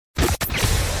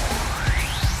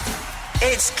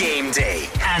It's game day,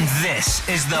 and this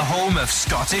is the home of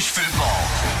Scottish football.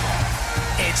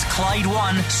 It's Clyde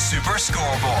One Super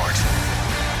Scoreboard.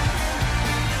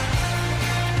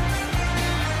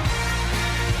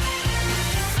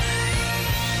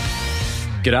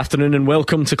 Good afternoon and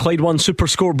welcome to Clyde One Super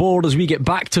Scoreboard as we get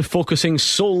back to focusing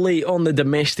solely on the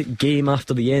domestic game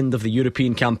after the end of the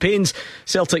European campaigns.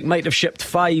 Celtic might have shipped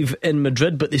 5 in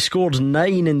Madrid, but they scored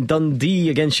 9 in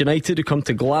Dundee against United, who come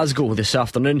to Glasgow this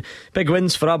afternoon. Big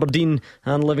wins for Aberdeen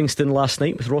and Livingston last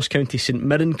night, with Ross County St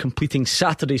Mirren completing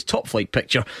Saturday's top flight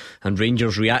picture, and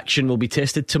Rangers' reaction will be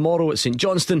tested tomorrow at St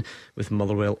Johnstone, with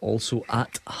Motherwell also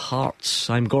at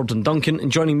Hearts. I'm Gordon Duncan,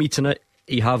 and joining me tonight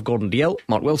you have Gordon Dalziel,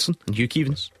 Mark Wilson and Hugh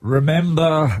Keevins.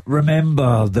 Remember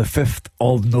the 5th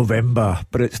of November.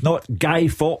 But it's not Guy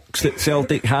Fawkes that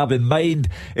Celtic have in mind.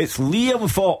 It's Liam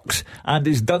Fox and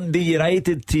his Dundee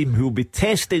United team who will be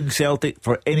testing Celtic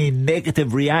for any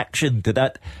negative reaction to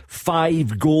that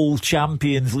 5-goal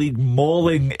Champions League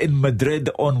mauling in Madrid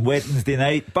on Wednesday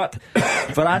night. But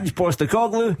for Ange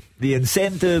Postecoglou, the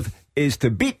incentive is to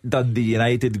beat Dundee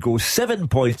United, go 7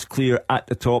 points clear at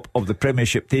the top of the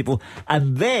Premiership table,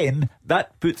 and then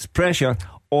that puts pressure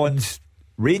on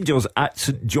Rangers at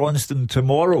St Johnstone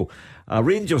tomorrow. A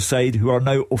Rangers side who are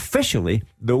now officially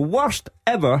the worst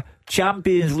ever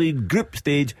Champions League group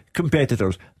stage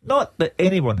competitors. Not that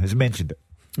anyone has mentioned it.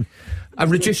 A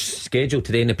reduced schedule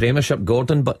today in the Premiership,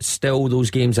 Gordon, but still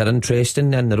those games are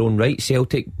interesting in their own right.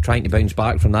 Celtic trying to bounce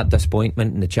back from that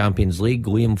disappointment in the Champions League.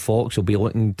 Liam Fox will be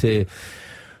looking to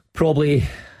probably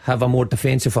have a more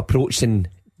defensive approach than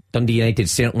Dundee United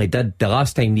certainly did the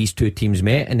last time these two teams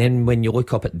met. And then when you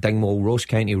look up at Dingwall, Ross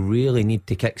County really need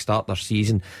to kickstart their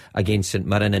season against St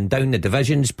Mirren. And down the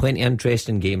divisions, plenty of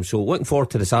interesting games. So looking forward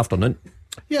to this afternoon.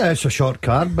 Yeah, it's a short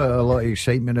card, but a lot of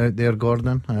excitement out there,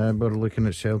 Gordon. We're looking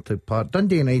at Celtic Park.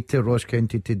 Dundee United, Ross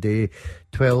County today,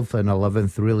 12th and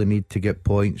 11th, really need to get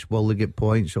points. Will they get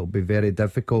points? It'll be very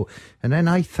difficult. And then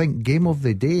I think game of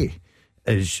the day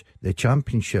is the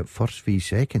Championship, first v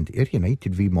second. Ayr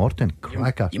United v Morton,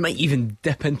 cracker. You might even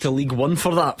dip into League One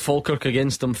for that. Falkirk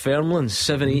against Dunfermline,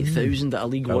 7,000-8,000 at a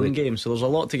League One game. So there's a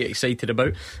lot to get excited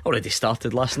about. Already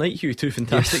started last night, Hugh. 2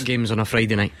 fantastic games on a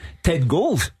Friday night. 10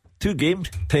 goals. 2 games,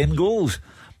 10 goals.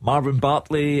 Marvin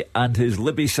Bartley and his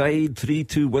Libby side,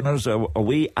 3-2 winners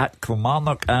away at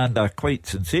Kilmarnock, and a quite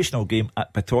sensational game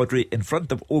at Pittodrie in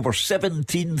front of over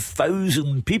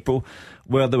 17,000 people,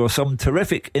 where there were some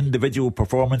terrific individual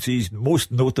performances,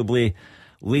 most notably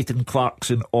Leighton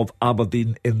Clarkson of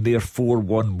Aberdeen in their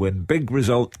 4-1 win. Big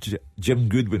result. Jim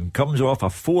Goodwin comes off a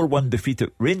 4-1 defeat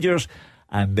at Rangers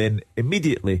and then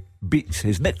immediately beats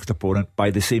his next opponent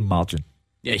by the same margin.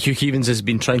 Yeah, Hugh Keevins has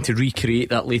been trying to recreate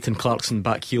that Leighton Clarkson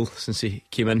back heel since he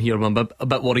came in here. I'm a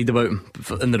bit worried about him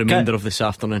in the remainder of this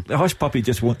afternoon. The hush puppy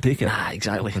just won't take it.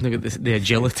 Exactly. Look at the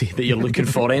agility that you're looking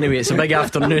for. Anyway, it's a big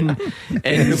afternoon.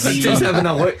 Just having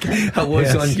a look at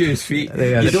what's on Hugh's feet.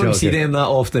 You don't see them that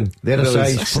often. They're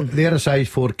a size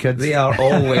 4 kids. They are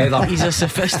all weather. He's a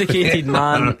sophisticated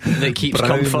man that keeps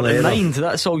Brown comfort leather. in mind.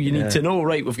 That's all you need to know.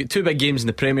 Right, we've got 2 big games in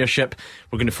the Premiership.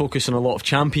 We're going to focus on a lot of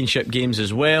Championship games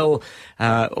as well.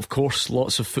 Of course,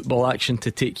 lots of football action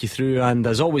to take you through, and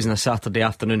as always on a Saturday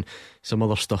afternoon, some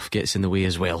other stuff gets in the way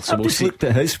as well. So I've just looked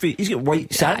at his feet. He's got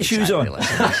white sand shoes on.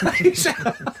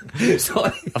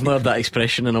 Sorry. I've not heard that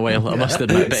expression in a while, I must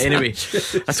admit. But anyway,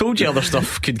 I told you other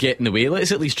stuff could get in the way.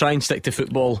 Let's at least try and stick to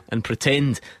football and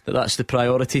pretend that that's the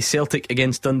priority. Celtic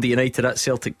against Dundee United at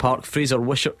Celtic Park. Fraser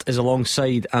Wishart is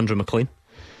alongside Andrew McLean.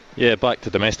 Yeah, back to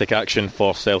domestic action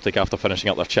for Celtic after finishing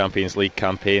up their Champions League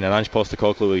campaign, and Ange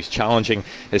Postecoglou is challenging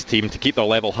his team to keep their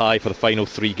level high for the final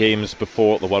 3 games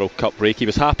before the World Cup break. He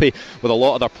was happy with a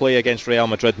lot of their play against Real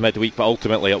Madrid midweek, but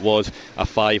ultimately it was a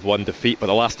 5-1 defeat. But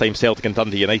the last time Celtic and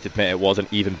Dundee United met, it was an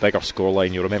even bigger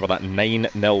scoreline. You remember that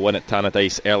 9-0 win at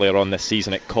Tannadice earlier on this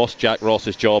season. It cost Jack Ross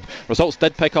his job. Results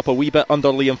did pick up a wee bit under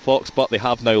Liam Fox, but they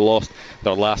have now lost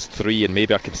their last 3, and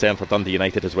maybe a concern for Dundee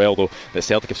United as well, though, that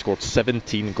Celtic have scored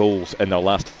 17 goals in their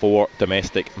last 4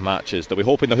 domestic matches. They'll be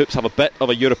hoping the Hoops have a bit of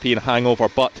a European hangover,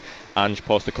 but Ange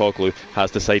Postecoglou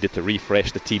has decided to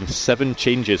refresh the team. 7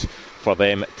 changes for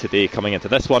them today coming into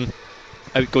this one.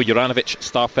 Out go Juranovic,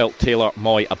 Starfelt, Taylor,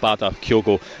 Moy, Abada,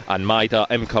 Kyogo and Maida.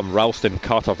 In come Ralston,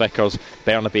 Carter Vickers,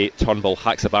 Bernabe, Turnbull,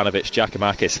 Haksabanovic,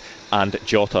 Giacomakis and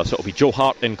Jota. So it'll be Joe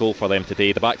Hart in goal for them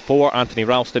today. The back 4, Anthony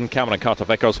Ralston, Cameron Carter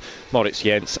Vickers, Moritz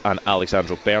Jens and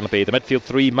Alexandro Bernabe. The midfield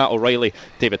 3, Matt O'Reilly,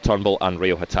 David Turnbull and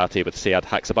Rio Hatate, with Sead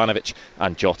Haksabanovic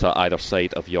and Jota either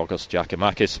side of Yorgos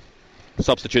Giacomakis.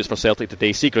 Substitutes for Celtic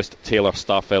today: Siegrist, Taylor,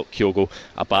 Starfelt, Kyogo,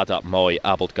 Abada, Moy,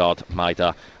 Abildgaard,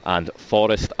 Maida and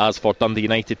Forrest. As for Dundee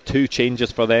United, 2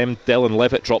 changes for them. Dylan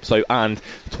Levitt drops out and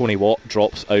Tony Watt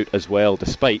drops out as well,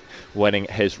 despite winning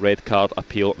his red card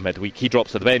appeal midweek. He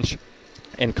drops to the bench.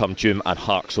 In come Doom and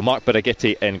Hark. So Mark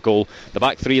Birighitti in goal. The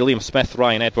back 3: Liam Smith,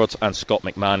 Ryan Edwards and Scott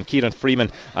McMahon. Kieran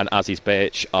Freeman and Aziz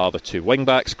Behich are the 2 wing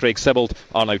backs. Craig Sibbald,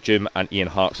 Arnaud Doom and Ian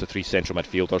Harks, the 3 central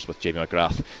midfielders, with Jamie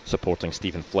McGrath supporting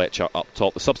Stephen Fletcher up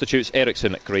top. The substitutes: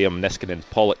 Eriksson, Graham, Niskanen,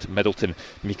 Pollitt, Middleton,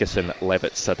 Mikason,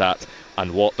 Levitt, Sadat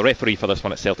and Watt. The referee for this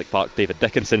one at Celtic Park, David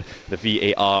Dickinson.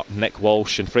 The VAR, Nick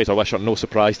Walsh. And Fraser Wishart, no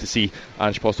surprise to see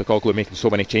Ange Postecoglou making so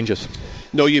many changes.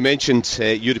 No, you mentioned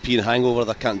European hangover.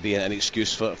 There can't be an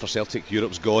excuse for Celtic.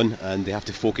 Europe's gone and they have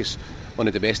to focus on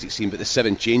the domestic scene. But the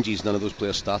 7 changes, none of those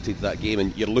players started that game,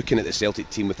 and you're looking at the Celtic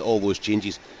team with all those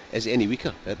changes. Is it any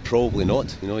weaker? Probably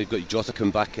not. You know, you've got Jota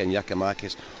coming back and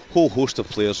Giakoumakis, whole host of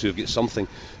players who have got something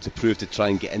to prove to try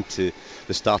and get into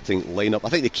the starting lineup. I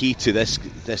think the key to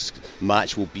this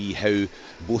match will be how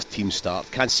both teams start.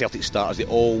 Can Celtic start as they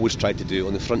always try to do,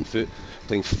 on the front foot,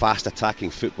 playing fast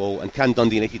attacking football, and can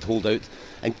Dundee United hold out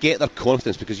and get their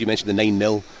confidence? Because you mentioned the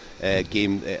 9-0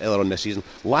 game earlier on this season.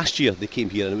 Last year they came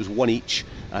here and it was 1 each,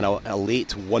 and a late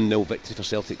 1-0 victory for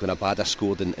Celtic when Abada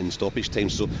scored in stoppage time.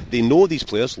 So they know these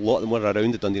players, a lot of them were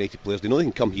around the Dundee United players, they know they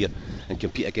can come here and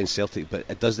compete against Celtic, but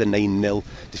it does the 9-0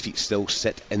 defeat still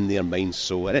sit in their minds?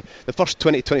 So the first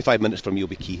 20-25 minutes for me will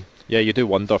be key. Yeah, you do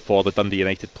wonder for the Dundee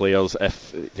United players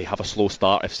if they have a slow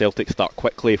start, if Celtic start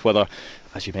quickly, whether,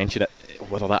 as you mentioned it,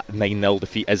 whether that 9-0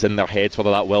 defeat is in their heads, whether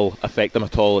that will affect them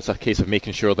at all. It's a case of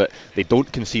making sure that they don't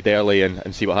concede early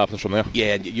and see what happens from there.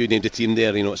 Yeah, you named the team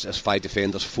there. You know, it's 5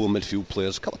 defenders, 4 midfield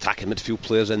players, a couple of attacking midfield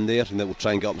players in there, and they will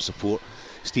try and get up and support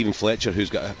Stephen Fletcher, who's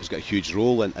got a huge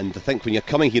role. And I think when you're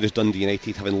coming here as Dundee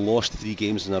United, having lost 3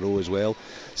 games in a row as well,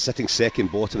 sitting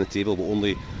second bottom of the table but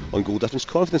only on goal difference,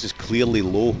 confidence is clearly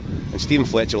low, and Stephen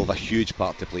Fletcher will have a huge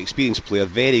part to play. Experienced player,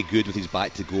 very good with his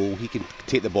back to goal. He can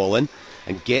take the ball in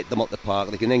and get them up the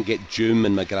park. They can then get Doom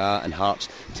and McGrath and Harts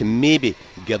to maybe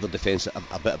give their defence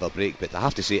a bit of a break, but I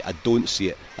have to say I don't see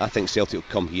it. I think Celtic will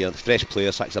come here, the fresh player,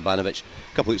 Saksabanovic,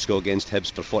 a couple of weeks ago against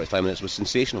Hibs for 45 minutes was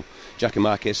sensational.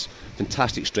 Giakoumakis,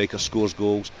 fantastic striker, scores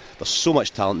goals. There's so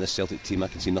much talent in this Celtic team, I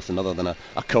can see nothing other than a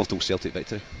comfortable Celtic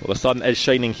victory. Well, the sun is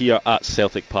shining here at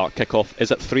Celtic Park. Kick-off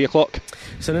is at 3 o'clock.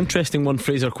 It's an interesting one,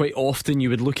 Fraser. Quite often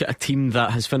you would look at a team that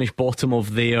has finished bottom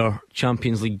of their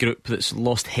Champions League group, that's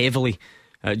lost heavily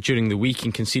during the week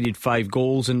and conceded 5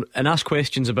 goals, and ask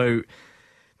questions about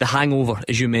the hangover,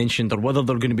 as you mentioned, or whether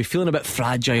they're going to be feeling a bit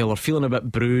fragile or feeling a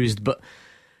bit bruised. But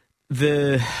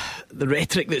the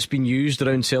rhetoric that's been used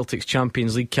around Celtic's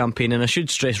Champions League campaign, and I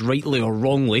should stress, rightly or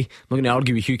wrongly, I'm not going to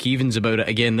argue with Hugh Keevins about it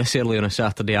again this early on a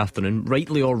Saturday afternoon,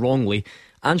 rightly or wrongly,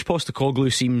 Ange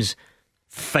Postecoglou seems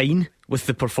fine with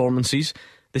the performances.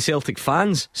 The Celtic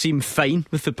fans seem fine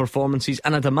with the performances,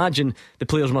 and I'd imagine the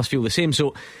players must feel the same.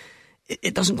 So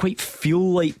it doesn't quite feel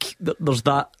like there's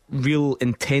that real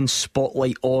intense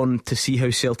spotlight on to see how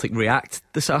Celtic react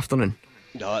this afternoon.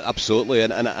 No, absolutely,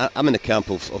 and I'm in the camp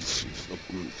of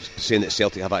saying that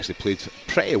Celtic have actually played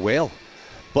pretty well,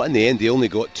 but in the end they only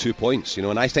got 2 points, you know,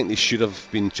 and I think they should have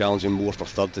been challenging more for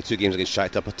third. The 2 games against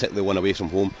Shakhtar, particularly one away from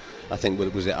home, I think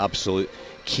was the absolute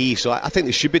key. So I think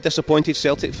they should be disappointed,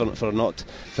 Celtic, for not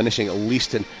finishing at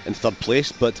least in third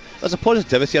place. But there's a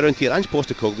positivity around here. Ange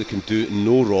Postecoglou can do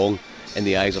no wrong in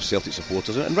the eyes of Celtic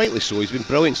supporters, and rightly so. He's been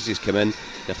brilliant since he's come in.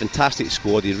 They're a fantastic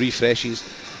squad. He refreshes.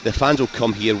 The fans will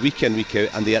come here week in, week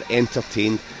out, and they are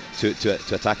entertained to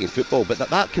attacking football. But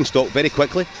that can stop very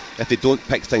quickly if they don't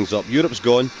pick things up. Europe's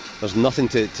gone. There's nothing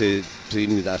to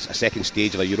even a second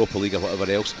stage of a Europa League or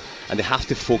whatever else, and they have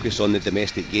to focus on the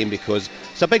domestic game, because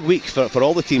it's a big week for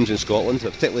all the teams in Scotland,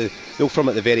 particularly Old Firm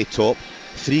at the very top.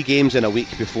 3 games in a week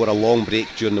before a long break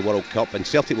during the World Cup, and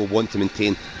Celtic will want to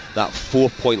maintain that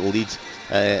 4-point lead.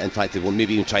 In fact, they will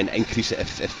maybe even try and increase it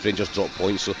if Rangers drop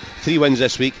points. So 3 wins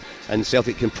this week, and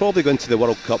Celtic can probably go into the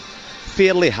World Cup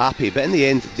fairly happy. But in the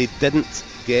end, they didn't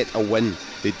get a win.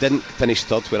 They didn't finish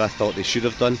third where I thought they should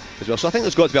have done as well. So I think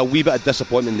there's got to be a wee bit of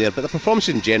disappointment there. But the performance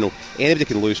in general, anybody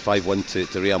can lose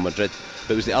 5-1 to Real Madrid.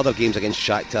 But it was the other games against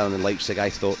Shakhtar and Leipzig, I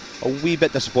thought, a wee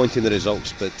bit disappointing, the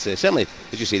results. But certainly,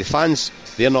 as you say, the fans,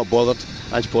 they're not bothered.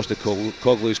 Ange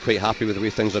Postecoglou is quite happy with the way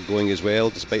things are going as well,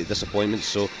 despite the disappointments.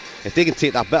 So if they can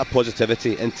take that bit of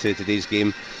positivity into today's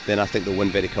game, then I think they'll win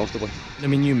very comfortably. I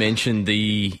mean, you mentioned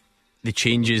the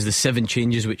changes, the 7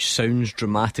 changes, which sounds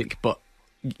dramatic, but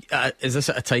is this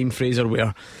at a time, Fraser,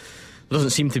 where There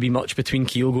doesn't seem to be much between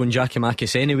Kyogo and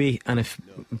Giakoumakis anyway, and if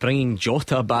bringing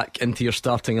Jota back into your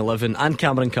starting 11 and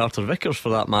Cameron Carter-Vickers for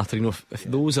that matter, you know, if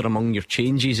those are among your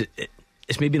changes,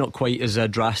 it's maybe not quite as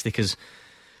drastic as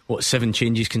what 7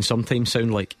 changes can sometimes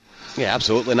sound like. Yeah,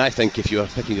 absolutely. And I think if you're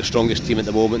picking your strongest team at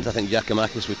the moment, I think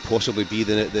Giakoumakis would possibly be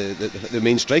the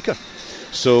main striker.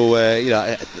 So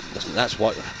that's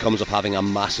what comes of having a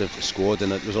massive squad.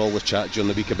 And there's always chat during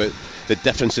the week about the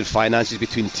difference in finances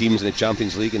between teams in the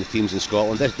Champions League and the teams in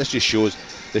Scotland. This just shows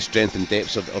the strength and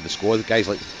depth of the squad. Guys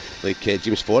like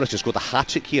James Forrest just got a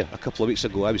hat-trick here a couple of weeks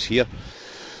ago. I was here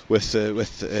with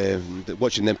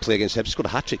watching them play against Hibs. He's got a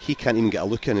hat-trick. He can't even get a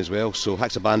look in as well. So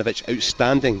Haksabanovic,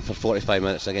 outstanding for 45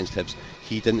 minutes against Hibs.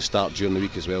 He didn't start during the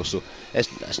week as well. So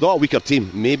it's not a weaker team.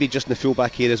 Maybe just in the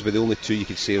full-back areas with the only 2 you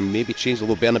could say, and maybe changed.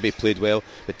 Although Bernabei played well,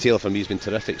 but Taylor for me has been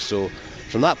terrific. So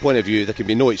from that point of view, there can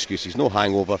be no excuses, no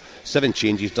hangover. 7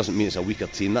 changes doesn't mean it's a weaker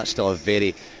team. That's still a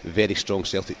very, very strong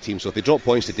Celtic team. So if they drop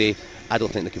points today, I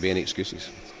don't think there can be any excuses.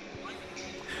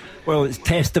 Well, it's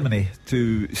testimony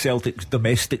to Celtic's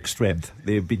domestic strength.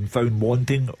 They've been found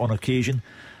wanting on occasion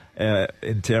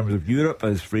in terms of Europe,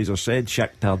 as Fraser said.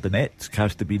 Shakhtar Donetsk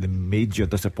has to be the major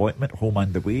disappointment, home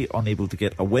and away, unable to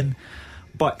get a win.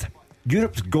 But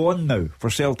Europe's gone now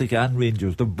for Celtic and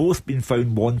Rangers. They've both been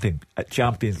found wanting at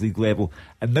Champions League level,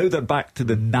 and now they're back to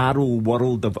the narrow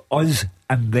world of us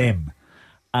and them,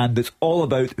 and it's all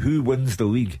about who wins the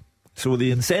league. So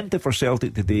the incentive for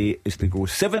Celtic today is to go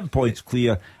 7 points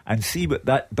clear and see what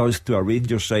that does to a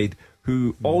Rangers side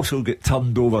who also get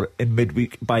turned over in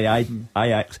midweek by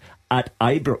Ajax at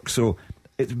Ibrox. So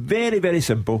it's very, very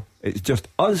simple. It's just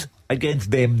us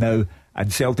against them now,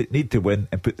 and Celtic need to win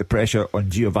and put the pressure on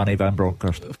Giovanni Van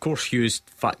Bronckhorst. Of course, Hugh's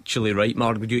factually right,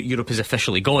 Mark. Europe is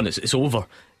officially gone. It's over.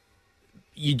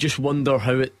 You just wonder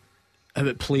how it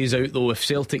plays out, though. If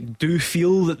Celtic do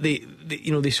feel that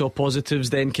they saw positives,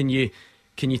 then can you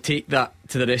take that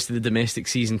to the rest of the domestic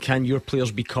season? Can your players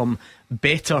become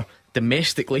better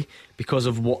domestically because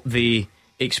of what they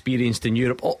experienced in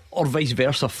Europe, or vice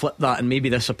versa? Flip that, and maybe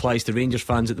this applies to Rangers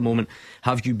fans at the moment.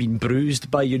 Have you been bruised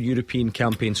by your European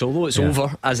campaign? So although it's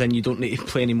over, as in you don't need to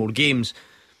play any more games,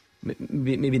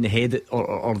 maybe in the head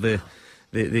or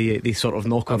the sort of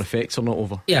knock-on effects are not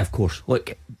over. Yeah, of course.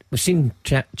 Look, we've seen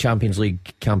Champions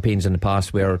League campaigns in the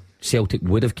past where Celtic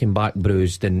would have come back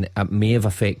bruised, and it may have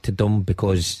affected them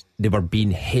because they were being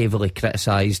heavily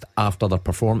criticised after their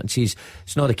performances.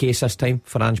 It's not the case this time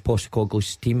for Ange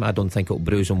Postecoglou's team. I don't think it'll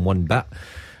bruise them one bit.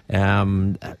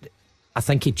 I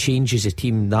think he changes the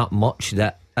team that much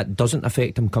that it doesn't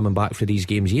affect him coming back for these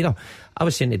games either. I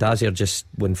was saying to Daz here just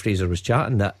when Fraser was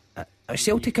chatting that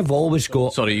Celtic have always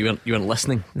got... Sorry, you weren't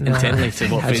listening intently to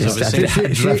what Fraser was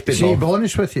saying. To be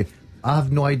honest with you, I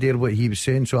have no idea what he was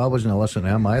saying, so I wasn't listening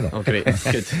to him either. Oh, great,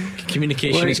 good.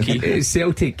 Communication is key.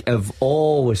 Celtic have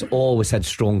always had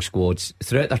strong squads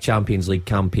throughout their Champions League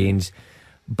campaigns,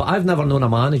 but I've never known a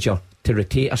manager to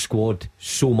rotate a squad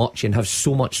so much and have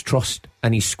so much trust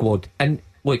in his squad. And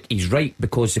look, he's right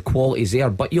because the quality's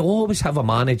there, but you always have a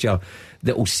manager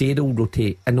that will say they'll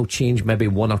rotate and they'll change maybe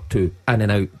 1 or 2 in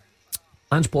and out.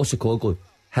 Ange Postecoglou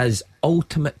has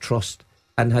ultimate trust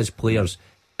in his players,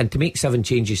 and to make 7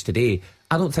 changes today,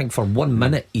 I don't think for 1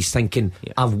 minute he's thinking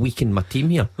I've weakened my team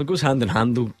here. It goes hand in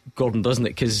hand though, Gordon, doesn't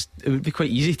it? Because it would be quite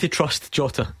easy to trust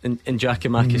Jota and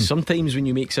Giakoumakis. Sometimes when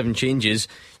you make 7 changes,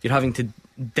 you're having to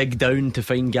dig down to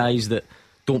find guys that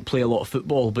don't play a lot of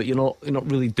football, but you're not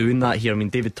really doing that here. I mean,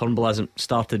 David Turnbull hasn't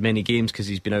started many games because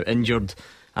he's been out injured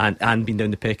and been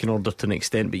down the pecking order to an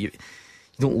extent, but you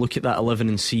don't look at that 11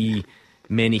 and see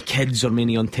many kids or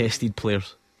many untested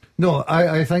players. No,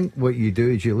 I think what you do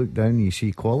is you look down and you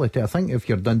see quality. I think if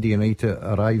you're Dundee United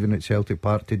arriving at Celtic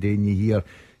Park today and you hear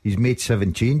he's made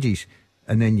 7 changes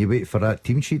and then you wait for that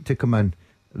team sheet to come in,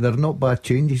 they're not bad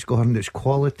changes, Gordon. It's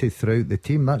quality throughout the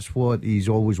team. That's what he's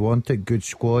always wanted, good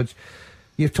squads.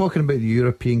 You're talking about the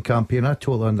European campaign. I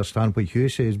totally understand what Hugh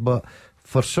says, but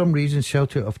for some reason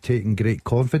Celtic have taken great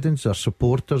confidence. Their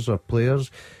supporters, their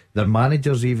players, their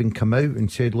managers even come out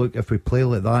and said, look, if we play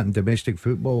like that in domestic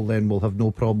football, then we'll have no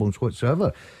problems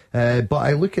whatsoever. But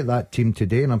I look at that team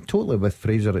today and I'm totally with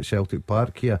Fraser at Celtic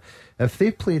Park here. If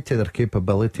they play to their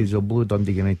capabilities, they'll blow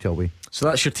Dundee United away. So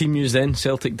that's your team news then.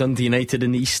 Celtic Dundee United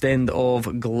in the East End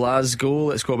of Glasgow.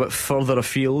 Let's go a bit further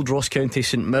afield. Ross County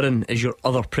St Mirren is your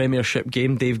other Premiership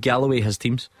game. Dave Galloway has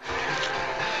teams.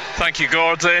 Thank you,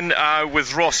 Gordon.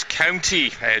 With Ross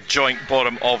County joint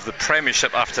bottom of the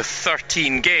Premiership after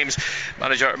 13 games,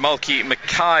 manager Malky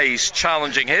Mackay's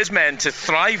challenging his men to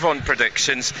thrive on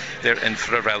predictions. They're in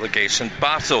for a relegation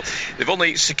battle. They've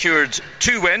only secured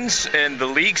 2 wins in the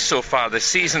league so far this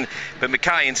season, but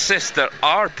Mackay insists there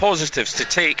are positives to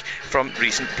take from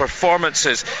recent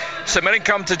performances. St Mirren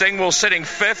come to Dingwall sitting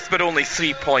 5th, but only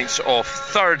 3 points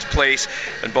off 3rd place,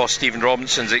 and boss Stephen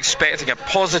Robinson's expecting a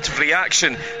positive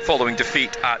reaction following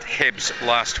defeat at Hibs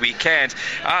last weekend.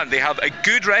 And they have a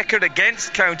good record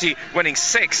against County, winning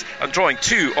 6 and drawing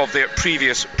 2 of their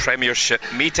previous Premiership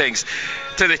meetings.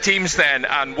 To the teams then,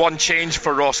 and one change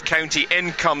for Ross County.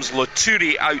 In comes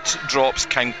Loturi, out drops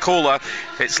Kankola.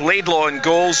 It's Laidlaw in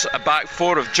goals, a back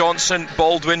 4 of Johnson,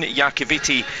 Baldwin,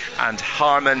 Yakaviti and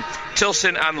Harmon.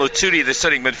 Tilson and Loturi the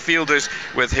sitting midfielders,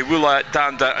 with Hewula,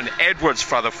 Danda and Edwards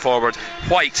further forward.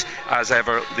 White as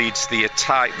ever leads the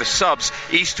attack. The subs: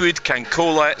 Eastwood,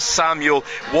 Kankola, Samuel,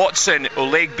 Watson,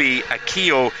 Olegby,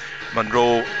 Akio,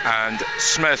 Monroe and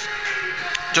Smith.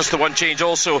 Just the one change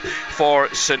also for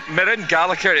St Mirren.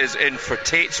 Gallagher is in for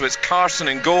Tate, so it's Carson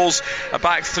in goals, a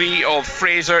back 3 of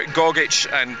Fraser, Gogic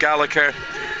and Gallagher.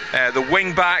 The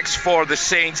wing backs for the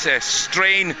Saints,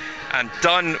 Strain and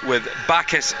Dunn, with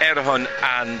Bacchus, Erhun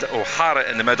and O'Hara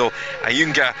in the middle.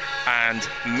 Ayunga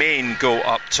and Main go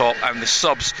up top, and the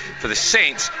subs for the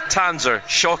Saints: Tanzer,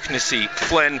 Shaughnessy,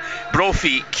 Flynn,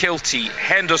 Brophy, Kilty,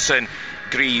 Henderson,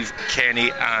 Grieve, Kenny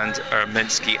and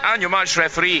Erminski. And your match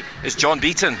referee is John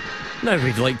Beaton. Now,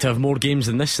 we'd like to have more games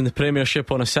than this in the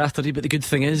Premiership on a Saturday, but the good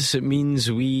thing is it means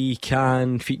we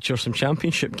can feature some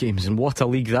Championship games, and what a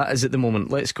league that is at the moment.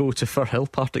 Let's go to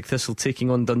Firhill. Partick Thistle taking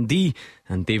on Dundee,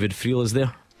 and David Friel is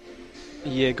there.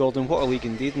 Yeah, Gordon, what a league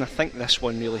indeed, and I think this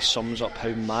one really sums up how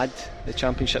mad the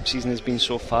Championship season has been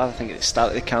so far. I think at the start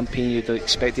of the campaign you'd have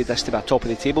expected this to be a top of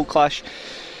the table clash,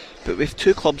 but with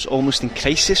 2 clubs almost in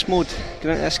crisis mode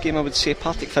going into this game, I would say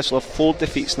Partick Thistle have 4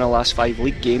 defeats in their last 5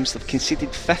 league games. They've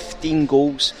conceded 15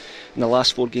 goals in the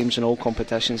last 4 games in all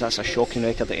competitions. That's a shocking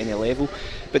record at any level.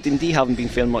 But Dundee haven't been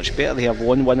faring much better. They have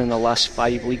 1 win in their last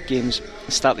 5 league games.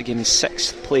 The start of the game is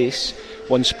 6th place,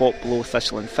 1 spot below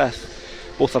Thistle in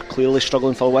 5th. Both are clearly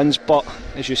struggling for wins, but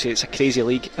as you say, it's a crazy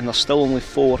league, and they're still only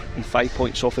 4 and 5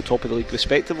 points off the top of the league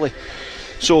respectively.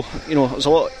 So, you know, there's a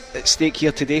lot at stake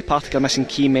here today. Partick are missing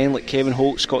key men like Kevin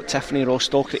Holt, Scott Tiffany, Ross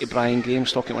Docherty, Brian Graham.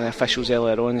 Talking to one of the officials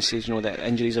earlier on, he says, you know, that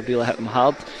injuries have really hit them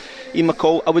hard. Ian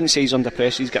McCall, I wouldn't say he's under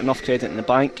pressure. He's got enough credit in the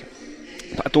bank,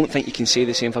 but I don't think you can say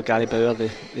the same for Gary Bauer, the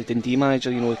Dundee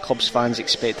manager. You know, the club's fans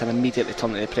expect an immediate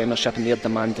return to the Premiership, and they're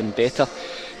demanding better.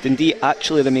 Dundee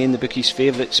actually remain the bookies'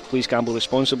 favourites. Please gamble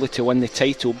responsibly to win the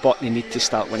title, but they need to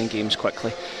start winning games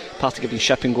quickly. Partick have been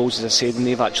shipping goals, as I said, and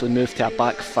they've actually moved to a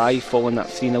back 5 following that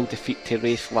 3-0 defeat to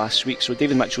Raith last week. So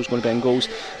David Mitchell's going to be in goals,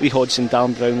 Lee Hodgson,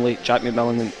 Darren Brownlee, Jack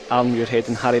McMillan and Aaron Muirhead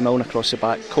and Harry Milne across the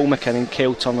back, Cole McKinnon,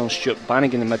 Kyle Turner and Stuart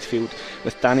Bannigan in midfield,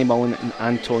 with Danny Mullen and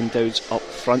Anton Dowds up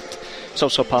front.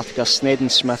 Subs for Partick are Snedden,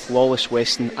 Smith, Lawless,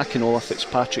 Weston, Akinola,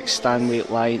 Fitzpatrick, Stanley,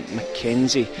 Lyon,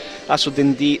 McKenzie. As for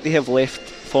Dundee, they have left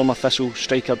former Thistle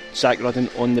striker Zach Rudden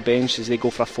on the bench as they go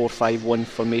for a 4-5-1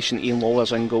 formation. Ian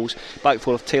Lawler's in goals. Back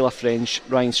 4 of Taylor French,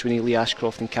 Ryan Sweeney, Lee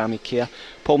Ashcroft and Cammy Kerr.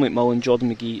 Paul McMullen,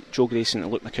 Jordan McGee, Joe Grayson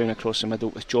and Luke McCown across the middle,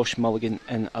 with Josh Mulligan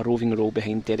in a roving role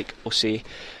behind Derek O'Sea.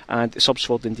 And the subs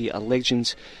for Dundee are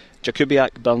legends: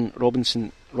 Jakubiak, Byrne,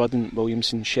 Robinson, Rudden,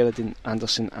 Williamson, Sheridan,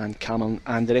 Anderson and Cameron.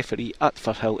 And the referee at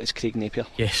Firhill is Craig Napier.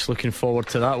 Yes, looking forward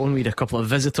to that one. We had a couple of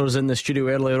visitors in the studio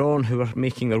earlier on who were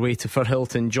making their way to Firhill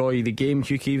to enjoy the game.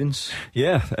 Hugh Evans.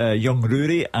 Yeah, young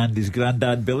Rory and his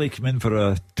granddad Billy came in for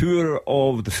a tour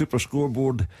of the Super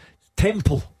Scoreboard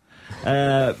Temple.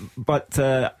 But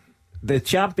the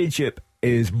Championship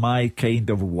is my kind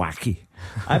of wacky.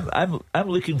 I'm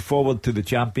looking forward to the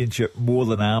Championship more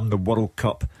than I am the World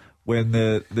Cup, when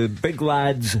the big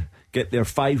lads get their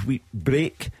 5-week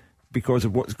break because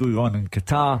of what's going on in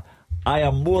Qatar. I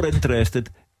am more interested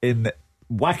in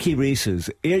wacky races.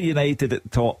 Ayr United at the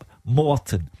top,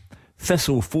 Morton,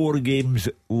 Thistle 4 games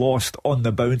lost on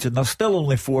the bounce, and they're still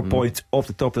only 4 points off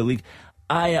the top of the league.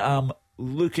 I am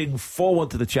looking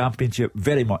forward to the Championship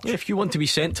very much. If you want to be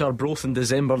sent to Arbroath in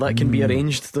December, that can be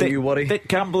arranged, don't you worry. Dick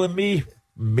Campbell and me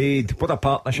made. What a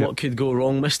partnership. What could go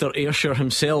wrong? Mr. Ayrshire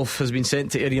himself has been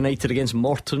sent to Ayr United against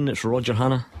Morton. It's Roger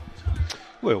Hanna.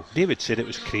 Well, David said it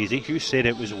was crazy, Hugh said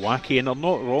it was wacky, and they're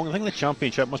not wrong. I think the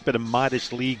Championship must be the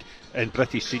maddest league in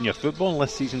British senior football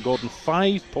this season, Gordon.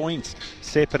 5 points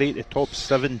separate the top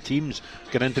 7 teams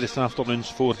going into this afternoon's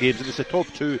 4 games, and it's the top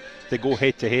 2 that go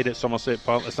head to head at Somerset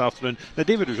Park this afternoon. Now,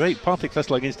 David was right. Partick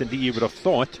Thistle against Dundee, you would have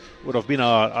thought, would have been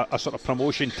a sort of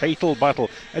promotion title battle,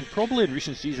 and probably in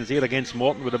recent seasons Ayr against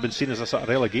Morton would have been seen as a sort of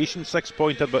relegation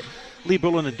 6-pointer, but Lee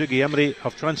Bullen and Dougie Emery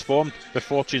have transformed the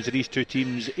fortunes of these two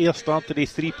teams. Ayr start today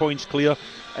 3 points clear,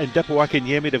 and Dippo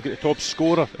Akinyemi, they've got the top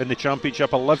scorer in the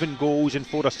championship, 11 goals and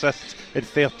 4 assists in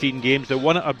 13 games. They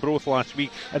won it at Broth last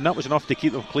week, and that was enough to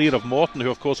keep them clear of Morton,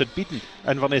 who of course had beaten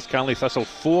Inverness Caley Thistle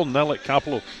 4-0 at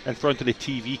Capello in front of the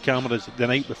TV cameras the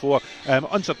night before.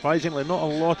 Unsurprisingly, not a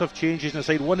lot of changes in the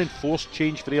side. One enforced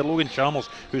change for Ayr. Logan Chalmers,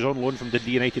 who's on loan from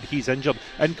Dundee United, he's injured.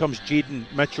 In comes Jaden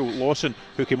Mitchell-Lawson,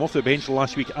 who came off the bench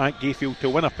last week at Gayfield to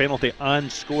win a penalty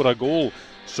and score a goal.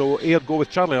 So Ayr go with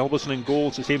Charlie Alberson in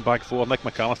goals, the same back four: Nick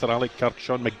McAllister, Alec Kirk,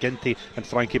 Sean McGinty and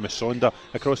Frankie Masonda.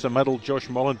 Across the middle, Josh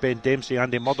Mullen, Ben Dempsey,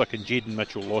 Andy Murdoch and Jaden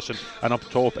Mitchell-Lawson. And up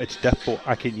top, it's Dippo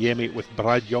Akinyemi with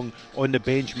Brad Young on the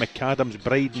bench, McAdams,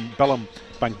 Bryden, Billum,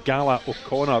 Bangala,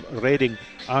 O'Connor, Reading,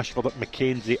 Ashford,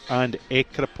 Mackenzie and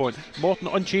Ekrapont. Morton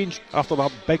unchanged after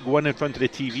that big win in front of the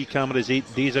TV cameras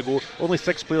 8 days ago. Only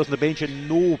 6 players on the bench and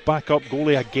no backup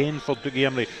goalie again for Dougie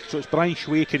Emery. So it's Brian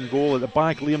Schwake in goal. At the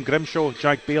back, Liam Grimshaw,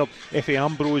 Jack Baird, Effie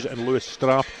Ambrose and Lewis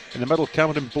Strapp. In the middle,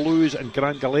 Cameron Blues and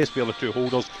Grant Gillespie are the two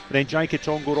holders. And then Jai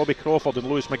Kitongo, Robbie Crawford and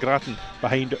Lewis McGrattan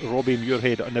behind Robbie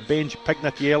Muirhead. On the bench,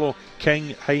 Pignat Yellow,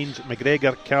 King, Hines,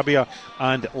 McGregor, Cabia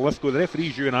and Lithgow. The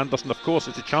referee's Ewan Anderson. Of course,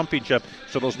 it's a championship,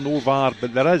 so there's no VAR,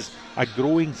 but there is a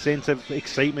growing sense of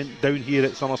excitement down here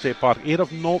at Somerset Park. Ayr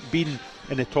have not been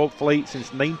in the top flight since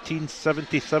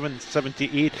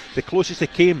 1977-78. The closest they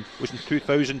came was in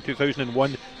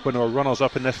 2000-2001 when they were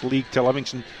runners-up in this league to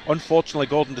Livingston. Unfortunately,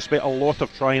 Gordon, despite a lot of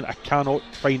trying, I cannot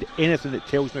find anything that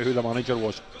tells me who the manager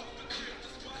was.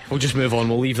 We'll just move on.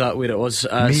 We'll leave that where it was.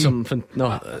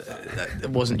 It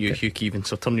wasn't you, Hugh Keevan,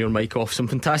 so turn your mic off. Some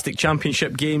fantastic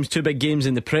championship games, 2 big games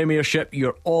in the Premiership.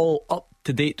 You're all up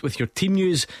to date with your team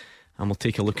news, and we'll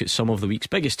take a look at some of the week's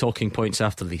biggest talking points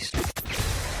after these.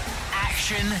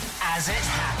 Action as it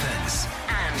happens,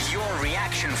 and your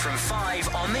reaction from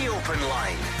 5 on the open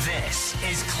line. This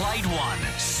is Clyde One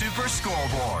Super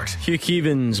Scoreboard. Hugh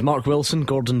Keevans, Mark Wilson,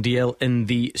 Gordon DL in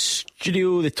the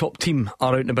studio. The top team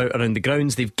are out and about around the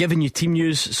grounds. They've given you team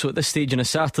news, so at this stage on a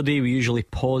Saturday we usually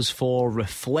pause for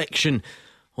reflection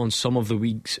on some of the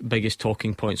week's biggest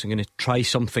talking points. I'm going to try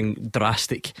something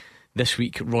drastic this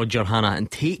week, Roger Hannah, and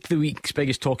take the week's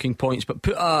biggest talking points but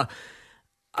put a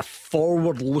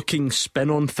forward-looking spin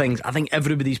on things. I think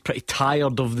everybody's pretty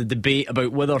tired of the debate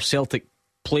about whether Celtic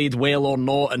played well or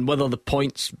not, and whether the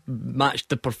points matched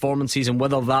the performances, and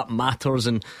whether that matters.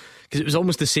 And because it was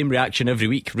almost the same reaction every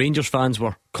week. Rangers fans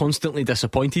were constantly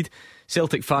disappointed.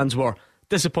 Celtic fans were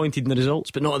disappointed in the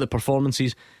results, but not at the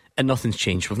performances. And nothing's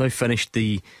changed. We've now finished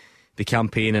the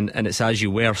campaign, and it's as you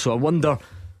were. So I wonder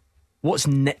what's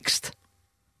next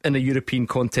in a European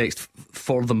context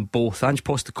for them both. Ange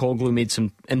Postecoglou made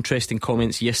some interesting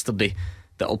comments yesterday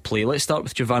that'll play. Let's start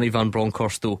with Giovanni Van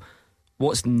Bronckhorst though.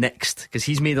 What's next? Because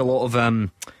he's made a lot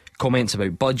of comments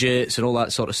about budgets and all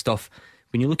that sort of stuff.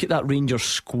 When you look at that Rangers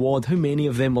squad, how many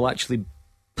of them will actually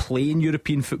play in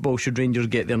European football should Rangers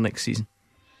get there next season?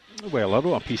 Well, I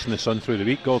wrote a piece in the Sun through the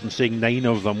week, Gordon, saying 9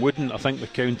 of them wouldn't. I think we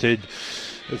counted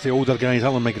with the older guys,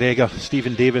 Alan McGregor,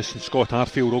 Stephen Davis and Scott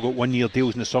Arfield all got 1-year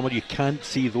deals in the summer. You can't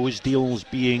see those deals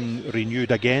being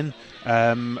renewed again.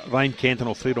 Ryan Kent and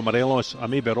Alfredo Morelos, I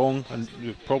may be wrong, and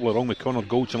you're probably wrong with Connor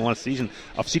Goldson last season.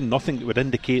 I've seen nothing that would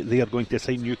indicate they are going to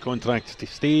sign new contracts to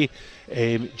stay.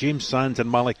 James Sands and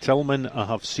Malik Tillman, I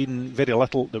have seen very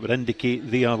little that would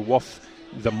indicate they are worth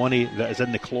the money that is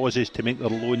in the clauses to make their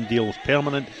loan deals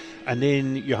permanent. And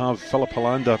then you have Philip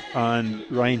Hollander and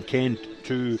Ryan Kent,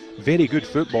 two very good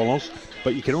footballers,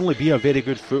 but you can only be a very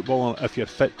good footballer if you're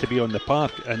fit to be on the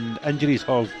park, and injuries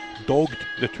have dogged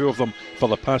the two of them for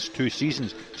the past 2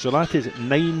 seasons. So that is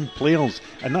 9 players,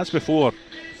 and that's before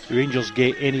the Rangers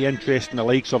get any interest in the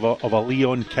likes of a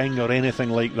Leon King or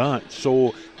anything like that.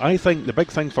 So I think the big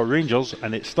thing for Rangers,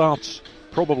 and it starts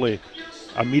probably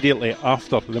immediately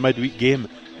after the midweek game,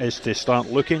 is to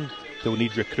start looking. They'll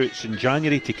need recruits in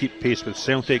January to keep pace with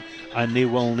Celtic, and they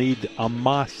will need a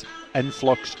mass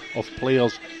influx of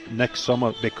players next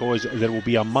summer, because there will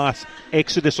be a mass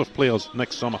exodus of players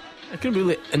next summer. It could be a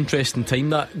really interesting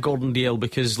time, that, Gordon Dale,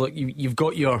 because look, you've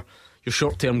got your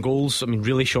short-term goals. I mean,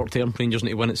 really short-term. Rangers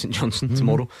need to win at St Johnstone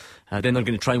tomorrow. Then they're going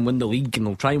to try and win the league, and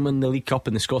they'll try and win the League Cup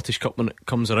and the Scottish Cup when it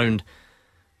comes around.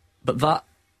 But that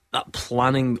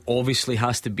planning obviously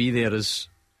has to be there. As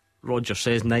Roger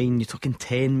says, 9, you're talking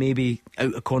 10 maybe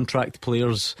out of contract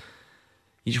players.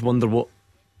 you just wonder what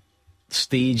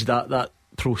stage that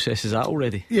process is at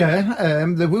already. Yeah,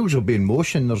 the wheels will be in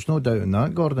motion, there's no doubt in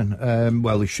that, Gordon.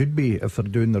 Well, they should be if they're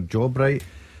doing their job right.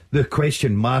 The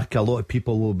question mark a lot of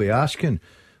people will be asking,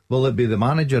 will it be the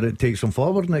manager that takes them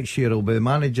forward next year? Will it be the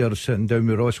manager sitting down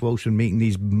with Ross Wilson making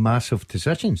these massive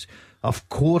decisions? Of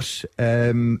course,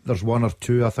 there's one or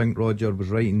two, I think Roger was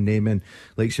right in naming,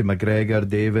 like say McGregor,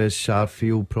 Davis,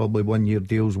 Sarfield, probably 1 year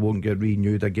deals won't get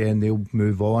renewed again, they'll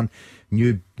move on.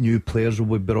 New players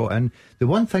will be brought in. The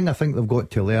one thing I think they've got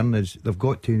to learn is they've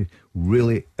got to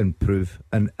really improve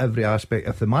in every aspect.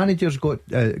 If the manager's going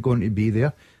to be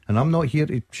there, and I'm not here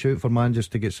to shout for managers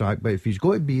to get sacked, but if he's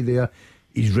got to be there,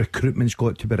 his recruitment's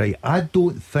got to be right. I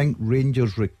don't think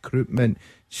Rangers recruitment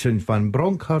since Van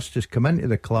Bronckhorst has come into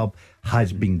the club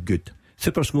has been good.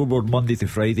 Super Scoreboard Monday to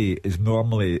Friday is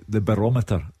normally the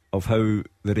barometer of how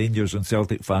the Rangers and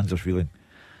Celtic fans are feeling.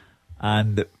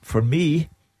 And for me,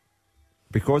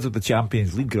 because of the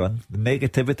Champions League run, the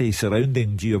negativity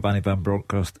surrounding Giovanni Van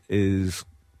Bronckhorst is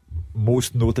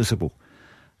most noticeable.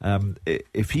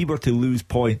 If he were to lose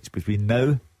points between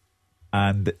now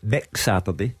and next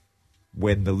Saturday,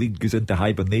 when the league goes into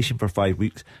hibernation for 5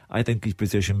 weeks, I think his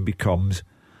position becomes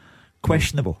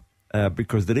questionable.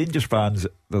 Because the Rangers fans,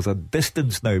 there's a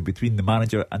distance now between the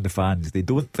manager and the fans. They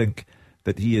don't think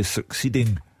that he is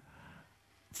succeeding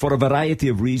for a variety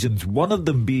of reasons, one of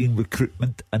them being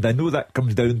recruitment, and I know that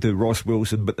comes down to Ross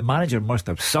Wilson, but the manager must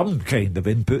have some kind of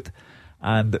input.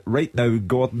 And right now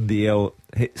Gordon Dalziel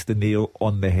hits the nail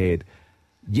on the head.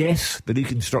 Yes, the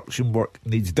reconstruction work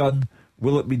needs done.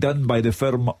 Will it be done by the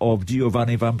firm of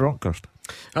Giovanni Van Bronckhorst?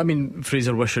 I mean,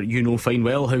 Fraser Wishart, you know fine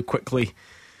well how quickly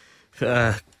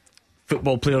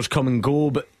football players come and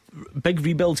go, but big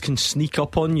rebuilds can sneak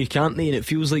up on you, can't they? And it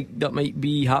feels like that might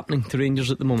be happening to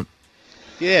Rangers at the moment.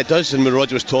 Yeah, it does. And when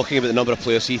Roger was talking about the number of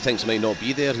players he thinks might not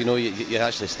be there, you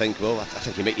actually think, well, I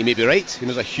think he may be right.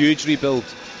 There's a huge rebuild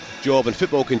job, and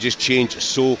football can just change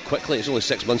so quickly. It's only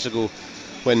 6 months ago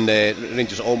when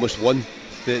Rangers almost won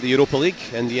the Europa League,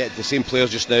 and yet the same players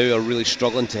just now are really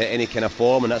struggling to hit any kind of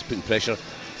form, and that's putting pressure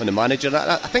on the manager. And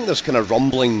I think there's kind of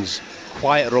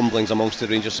quiet rumblings amongst the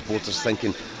Rangers supporters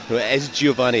thinking, is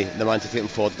Giovanni the man to take him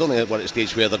forward? I don't think we're at a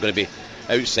stage where they're going to be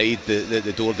outside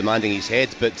the door demanding his head,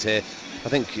 but I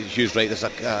think Hugh's right. There's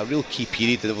a real key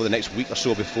period over the next week or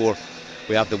so before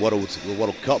we have the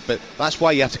World Cup, but that's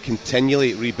why you have to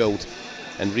continually rebuild,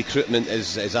 and recruitment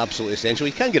is absolutely essential.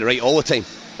 You can't get it right all the time,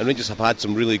 and Rangers have had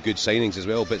some really good signings as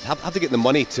well, but have to get the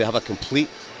money to have a complete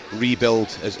rebuild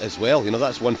as well.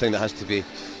 That's one thing that has to be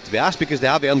asked, because they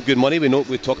have earned good money.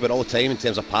 We talk about it all the time in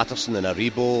terms of Patterson and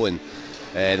Aribo and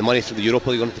the money from the Europa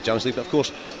League going to the Champions League. But of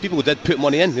course, people did put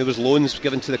money in. There was loans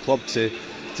given to the club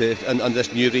under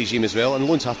this new regime as well, and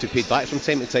loans have to be paid back from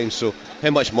time to time. So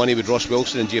how much money would Ross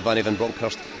Wilson and Giovanni Van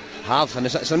Bronckhorst have? And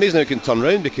it's amazing how it can turn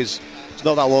around, because it's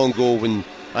not that long ago when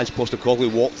Ange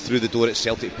Postecoglou walked through the door at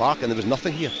Celtic Park and there was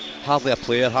nothing here, hardly a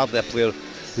player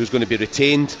who's going to be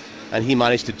retained, and he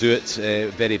managed to do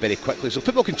it very, very quickly. So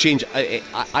football can change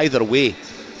either way,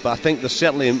 but I think there's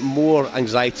certainly more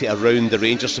anxiety around the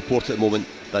Rangers support at the moment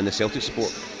than the Celtic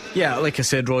support. Yeah, like I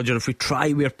said, Roger, if we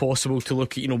try where possible to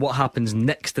look at what happens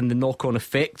next and the knock-on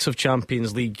effects of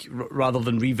Champions League rather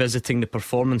than revisiting the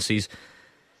performances,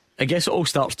 I guess it all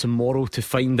starts tomorrow to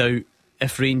find out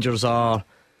if Rangers are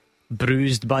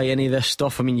bruised by any of this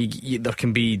stuff. I mean, there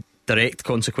can be direct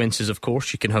consequences, of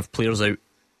course. You can have players out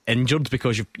injured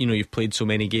because you've played so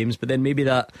many games, but then maybe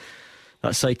that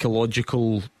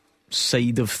psychological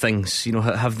side of things,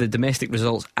 have the domestic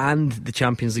results and the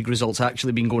Champions League results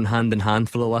actually been going hand in hand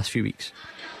for the last few weeks?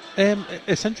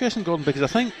 It's interesting, Gordon, because I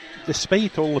think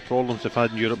despite all the problems they've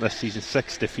had in Europe this season,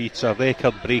 6 defeats, a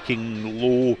record-breaking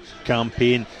low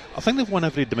campaign, I think they've won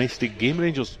every domestic game,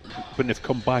 Rangers, when they've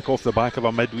come back off the back of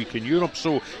a midweek in Europe.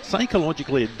 So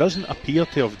psychologically it doesn't appear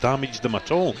to have damaged them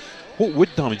at all. What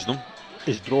would damage them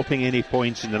is dropping any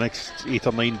points in the next 8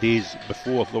 or 9 days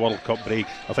before the World Cup break.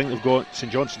 I think they've got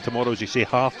St Johnstone tomorrow, as you say,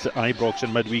 Hearts at Ibrox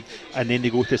in midweek, and then they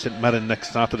go to St Mirren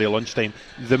next Saturday lunchtime.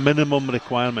 The minimum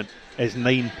requirement is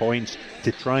 9 points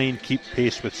to try and keep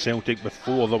pace with Celtic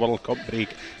before the World Cup break,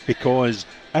 because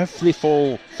if they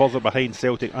fall further behind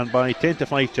Celtic, and by 10 to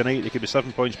 5 tonight they could be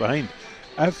 7 points behind,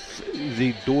 if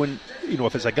they don't,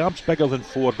 if it's a gap's bigger than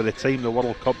 4 by the time the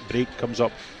World Cup break comes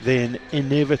up, then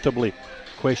inevitably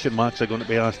question marks are going to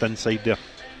be asked inside there.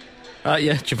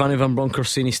 Yeah, Giovanni Van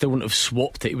Bronckhorst saying he still wouldn't have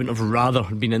swapped it. He wouldn't have rather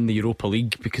been in the Europa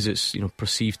League because it's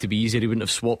perceived to be easier. He wouldn't have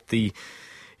swapped the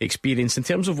experience. In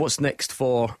terms of what's next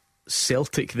for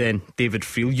Celtic then, David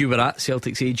Friel. You were at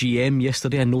Celtic's AGM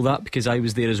yesterday, I know that because I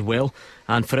was there as well.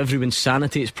 And for everyone's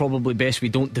sanity, it's probably best we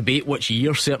don't debate which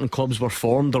year certain clubs were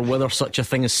formed or whether such a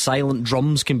thing as silent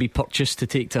drums can be purchased to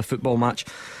take to a football match.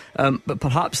 But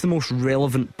perhaps the most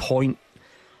relevant point,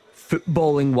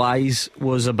 footballing wise,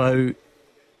 was about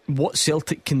what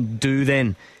Celtic can do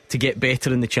then to get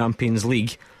better in the Champions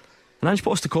League. And Ange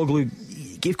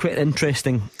Postecoglou gave quite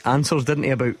interesting answers, didn't he,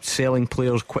 about selling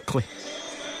players quickly?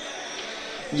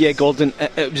 Yeah, Gordon,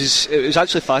 it was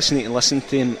actually fascinating to listen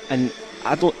to him, and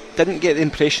I didn't get the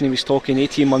impression he was talking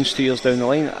 18 months, 2 years down the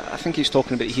line. I think he's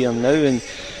talking about here and now, and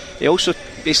he also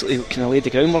basically kind of laid the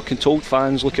groundwork and told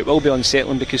fans, look, it will be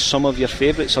unsettling because some of your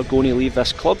favourites are going to leave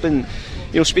this club. And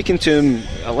speaking to him,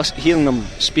 hearing him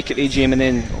speak at AGM, and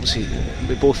then obviously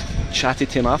we both chatted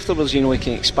to him afterwards, he kind of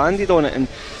expanded on it, and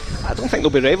I don't think there'll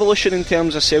be revolution in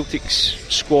terms of Celtic's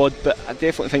squad, but I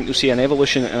definitely think you'll see an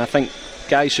evolution, and I think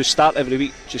guys who start every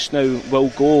week just now will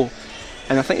go,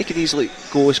 and I think he could easily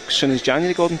go as soon as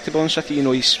January, Gordon, to be honest with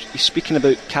you. He's speaking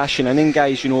about cashing in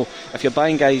guys. If you're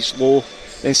buying guys low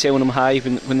then selling them high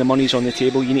when the money's on the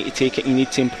table, you need to take it, you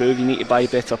need to improve, you need to buy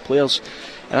better players.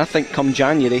 And I think come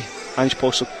January, Ange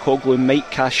Postecoglou might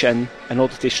cash in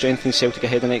order to strengthen Celtic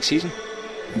ahead of next season.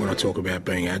 When I talk about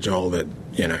being agile, that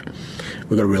we've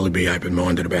got to really be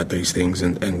open-minded about these things,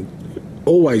 and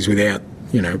always without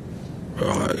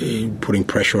putting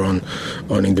pressure on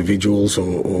individuals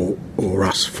or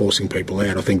us forcing people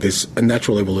out. I think there's a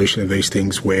natural evolution of these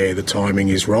things where the timing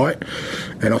is right,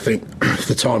 and I think if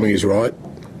the timing is right,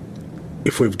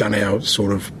 if we've done our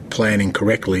sort of planning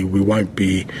correctly, we won't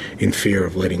be in fear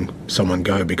of letting someone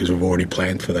go because we've already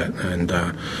planned for that, and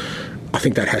I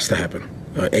think that has to happen.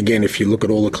 Again, if you look at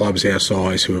all the clubs our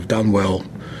size who have done well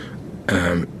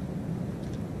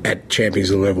at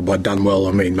Champions League level, by done well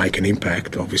I mean make an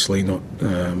impact, obviously not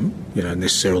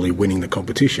necessarily winning the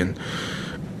competition,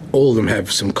 all of them have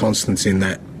some constants in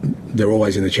that they're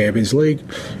always in the Champions League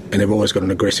and they've always got an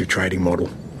aggressive trading model.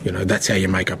 That's how you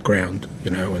make up ground,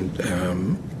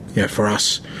 and for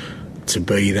us to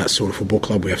be that sort of football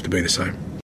club, we have to be the same.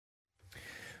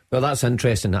 Well, that's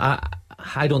interesting.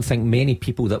 I don't think many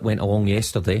people that went along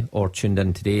yesterday or tuned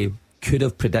in today could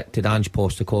have predicted Ange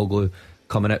Postecoglou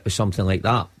coming out with something like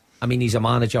that. I mean, he's a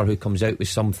manager who comes out with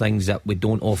some things that we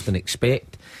don't often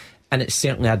expect, and it's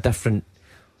certainly a different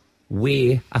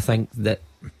way, I think, that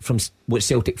from what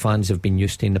Celtic fans have been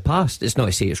used to in the past. It's not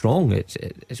to say it's wrong,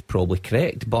 it's probably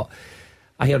correct, but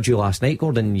I heard you last night,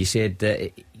 Gordon, you said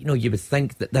that you would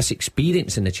think that this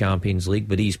experience in the Champions League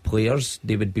with these players,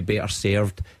 they would be better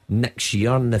served next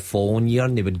year and the following year,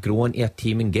 and they would grow into a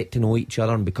team and get to know each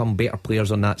other and become better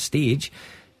players on that stage.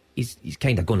 He's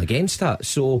kind of going against that.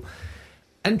 So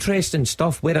interesting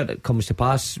stuff. Where it comes to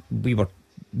pass, we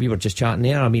were just chatting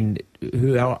there. I mean,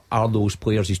 who are those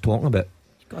players he's talking about?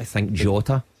 You've got to think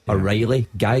Jota, O'Reilly,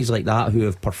 guys like that who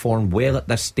have performed well at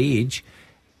this stage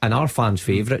and are fans'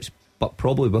 favourites, but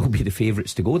probably will be the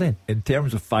favourites to go then. In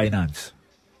terms of finance,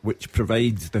 which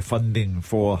provides the funding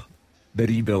for the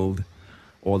rebuild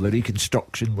or the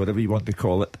reconstruction, whatever you want to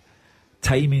call it,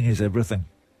 timing is everything.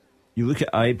 You look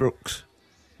at Ibrox,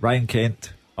 Ryan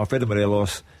Kent, Alfredo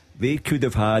Morelos, they could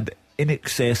have had in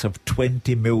excess of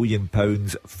 £20 million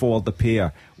for the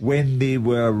pair when they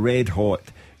were red hot.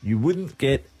 You wouldn't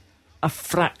get a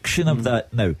fraction of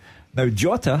that now. Now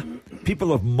Jota,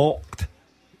 people have mocked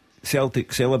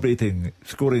Celtic celebrating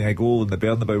scoring a goal in the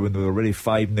Bernabeu when they were already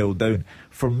 5-0 down.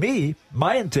 For me,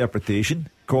 my interpretation,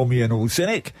 call me an old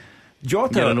cynic,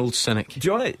 Jota, you're an old cynic.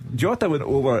 Jota went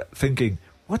over thinking,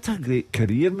 what a great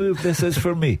career move this is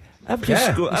for me. I've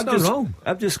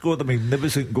just scored a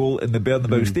magnificent goal in the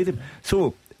Bernabeu Stadium.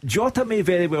 So Jota may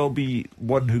very well be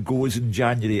one who goes in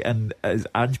January, and as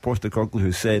Ange Postecoglou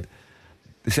has said,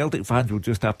 the Celtic fans will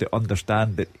just have to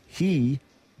understand that he,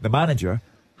 the manager,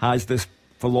 has this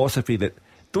philosophy that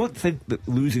don't think that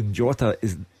losing Jota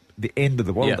is the end of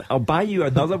the world. I'll buy you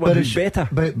another one who's better.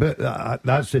 But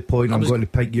that's the point I'm going to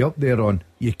pick you up there on.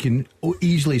 You can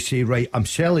easily say, right, I'm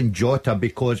selling Jota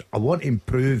because I want to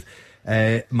improve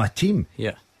my team.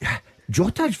 Yeah,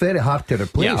 Jota's very hard to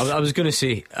replace. Yeah, I was going to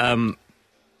say,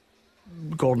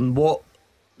 Gordon,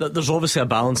 there's obviously a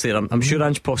balance there. I'm sure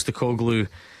Ange Postecoglou,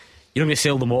 you're going to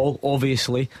sell them all,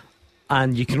 obviously,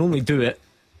 and you can only do it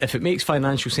if it makes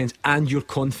financial sense and you're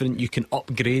confident you can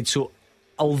upgrade. So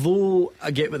although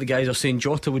I get what the guys are saying,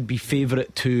 Jota would be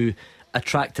favourite to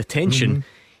attract attention,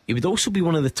 he would also be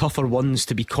one of the tougher ones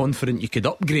to be confident you could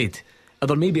upgrade. Are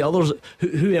there maybe others?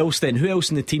 Who else then? Who else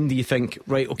in the team do you think,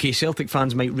 right, okay, Celtic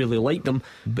fans might really like them,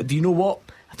 but do you know what?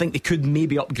 I think they could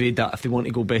maybe upgrade that if they want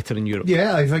to go better in Europe.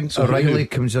 Yeah, I think So O'Reilly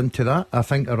comes into that. I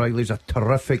think O'Reilly's a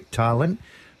terrific talent,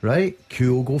 right?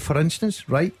 Kyogo, for instance,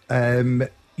 right?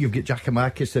 You've got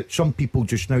Giakoumakis that some people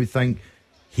just now think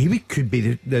could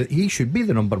be he should be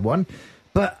the number one.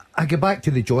 But I go back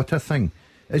to the Jota thing.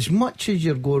 As much as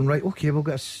you're going, right, okay, we've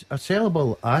got a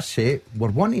sellable asset, we're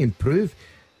wanting to improve.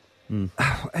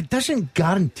 It doesn't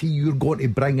guarantee you're going to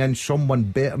bring in someone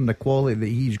better than the quality that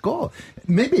he's got.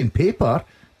 Maybe in paper,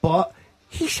 but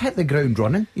he's hit the ground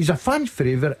running. He's a fan's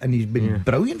favourite and he's been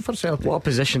brilliant for Celtic. What a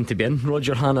position to be in,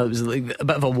 Roger Hannah. It was like a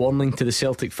bit of a warning to the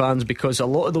Celtic fans, because a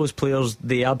lot of those players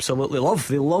they absolutely love.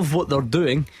 They love what they're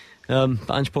doing. But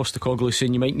Ange Postecoglou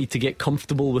saying you might need to get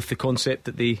comfortable with the concept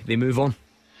that they move on.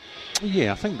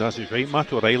 Yeah, I think that's right.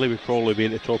 Matt O'Reilly would probably be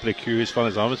at the top of the queue as far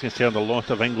as I was concerned. A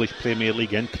lot of English Premier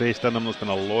League interest in him. There's been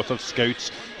a lot of scouts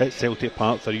at Celtic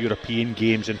Park for European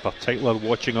games, in particular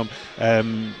watching him.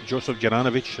 Joseph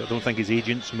Juranovic, I don't think his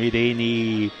agents made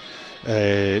any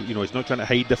he's not trying to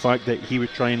hide the fact that he would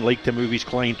try and like to move his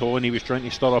client on. He was trying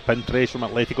to stir up interest from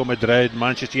Atletico Madrid,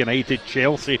 Manchester United,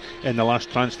 Chelsea in the last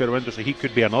transfer window, so he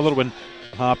could be another one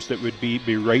perhaps that would be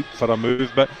ripe for a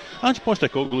move. But Ange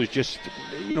Postecoglou is just,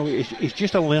 he's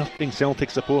just alerting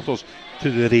Celtic supporters to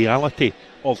the reality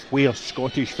of where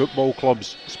Scottish football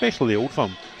clubs, especially the old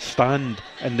firm, stand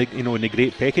in the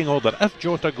great pecking order. If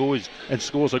Jota goes and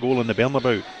scores a goal in the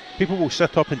Bernabeu, people will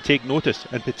sit up and take notice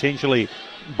and potentially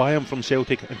buy him from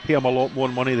Celtic and pay him a lot more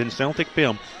money than Celtic pay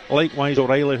him. Likewise,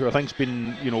 O'Reilly, who I think's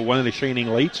been one of the shining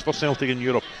lights for Celtic in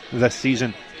Europe this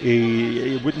season,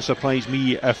 it wouldn't surprise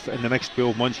me if in the next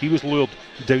 12 months he was lured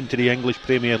down to the English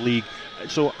Premier League.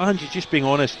 So Ange is just being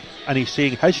honest, and he's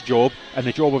saying his job and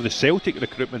the job of the Celtic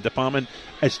recruitment department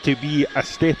is to be a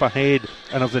step ahead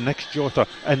and of the next Jota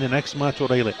and the next Matt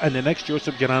O'Reilly and the next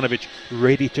Joseph Juranovic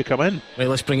ready to come in. Right,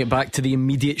 let's bring it back to the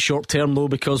immediate short term though,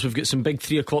 because we've got some big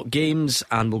 3 o'clock games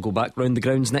and we'll go back round the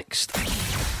grounds next.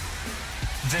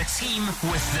 The team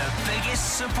with the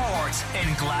biggest support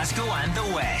in Glasgow and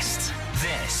the West.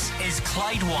 This is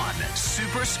Clyde One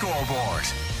Super Scoreboard.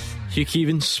 Hugh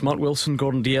Keevins, Mark Wilson,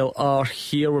 Gordon Dalziel are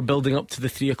here. We're building up to the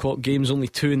 3 o'clock games. Only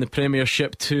 2 in the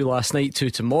Premiership, 2 last night, 2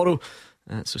 tomorrow.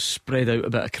 So spread out a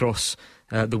bit across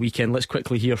the weekend. Let's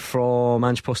quickly hear from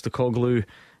Ange Postecoglou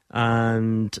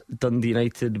and Dundee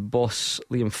United boss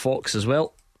Liam Fox as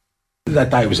well. That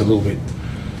day was a little bit,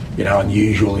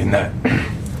 unusual in that,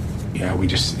 we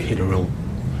just hit a real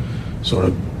sort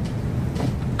of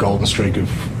golden streak of,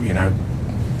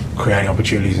 creating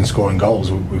opportunities and scoring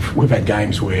goals. We've had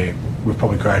games where we've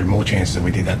probably created more chances than we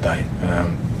did that day,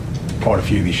 quite a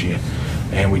few this year,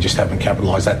 and we just haven't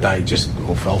capitalised. That day just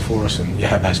all fell for us, and you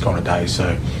have those kind of days.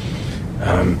 So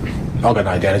I've got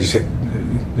no doubt, as you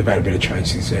said, they've had a bit of change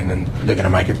since then, and they're going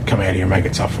to come out here and make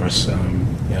it tough for us.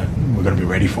 We're going to be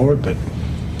ready for it, but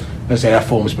as I said, our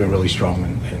form's been really strong,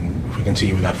 and if we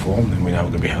continue with that form, then we know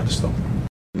we're going to be hard to stop.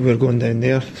 We're going down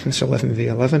there, it's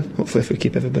 11v11, hopefully if we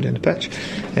keep everybody on the pitch,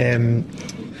 and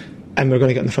we're going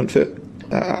to get on the front foot.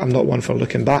 I'm not one for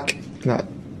looking back. That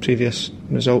previous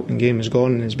result and game is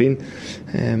gone and has been,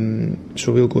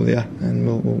 so we'll go there and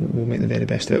we'll make the very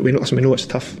best of it. We know it's a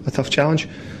tough challenge,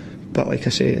 but like I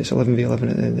say, it's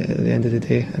 11v11 at the end of the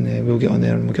day, and we'll get on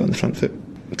there and we'll get on the front foot.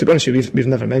 To be honest with you, we've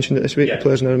never mentioned it this week. The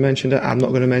players never mentioned it. I'm not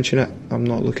going to mention it. I'm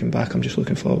not looking back, I'm just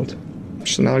looking forward.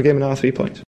 Just another game, another 3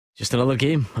 points. Just another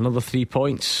game, another 3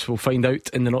 points. We'll find out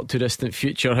in the not too distant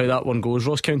future how that one goes.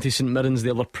 Ross County St Mirren's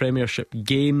the other Premiership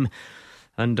game,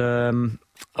 and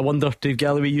I wonder, Dave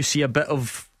Galloway, you see a bit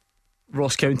of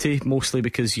Ross County, mostly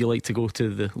because you like to go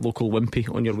to the local Wimpy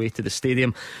on your way to the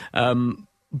stadium, and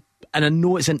I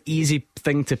know it's an easy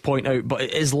thing to point out, but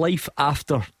is life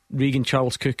after Regan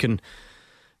Charles Cook and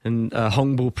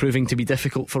Hungbo proving to be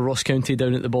difficult for Ross County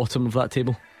down at the bottom of that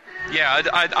table? Yeah,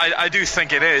 I do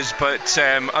think it is, but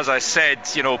as I said,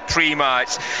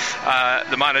 pre-match,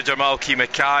 the manager Malky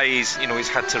Mackay, he's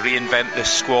had to reinvent the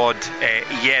squad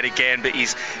yet again, but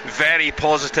he's very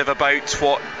positive about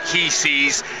what he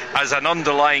sees as an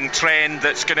underlying trend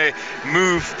that's going to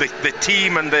move the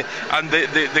team and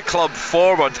the club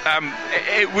forward.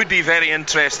 It would be very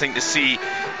interesting to see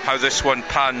how this one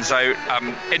pans out.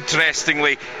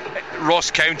 Interestingly, Ross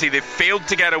County, they've failed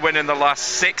to get a win in the last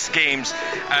 6 games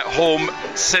at home.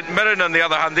 St Mirren, on the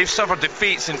other hand, they've suffered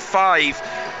defeats in 5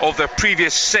 of their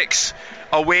previous 6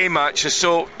 away matches.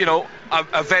 So,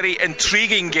 a very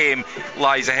intriguing game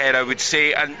lies ahead, I would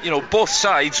say, and both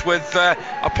sides with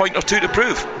a point or 2 to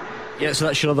prove. Yeah, so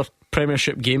that's your other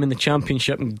Premiership game in the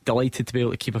Championship. I'm delighted to be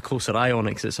able to keep a closer eye on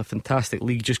it because it's a fantastic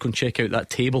league. Just go and check out that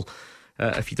table.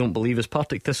 If you don't believe us,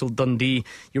 Partick Thistle, Dundee.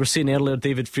 You were saying earlier,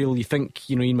 David Friel, you think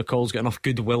Ian McCall's got enough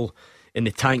goodwill in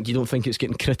the tank. You don't think it's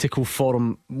getting critical for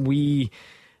him. We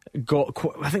got,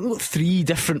 I think, 3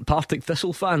 different Partick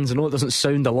Thistle fans. I know it doesn't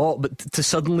sound a lot, but to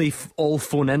suddenly all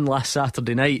phone in last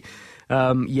Saturday night,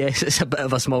 yes, it's a bit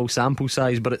of a small sample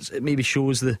size, but it maybe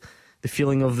shows the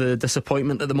feeling of the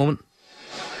disappointment at the moment.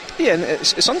 Yeah, and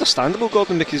it's understandable,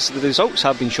 Gordon, because the results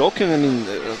have been shocking. I mean,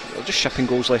 they're just shipping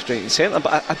goals left, right and centre,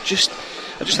 but I just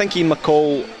think Ian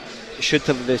McCall should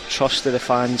have the trust of the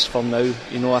fans for now.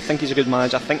 You know, I think he's a good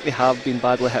manager. I think they have been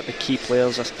badly hit with key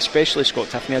players, especially Scott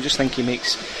Tiffany. I just think he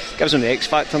gives them the X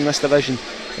factor in this division.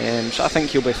 So I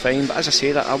think he'll be fine. But as I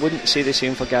say that, I wouldn't say the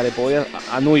same for Gary Boyer.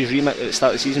 I know his remit at the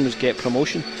start of the season was get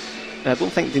promotion. And I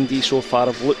don't think Dundee so far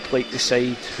have looked like the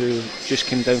side who just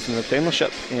came down from the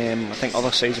Premiership. I think other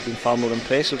sides have been far more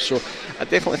impressive, so I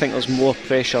definitely think there's more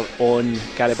pressure on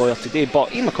Gary Boyer today.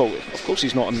 But Ian McCall, of course,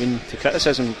 he's not immune to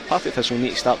criticism. Partick Thistle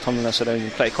need to start turning this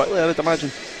around pretty quickly, I would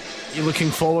imagine. You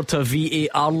looking forward to a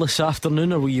VAR this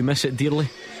afternoon, or will you miss it dearly?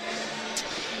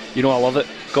 You know I love it,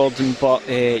 Gordon, but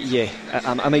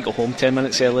I might go home 10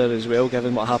 minutes earlier as well,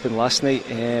 given what happened last night.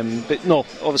 But no,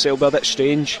 obviously it'll be a bit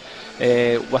strange.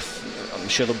 I'm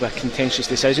sure there'll be contentious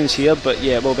decisions here, but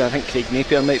yeah, it will be. I think Craig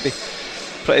Napier might be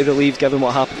pretty relieved given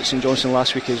what happened at St Johnstone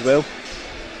last week as well.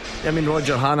 I mean,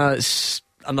 Roger Hannah, it's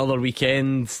another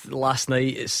weekend. Last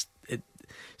night,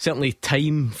 certainly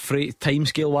time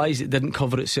scale wise, it didn't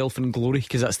cover itself in glory,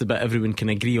 because that's the bit everyone can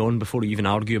agree on before you even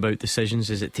argue about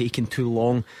decisions. Is it taking too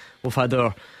long? We've had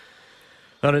our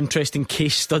interesting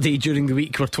case study during the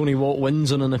week where Tony Watt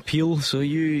wins on an appeal. So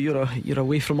you're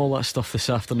away from all that stuff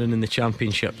this afternoon in the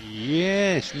Championship.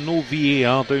 Yes, no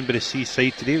VAR down by the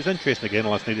seaside today. It was interesting again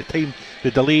last night.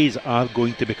 The delays are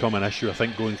going to become an issue, I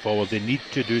think, going forward. They need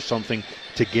to do something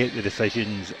to get the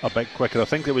decisions a bit quicker. I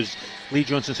think Lee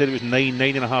Johnson said it was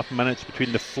 9.5 minutes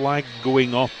between the flag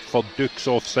going up for Duke's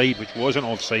offside, which wasn't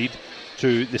offside,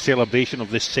 to the celebration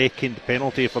of the second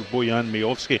penalty for Bojan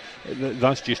Majowski.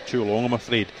 That's just too long, I'm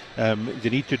afraid. They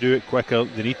need to do it quicker,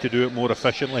 they need to do it more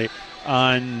efficiently.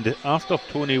 And after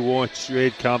Tony Watt's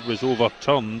red card was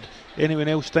overturned, anyone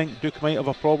else think Duke might have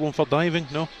a problem for diving?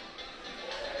 No?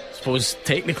 I suppose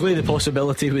technically the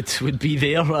possibility would be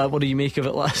there. What do you make of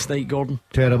it last night, Gordon?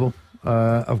 Terrible.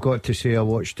 I've got to say, I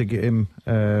watched the game.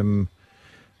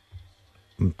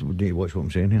 Need to watch what I'm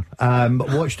saying here.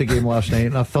 Watched the game last night,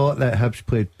 and I thought that Hibs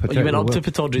played particularly well. You went up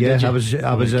to Pittodrie, did you?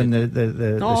 I was in the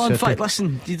no, the in fact,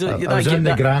 listen, I was in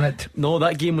the Granite. No,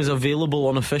 that game was available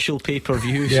on official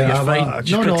pay-per-view, so yeah, you're fine.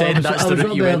 Just pretend that's the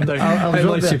route you went down. How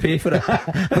much you pay for it?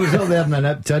 I was up there in the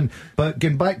nip tin. But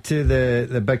getting back to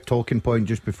the big talking point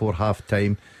just before half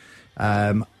time,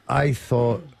 I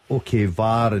thought, okay,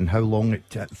 VAR and how long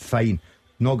fine,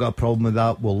 not got a problem with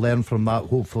that. We'll learn from that.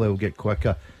 Hopefully it'll get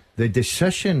quicker. The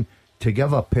decision to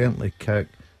give a penalty kick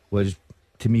was,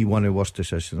 to me, one of the worst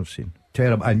decisions I've seen.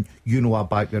 Terrible. And you know I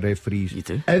back the referees. You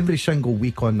do. Every single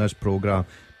week on this programme.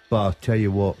 But I'll tell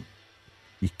you what,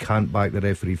 you can't back the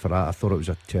referee for that. I thought it was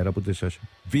a terrible decision.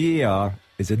 VAR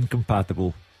is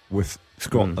incompatible with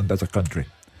Scotland as a country.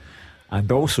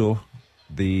 And also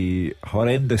the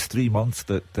horrendous 3 months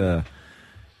that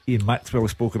Ian Maxwell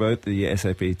spoke about, the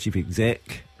SFA chief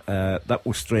exec, that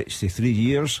will stretch to 3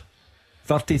 years,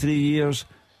 33 years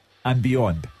and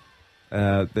beyond.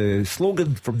 The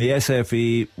slogan from the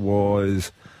SFA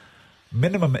was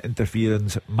minimum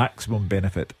interference, maximum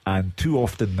benefit, and too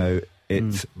often now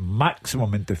it's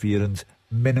maximum interference,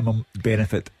 minimum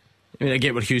benefit. I mean, I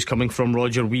get where Hugh's coming from,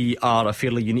 Roger. We are a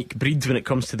fairly unique breed when it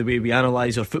comes to the way we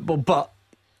analyse our football, but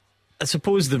I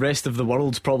suppose the rest of the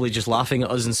world's probably just laughing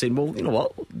at us and saying, well, you know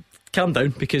what, calm down,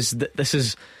 because this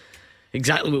is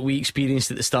exactly what we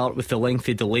experienced at the start with the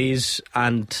lengthy delays.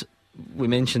 And we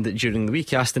mentioned it during the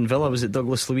week. Aston Villa, was it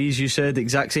Douglas Luiz, you said,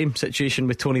 exact same situation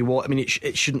with Tony Watt. I mean,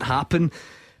 it shouldn't happen,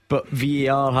 but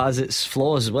VAR has its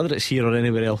flaws, whether it's here or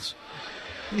anywhere else.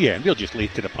 Yeah, we're just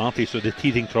late to the party, so the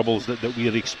teething troubles that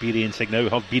we're experiencing now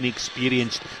have been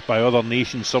experienced by other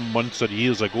nations some months or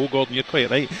years ago. Gordon, you're quite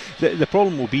right. The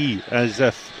problem will be as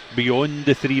if beyond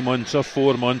the 3 months or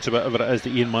 4 months, or whatever it is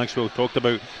that Ian Maxwell talked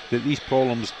about, that these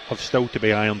problems have still to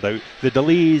be ironed out. The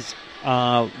delays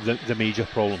are the major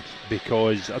problems,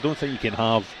 because I don't think you can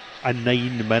have a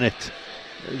 9-minute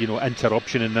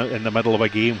interruption in the middle of a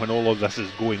game when all of this is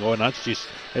going on. That's just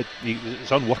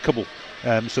it's unworkable.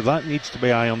 So that needs to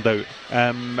be ironed out.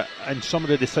 And some of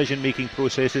the decision-making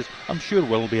processes, I'm sure,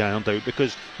 will be ironed out,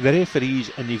 because the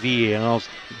referees and the VARs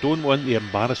don't want the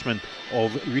embarrassment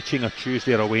of reaching a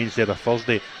Tuesday or a Wednesday or a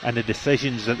Thursday and the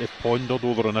decisions that they've pondered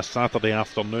over on a Saturday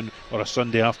afternoon or a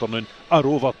Sunday afternoon are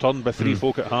overturned by three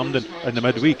folk at Hampden in the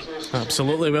midweek.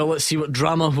 Absolutely. Well, let's see what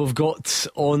drama we've got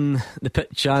on the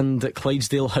pitch and at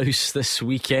Clydesdale House this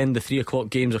weekend. The 3 o'clock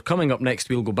games are coming up next.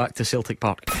 We'll go back to Celtic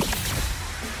Park. The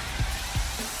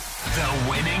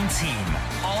winning team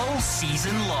all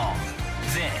season long.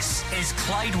 This is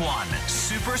Clyde One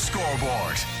Super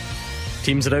Scoreboard.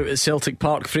 Teams are out at Celtic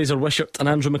Park. Fraser Wishart and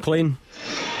Andrew McLean.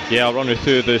 Yeah, I'll run you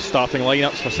through the starting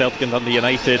lineups for Celtic and Dundee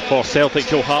United. For Celtic,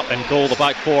 Joe Hart in goal. The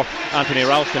back four, Anthony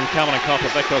Ralston, Cameron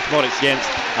Carter-Vickers, Moritz Jens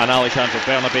and Alexandre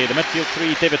Bernabe. The midfield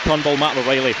three, David Turnbull, Matt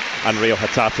O'Reilly and Rio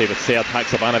Hatate, with Sead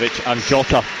Haksabanovic and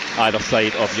Jota either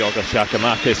side of Yorgos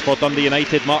Giacomakis. For Dundee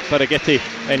United, Mark Birighitti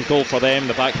in goal for them.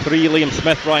 The back three, Liam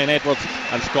Smith, Ryan Edwards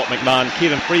and Scott McMahon.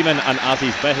 Kieran Freeman and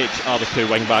Aziz Behic are the two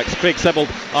wing backs. Craig Sibbald,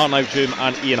 Arnaud Djoum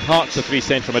and Ian Hartz, the three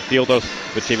central midfielders,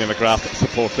 with Jamie McGrath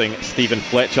supporting Stephen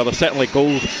Fletcher. There's certainly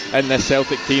goals in this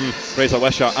Celtic team. Fraser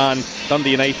Wishart and Dundee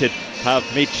United have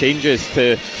made changes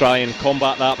to try and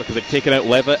combat that, because they've taken out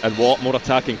Levitt and Watt, more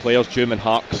attacking players. Djoum and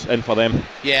Harks in for them.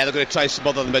 Yeah, they're going to try and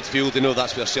smother the midfield. They know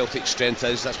that's where Celtic's strength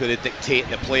is. That's where they dictate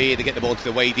the play. They get the ball into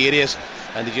the wide areas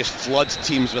and they just flood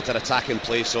teams with their attacking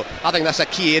play. So I think that's a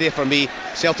key area for me.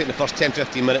 Celtic in the first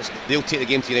 10-15 minutes, they'll take the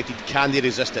game to United. Can they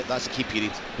resist it? That's the key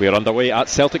period. We are underway at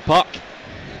Celtic Park.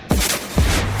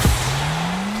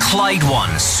 Clyde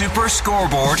One Super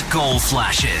Scoreboard goal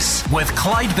flashes with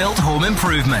Clyde Built Home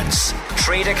Improvements.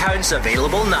 Trade accounts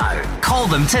available now. Call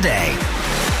them today.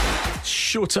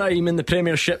 Showtime in the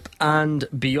Premiership and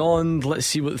beyond. Let's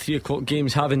see what the 3 o'clock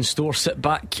games have in store. Sit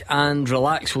back and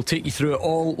relax. We'll take you through it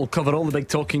all. We'll cover all the big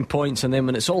talking points, and then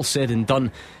when it's all said and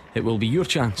done, it will be your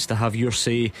chance to have your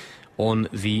say on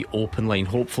the open line.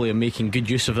 Hopefully I'm making good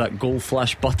use of that goal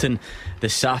flash button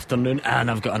this afternoon, and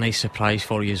I've got a nice surprise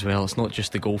for you as well. It's not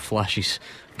just the goal flashes.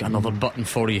 I've got another button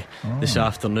for you this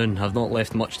afternoon. I've not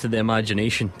left much to the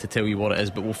imagination to tell you what it is,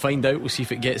 but we'll find out. We'll see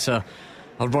if it gets a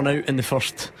run out in the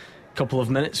first couple of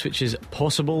minutes, which is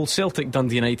possible. Celtic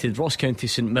Dundee United, Ross County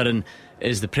St Mirren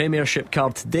is the Premiership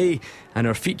card today, and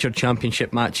our featured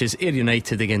Championship matches, Ayr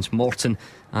United against Morton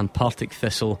and Partick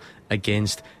Thistle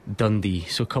against Dundee.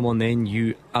 So come on then,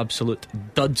 you absolute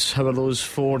duds. How are those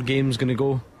 4 games going to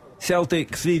go?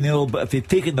 Celtic 3-0, but if they'd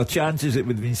taken their chances it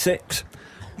would have been 6.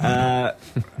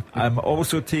 I'm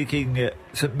also taking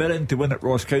St Mirren to win at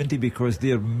Ross County, because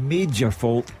their major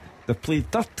fault, they've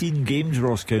played 13 games,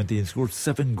 Ross County, and scored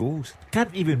 7 goals.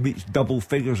 Can't even reach double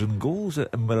figures in goals,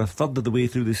 and we're a third of the way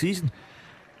through the season.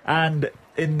 And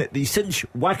in the Cinch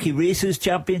Wacky Races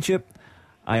Championship,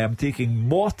 I am taking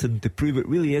Morton to prove it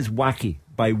really is wacky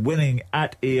by winning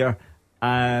at Ayr,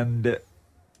 and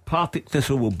Partick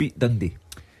Thistle will beat Dundee.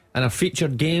 And our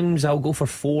featured games, I'll go for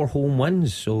 4 home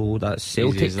wins. So that's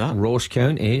Celtic, Ross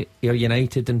County, Ayr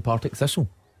United and Partick Thistle.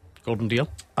 Gordon Deal.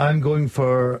 I'm going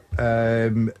for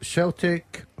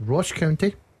Celtic, Ross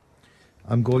County.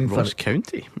 I'm going for Ross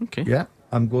County. Okay. Yeah,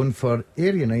 I'm going for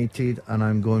Ayr United, and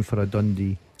I'm going for a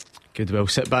Dundee. Good. Well,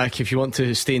 sit back. If you want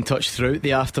to stay in touch throughout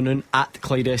the afternoon, at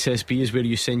Clyde SSB is where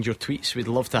you send your tweets. We'd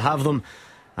love to have them.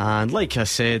 And like I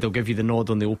said, I'll give you the nod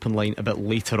on the open line a bit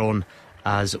later on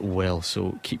as well.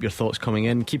 So keep your thoughts coming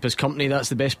in. Keep us company. That's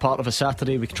the best part of a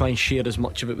Saturday. We try and share as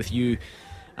much of it with you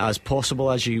as possible.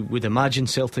 As you would imagine,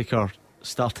 Celtic are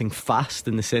starting fast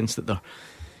in the sense that they're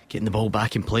getting the ball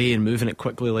back in play and moving it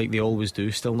quickly like they always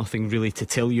do. Still nothing really to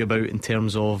tell you about in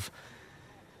terms of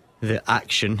the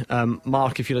action.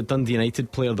 Mark, if you're a Dundee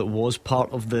United player that was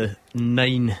part of the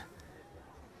 9,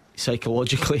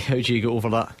 psychologically, how do you get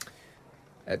over that?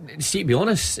 See, to be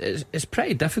honest, it's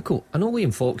pretty difficult. I know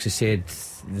Liam Fox has said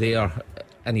there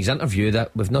in his interview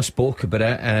that we've not spoke about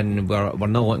it and we're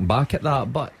not looking back at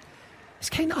that, but it's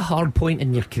kind of a hard point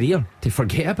in your career to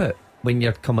forget about when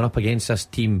you're coming up against this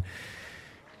team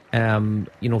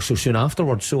so soon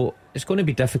afterwards. So it's going to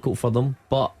be difficult for them,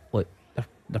 but look,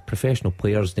 they're professional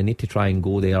players. They need to try and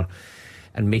go there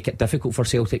and make it difficult for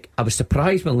Celtic. I was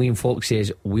surprised when Liam Fox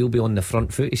says we'll be on the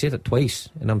front foot. He said it twice,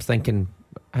 and I'm thinking,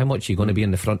 how much are you going to be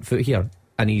on the front foot here?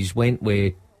 And he's went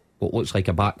with what looks like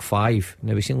a back 5.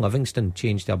 Now we've seen Livingston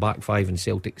change to a back 5 and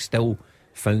Celtic still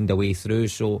found a way through.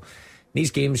 So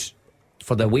these games,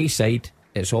 for the away side,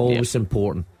 it's always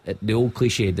important. The old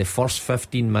cliche, the first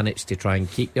 15 minutes to try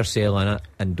and keep yourself in it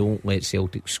and don't let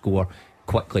Celtic score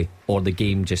quickly or the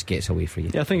game just gets away from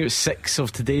you. Yeah, I think it was 6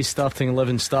 of today's starting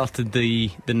 11 started the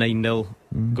 9-0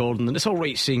 Gordon, and it's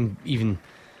alright saying even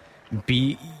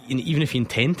be, even if you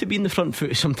intend to be in the front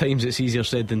foot, sometimes it's easier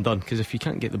said than done, because if you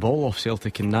can't get the ball off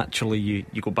Celtic and naturally you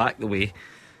go back the way.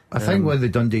 I think what the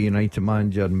Dundee United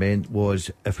manager meant was,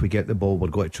 if we get the ball, we're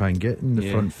going to try and get in the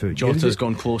front foot. Jota's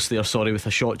gone close there, with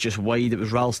a shot just wide. It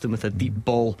was Ralston with a deep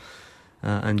ball,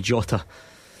 and Jota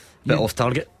bit off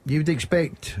target. You'd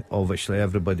expect, obviously,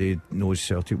 everybody knows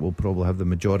Celtic will probably have the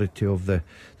majority of the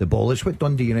ball. It's what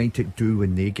Dundee United do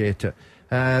when they get it.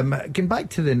 Getting back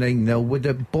to the 9-0, would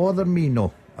it bother me?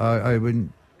 No, I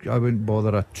wouldn't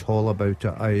bother at all about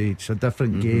it. It's a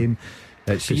different game.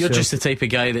 You're just the type of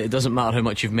guy that it doesn't matter how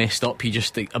much you've messed up, you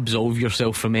just absolve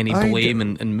yourself from any blame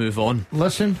and move on.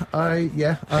 Listen, I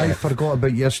forgot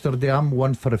about yesterday. I'm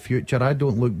one for the future. I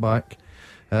don't look back.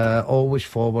 Always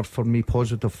forward for me,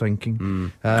 positive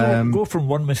thinking. Go from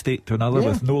one mistake to another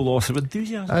with no loss of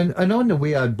enthusiasm. And on the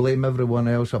way, I'd blame everyone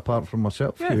else apart from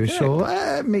myself. So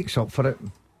it makes up for it.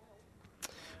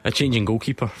 A changing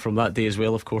goalkeeper from that day as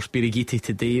well, of course. Birigiti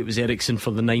today, it was Eriksson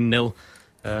for the 9-0.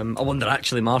 I wonder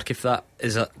actually, Mark, if that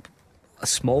is a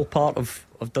small part of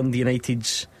Dundee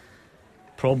United's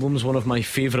problems. One of my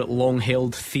favourite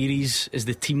long-held theories is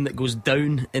the team that goes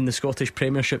down in the Scottish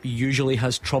Premiership usually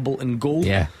has trouble in goal.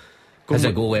 Yeah, as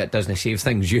a goalie it doesn't save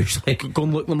things usually. Go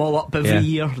and look them all up every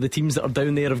year. The teams that are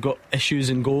down there have got issues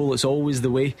in goal. It's always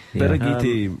the way.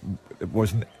 Birigiti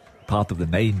wasn't part of the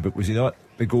 9, but was he not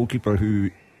the goalkeeper who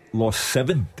lost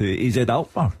 7 to AZ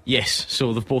Alkmaar? Yes,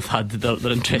 so they've both had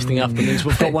their interesting afternoons.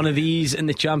 We've got one of these in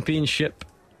the Championship.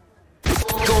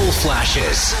 Goal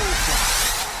flashes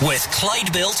with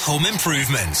Clyde Built Home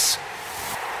Improvements.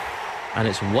 And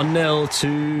it's 1-0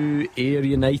 to Ayr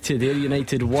United. Ayr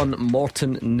United 1,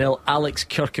 Morton 0. Alex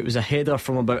Kirk, it was a header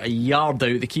from about a yard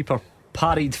out. The keeper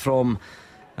parried from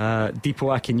Dipo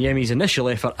Akinyemi's initial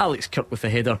effort. Alex Kirk with the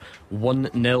header.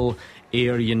 1-0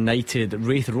 Ayr United.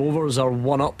 Wraith Rovers are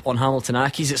 1-up on Hamilton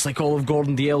Accies. It's like all of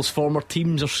Gordon Dalziel's former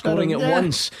teams are scoring at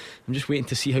once. I'm just waiting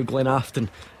to see how Glen Afton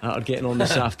are getting on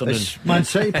this afternoon. Is Man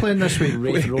City playing this week?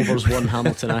 Wraith Rovers 1,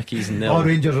 Hamilton Accies 0. All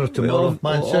Rangers are tomorrow.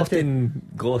 Man City often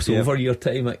gloss over your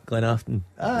time at Glen Afton.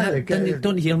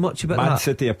 Don't hear much about Man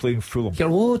City are playing Fulham.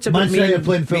 Man City are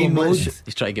playing Fulham.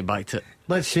 He's trying to get back to it.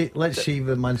 Let's see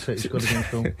if Man City's got against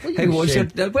Fulham. How was your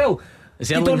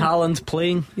is Erling Haaland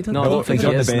playing? No, I don't think he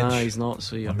is. Nah, he's not.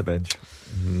 So on the bench.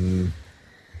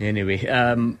 Anyway,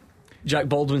 Jack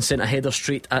Baldwin sent a header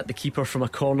straight at the keeper from a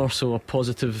corner, so a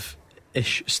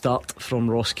positive-ish start from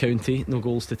Ross County. No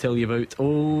goals to tell you about.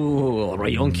 Oh,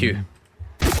 right on cue.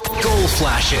 Goal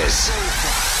flashes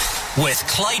with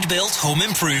Clyde Built Home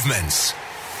Improvements.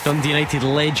 Dundee United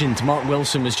legend Mark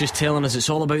Wilson was just telling us it's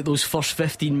all about those first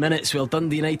 15 minutes. Well,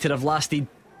 Dundee United have lasted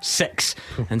 6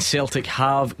 and Celtic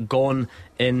have gone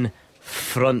in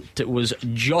front. It was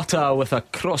Jota with a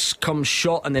cross-come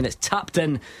shot, and then it's tapped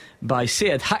in by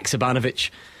Sead Haksabanovic,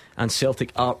 and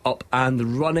Celtic are up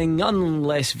and running,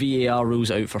 unless VAR rules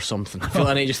out for something. I feel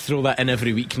like I need to just throw that in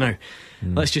every week now.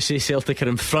 Let's just say Celtic are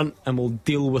in front and we'll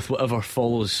deal with whatever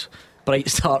follows. Bright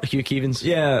start, Hugh Keevins.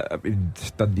 Yeah, I mean,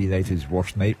 it's Dundee United's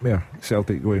worst nightmare.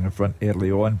 Celtic going in front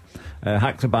early on.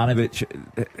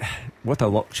 Haksabanovic, what a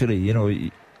luxury, you know.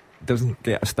 He doesn't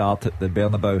get a start at the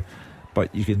Bernabeu,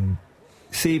 but you can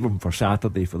save him for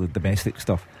Saturday for the domestic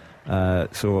stuff.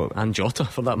 And Jota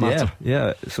for that matter.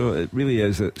 Yeah, so it really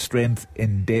is a strength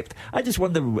in depth. I just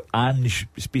wonder, Ange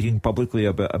speaking publicly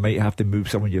about I might have to move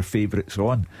some of your favourites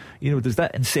on, you know, does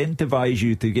that incentivise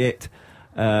you to get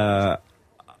a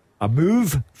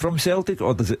move from Celtic,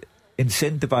 or does it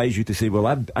incentivise you to say, well,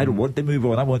 I don't want to move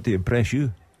on, I want to impress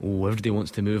you? Oh, everybody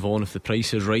wants to move on if the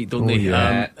price is right, don't they?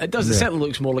 Yeah. It does. It certainly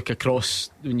looks more like a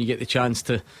cross when you get the chance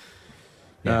to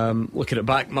look at it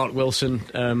back. Mark Wilson,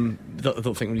 I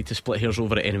don't think we need to split hairs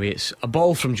over it anyway. It's a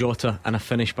ball from Jota and a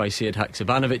finish by Sead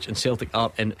Haksabanovic, and Celtic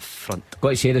are in front. Got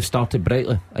to say they've started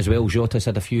brightly as well. Jota's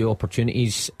had a few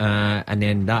opportunities, and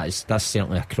then that's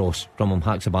certainly a cross from him.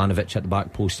 Haksabanovic at the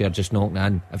back post there, just knocking it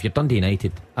in. If you're Dundee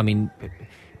United, I mean,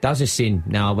 Daz is saying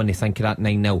now when they think of that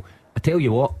 9-0, I tell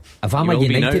you what, if I'm a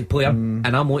United player and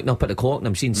I'm looking up at the clock and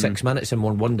I'm seeing 6 minutes and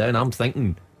we're 1 down, I'm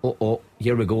thinking, oh,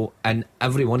 here we go. And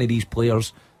every one of these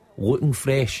players looking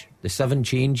fresh. The 7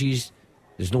 changes,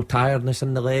 there's no tiredness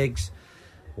in the legs.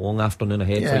 Long afternoon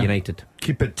ahead for United.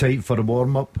 Keep it tight for a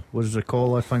warm-up was the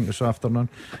call, I think, this afternoon.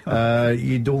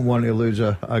 You don't want to lose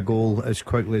a goal as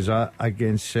quickly as that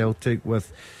against Celtic.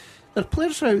 With there are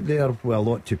players out there with a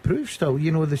lot to prove still.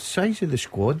 You know, the size of the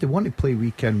squad, they want to play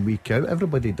week in, week out.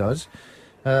 Everybody does.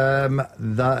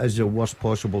 That is the worst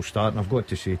possible start, and I've got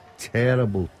to say,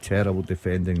 terrible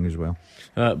defending as well.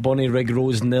 Bonnie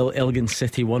Rigrose 0, Elgin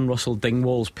City 1. Russell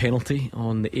Dingwall's penalty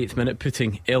on the 8th minute,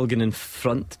 putting Elgin in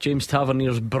front. James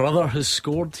Tavernier's brother has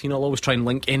scored. You know, I'll always try and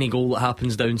link any goal that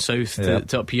happens down south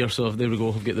to up here. So there we go.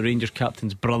 We've got the Rangers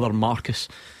captain's brother Marcus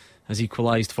has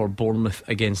equalised for Bournemouth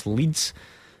against Leeds.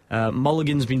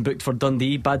 Mulligan's been booked for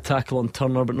Dundee. Bad tackle on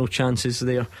Turner, but no chances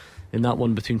there in that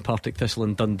one between Partick Thistle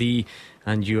and Dundee.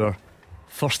 And your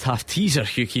first half teaser,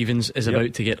 Hugh Keevins, is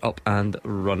about to get up and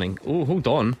running. Oh, hold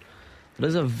on. There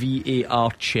is a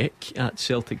VAR check at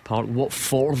Celtic Park. What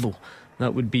for, though?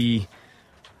 That would be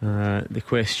the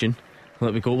question.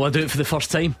 Let me go. Will I do it for the first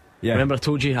time? Yeah. Remember I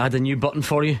told you I had a new button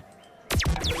for you?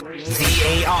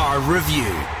 VAR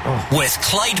review with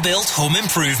Clyde Built Home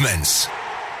Improvements.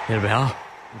 There we are.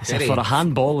 It's for a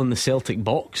handball in the Celtic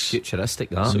box. Futuristic,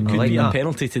 that. So it could be a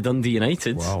penalty to Dundee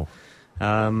United. Wow.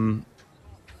 And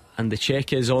the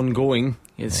check is ongoing.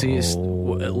 It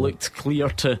looked clear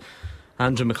to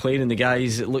Andrew McLean and the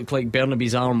guys. It looked like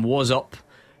Bernaby's arm was up.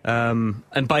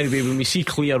 And by the way, when we see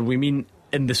clear, we mean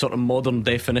in the sort of modern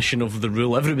definition of the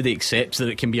rule. Everybody accepts that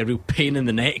it can be a real pain in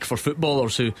the neck for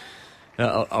footballers who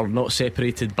are not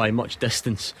separated by much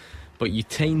distance. But you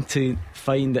tend to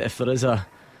find that if there is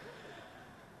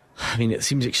it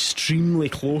seems extremely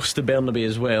close to Bernaby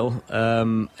as well,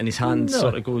 and his hand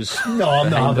sort of goes. No,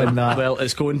 I'm not having that. Well,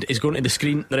 it's going to the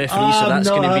screen, the referee. So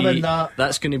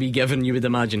that's going to be given, you would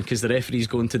imagine, because the referee's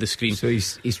going to the screen. So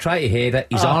he's trying to head it.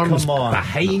 His arm's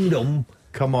behind him.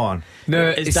 Come on. No,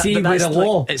 it's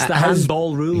the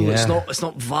handball rule. Yeah. It's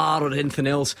not VAR or anything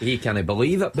else. He can't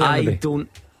believe it. Bernaby.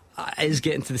 It is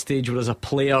getting to the stage where, as a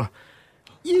player,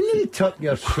 you need to tuck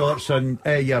your shorts on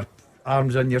your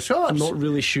arms in your shorts. I'm not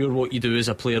really sure what you do as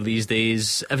a player these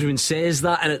days. Everyone says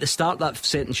that, and at the start that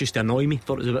sentence used to annoy me.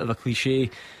 Thought it was a bit of a cliche,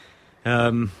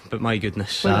 but my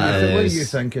goodness. What are you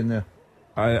thinking there?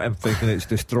 I'm thinking it's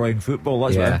destroying football.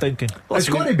 That's what I'm thinking. Well, it's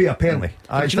got to be a penalty.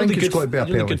 I think it's got to be a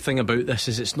penalty. The good thing about this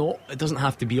is it doesn't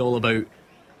have to be all about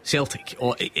Celtic.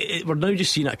 We're now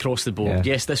just seeing it across the board.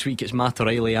 Yes, this week it's Matt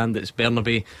O'Reilly and it's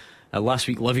Bernaby. Last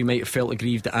week Livy might have felt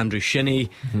aggrieved at Andrew Shinnie.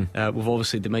 We've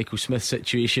obviously the Michael Smith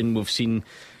situation. We've seen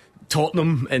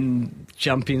Tottenham in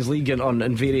Champions League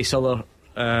and various other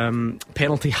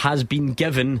penalty has been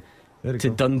given to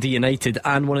Dundee United,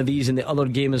 and one of these in the other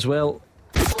game as well.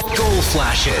 Goal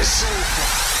flashes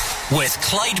with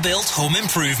Clyde Built Home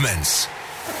Improvements.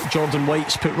 Jordan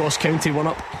White's put Ross County one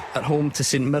up at home to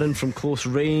St Mirren from close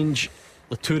range.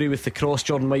 Laturi with the cross,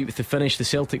 Jordan White with the finish. The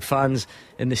Celtic fans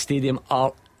in the stadium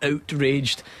are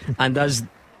outraged, and as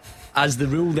the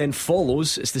rule then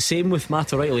follows, it's the same with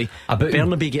Matt O'Reilly.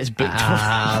 Bernaby gets booked.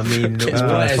 I mean,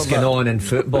 what is going on in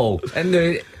football?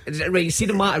 And right, see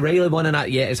the Matt O'Reilly one in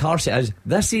that. Yeah, as harsh as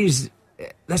it is,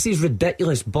 this is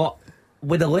ridiculous. But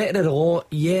with the letter of the law,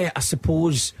 I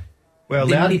suppose. Well,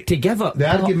 they need to give it. The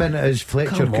argument is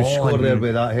Fletcher could score there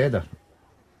with that header.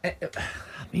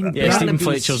 Stephen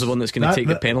Fletcher's the one that's going to take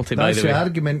the penalty. By the way, that's the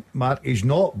argument, Mark. He's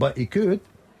not, but he could.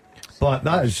 But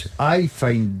I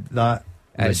find that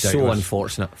it's so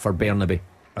unfortunate for Bernaby.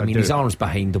 I mean, his arm's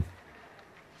behind him.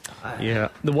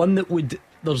 The one that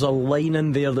there's a line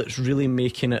in there that's really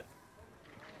making it.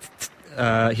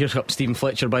 Here's up Stephen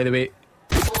Fletcher, by the way.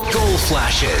 Goal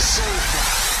flashes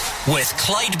with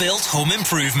Clyde Built Home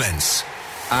Improvements.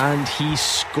 And he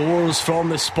scores from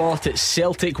the spot. It's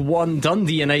Celtic 1,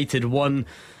 Dundee United 1.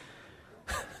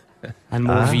 And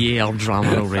more VAR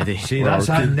drama already. See, that's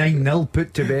that 9-0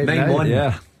 put to bed. 9-1.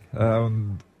 Yeah.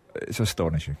 It's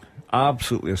astonishing.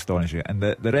 Absolutely astonishing. And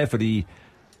the referee,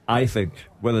 I think,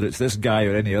 whether it's this guy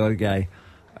or any other guy,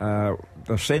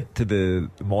 they're sent to the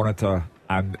monitor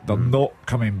and they're not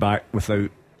coming back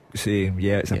without saying,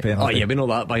 it's a penalty. Oh, yeah, we know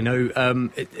that by now.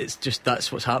 It's just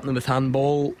that's what's happening with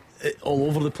handball all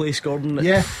over the place, Gordon.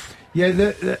 The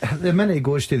minute it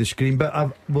goes to the screen,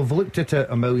 but we've looked at it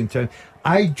a million times.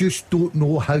 I just don't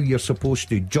know how you're supposed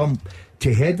to jump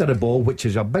to header a ball, which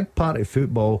is a big part of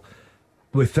football,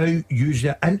 without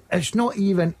using it. And he's not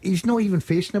even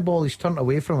facing the ball, he's turned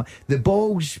away from it. The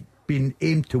ball's been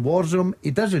aimed towards him,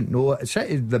 he doesn't know it, it's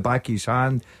hit the back of his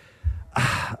hand.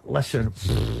 Listen,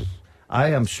 I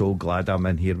am so glad I'm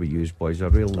in here with you boys. I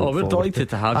really look we're delighted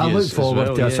to have you. I look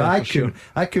forward to it.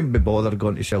 I couldn't be bothered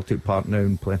going to Celtic Park now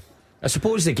and playing. I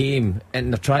suppose the game,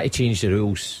 and they're trying to change the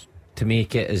rules to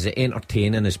make it as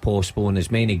entertaining as possible and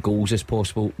as many goals as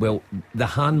possible. Well, the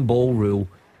handball rule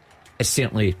is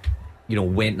certainly,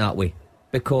 went that way,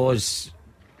 because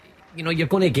we are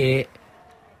going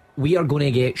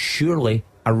to get surely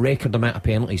a record amount of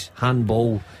penalties,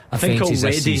 handball offences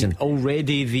this season.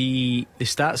 Already the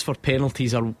stats for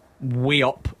penalties are way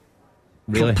up,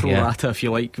 Really? pro rata, if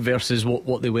you like, versus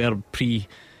what they were pre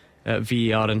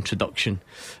VAR introduction.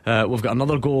 We've got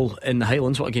another goal in the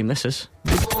Highlands. What a game this is.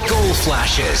 Goal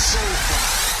flashes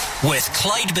with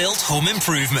Clyde Built Home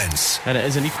Improvements. And it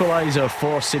is an equaliser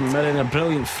for St Mirren. A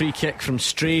brilliant free kick from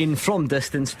Strain from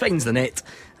distance finds the net,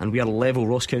 and we are level.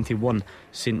 Ross County 1,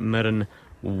 St Mirren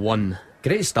 1.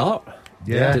 Great start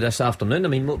to this afternoon. I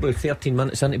mean, look, we're 13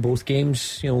 minutes into both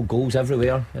games, you know, goals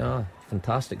everywhere. Yeah,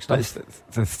 fantastic stuff. It's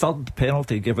the third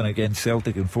penalty given against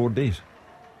Celtic in 4 days.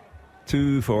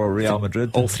 2 for Real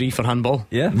Madrid, all 3 for handball.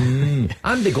 Yeah.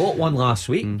 And they got one last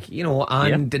week, you know,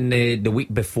 and in the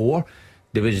week before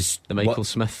there was the Michael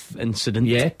Smith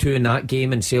incident. 2 in that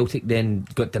game, and Celtic then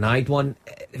got denied one.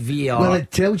 VAR. Well,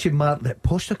 it tells you, Mark, that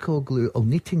Postecoglou will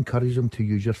need to encourage them to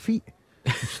use your feet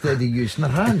instead of using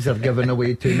their hands. They're giving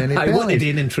away too many penalties. What they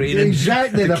doing in training?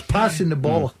 Exactly, they're passing the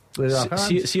ball with their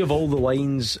hands. See of all the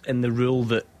lines in the rule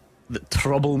that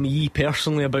trouble me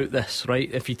personally about this, right?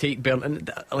 If you take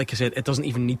Burnaby, like I said, it doesn't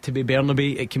even need to be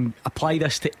Burnaby. It can apply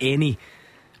this to any,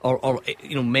 or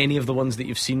you know, many of the ones that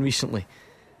you've seen recently.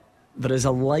 There is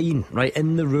a line, right,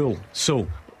 in the rule. So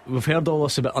we've heard all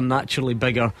this about unnaturally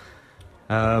bigger.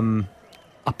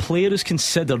 A player is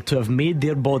considered to have made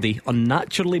their body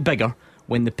unnaturally bigger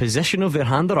when the position of their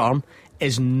hand or arm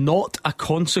is not a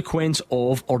consequence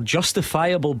of or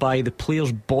justifiable by the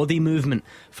player's body movement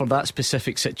for that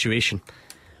specific situation.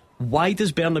 Why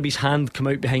does Burnaby's hand come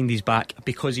out behind his back?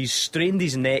 Because he's strained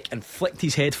his neck and flicked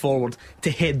his head forward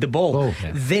to head the ball.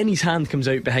 Then his hand comes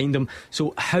out behind him.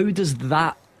 So how is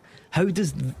that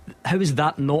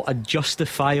not a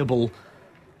justifiable?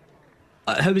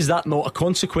 How is that not a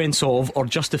consequence of or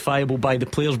justifiable by the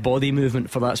player's body movement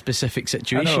for that specific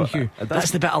situation, Hugh? That's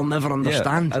the bit I'll never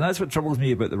understand. Yeah, and that's what troubles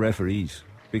me about the referees,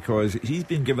 because he's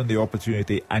been given the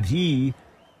opportunity, and he,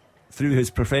 through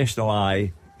his professional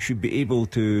eye, should be able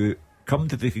to come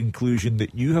to the conclusion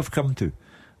that you have come to,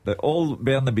 that all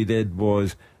Burnaby did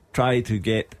was try to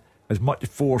get as much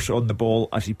force on the ball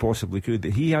as he possibly could,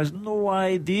 that he has no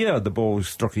idea the ball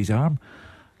struck his arm.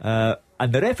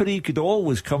 And the referee could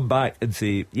always come back and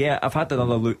say, yeah, I've had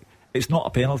another look, it's not a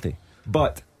penalty.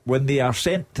 But when they are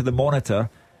sent to the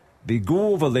monitor, they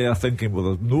go over there thinking, well,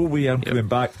 there's no way I'm coming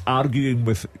back, arguing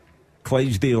with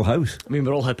Clydesdale House. I mean,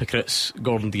 we're all hypocrites,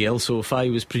 Gordon DL. So if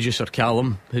I was producer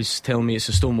Callum, who's telling me it's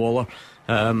a Stonewaller,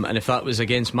 and if that was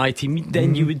against my team,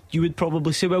 then you would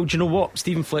probably say, well, do you know what,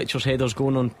 Stephen Fletcher's header's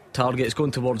going on target, it's going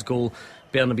towards goal,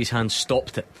 Burnaby's hand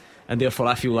stopped it, and therefore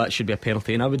I feel that should be a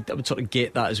penalty. And I would sort of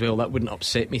get that as well. That wouldn't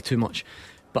upset me too much.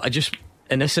 But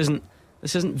and this isn't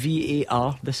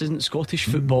VAR, this isn't Scottish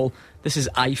football, this is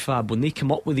IFAB. When they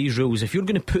come up with these rules, if you're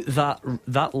going to put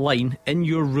that line in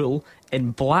your rule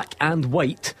in black and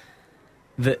white,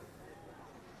 that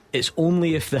it's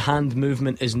only if the hand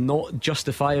movement is not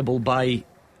justifiable by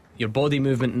your body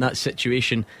movement in that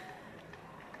situation,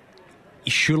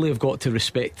 you surely have got to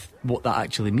respect what that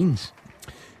actually means.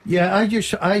 Yeah,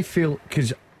 I feel,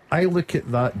 because I look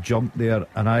at that jump there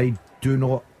and I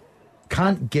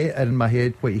can't get in my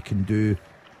head what he can do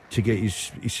to get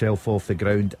himself off the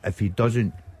ground if he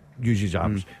doesn't use his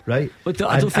arms, right? But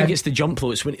I don't think it's the jump though.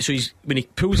 It's when he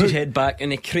pulls his head back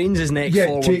and he cranes his neck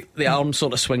forward, the arms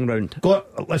sort of swing round.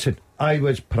 Listen, I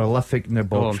was prolific in the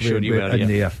box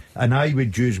there, and I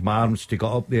would use my arms to get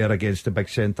up there against the big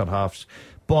centre halves.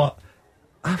 But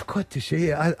I've got to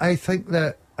say, I think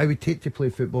that I would take to play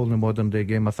football in the modern day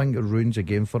game. I think it ruins the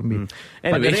game for me.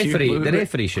 Anyway, but the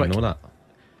referee should know that.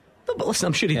 No, but listen,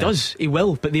 I'm sure he does. He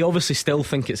will, but they obviously still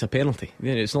think it's a penalty.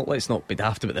 It's not. Let's not be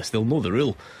daft about this. They'll know the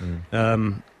rule,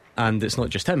 and it's not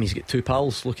just him. He's got 2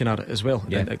 pals looking at it as well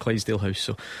at Clydesdale House.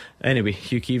 So, anyway,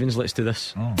 Hugh Keevins, let's do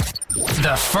this.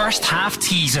 The first half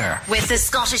teaser with the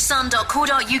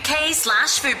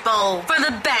ScottishSun.co.uk/football for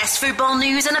the best football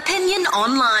news and opinion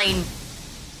online.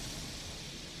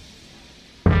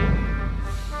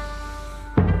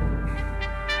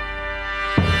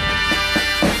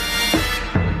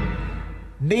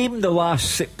 Name the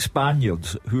last 6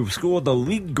 Spaniards who have scored a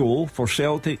league goal for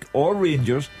Celtic or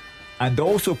Rangers and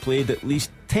also played at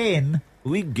least 10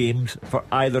 league games for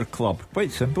either club.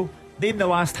 Quite simple. Name the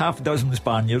last half dozen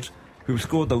Spaniards who have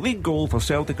scored a league goal for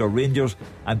Celtic or Rangers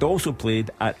and also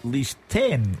played at least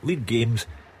 10 league games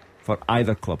for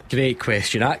either club. Great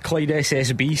question. At Clyde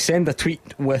SSB, send a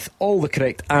tweet with all the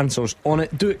correct answers on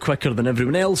it. Do it quicker than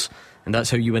everyone else, and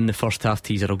that's how you win the first half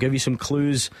teaser. I'll give you some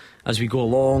clues as we go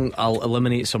along. I'll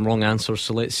eliminate some wrong answers,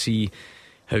 so let's see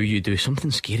how you do. Something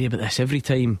scary about this. Every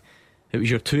time it was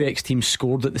your 2x team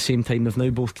scored at the same time, they've now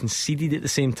both conceded at the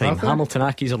same time. Hamilton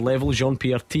Accies are level.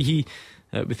 Jean-Pierre Tihi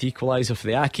with the equaliser for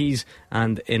the Accies,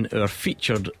 and in our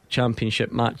featured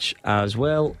championship match as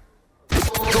well.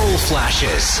 Goal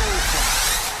flashes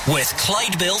with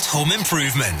Clyde Built Home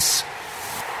Improvements.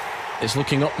 It's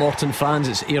looking up, Morton fans.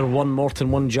 It's Ayr 1,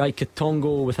 Morton 1. Jai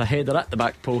Katongo with a header at the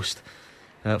back post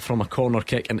from a corner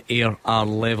kick, and Ayr are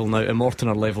level now. And Morton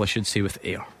are level, I should say, with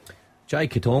Ayr. Jai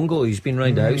Katongo, he's been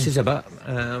round the houses a bit.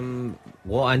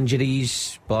 Lot of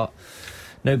injuries, but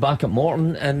now back at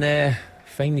Morton and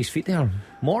finding his feet there.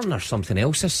 Morton are something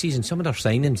else this season. Some of their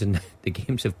signings and the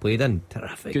games they've played in,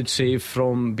 terrific. Good save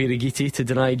from Birigiti to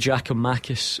deny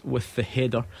Giacomakis with the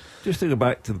header. Just to go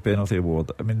back to the penalty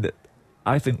award, I mean,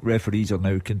 I think referees are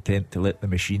now content to let the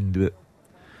machine do it.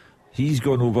 He's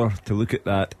gone over to look at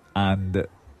that, and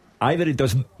either he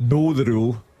doesn't know the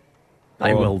rule,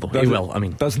 I will though. He will. I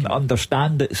mean, doesn't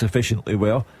understand it sufficiently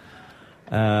well,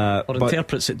 or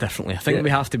interprets it differently. I think you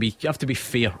have to be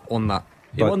fair on that.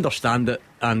 He'll understand it,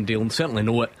 and he'll certainly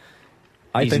know it.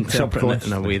 I He's think interpreting it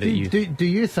in a way that do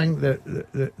you think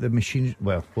that the machines,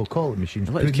 well, we'll call it machines,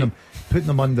 putting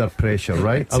them under pressure,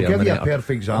 right? I'll give you a perfect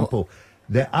example.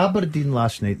 The Aberdeen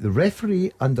last night, the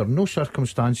referee under no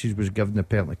circumstances was given a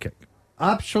penalty kick.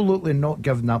 Absolutely not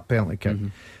given that penalty kick.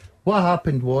 What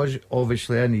happened was,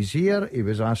 obviously in his ear, he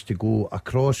was asked to go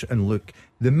across and look.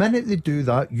 The minute they do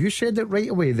that, you said it right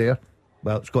away there,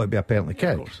 well, it's got to be a penalty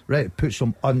kick, right? It puts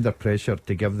them under pressure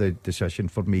to give the decision.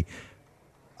 For me,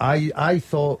 I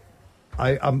thought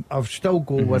I'll still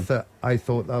go with it. I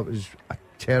thought that was a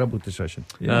terrible decision.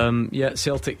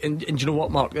 Celtic, and do you know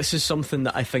what, Mark, this is something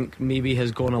that I think maybe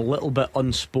has gone a little bit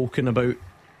unspoken about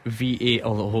V8.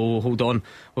 Hold on,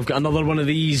 we've got another one of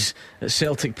these at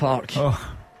Celtic Park.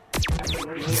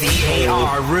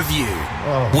 VAR review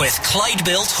with Clyde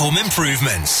Built Home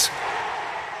Improvements.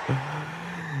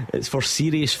 It's for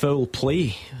serious foul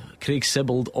play. Craig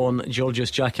Sibbald on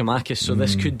Georgios Giacomakis, so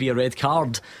this could be a red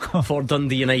card for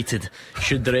Dundee United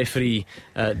should the referee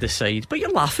decide. But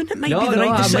you're laughing, it might be the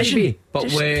right decision. It might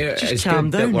be, but just calm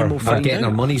down. We're getting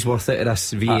our money's worth out of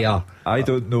this VAR. I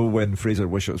don't know when Fraser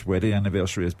Wishott's wedding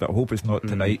anniversary is, but I hope it's not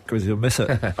tonight, because he'll miss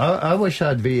it. I wish I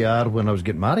had VAR when I was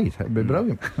getting married. It'd be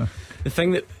brilliant. The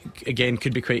thing that again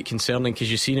could be quite concerning,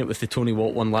 because you've seen it with the Tony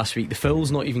Watt one last week, the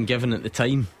foul's not even given at the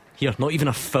time. Here, not even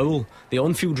a foul. The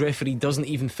on-field referee doesn't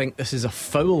even think this is a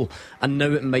foul, and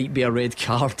now it might be a red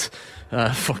card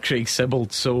for Craig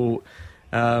Sibbald. So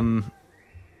that's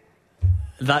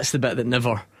the bit that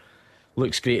never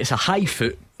looks great. It's a high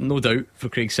foot, no doubt, for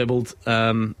Craig Sibbald.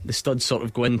 The studs sort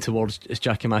of go in towards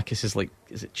Giacomakis'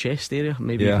 is it chest area,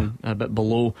 maybe even a bit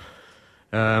below.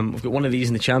 We've got one of these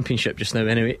in the Championship just now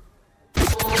anyway.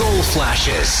 Goal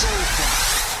flashes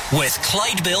with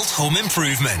Clyde Built Home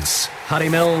Improvements. Harry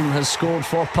Milne has scored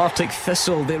for Partick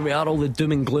Thistle. There we are, all the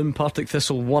doom and gloom. Partick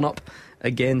Thistle 1-up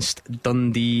against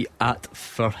Dundee at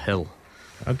Firhill.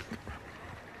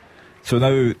 So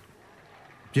now, do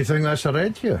you think that's a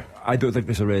red here? I don't think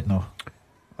it's a red, no.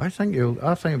 I think it'll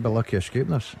be lucky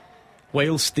escaping this.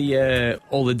 Whilst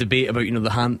all the debate about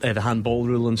the handball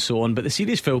rule and so on, but the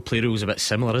serious foul play rule is a bit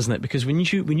similar, isn't it? Because when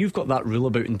you've got that rule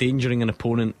about endangering an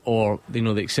opponent or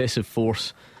the excessive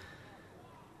force,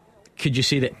 could you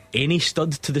say that any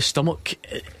stud to the stomach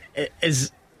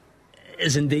is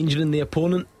endangering the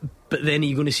opponent? But then are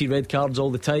you going to see red cards all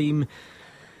the time?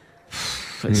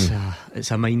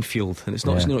 It's a minefield, and it's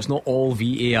not. It's not all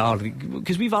VAR,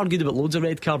 because we've argued about loads of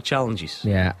red card challenges.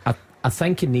 Yeah, I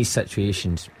think in these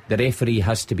situations the referee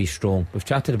has to be strong. We've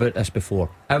chatted about this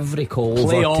before. Every call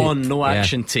play on, no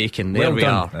action taken. There we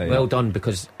are. Well done,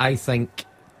 because I think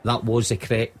that was the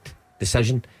correct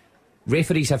decision.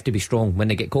 Referees have to be strong when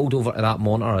they get called over to that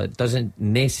monitor. It doesn't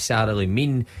necessarily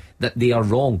mean that they are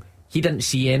wrong. He didn't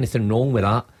see anything wrong with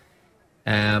that,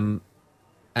 and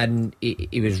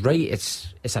he was right.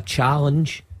 It's a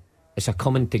challenge. It's a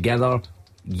coming together.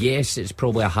 Yes, it's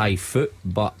probably a high foot,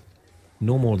 but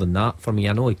no more than that for me.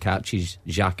 I know he catches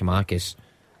Giacomakis,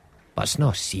 but it's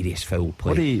not a serious foul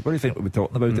play. What do you think we'll be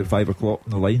talking about at 5 o'clock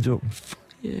when the line's open?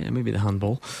 Yeah, maybe the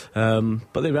handball.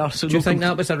 But there we are. So do you think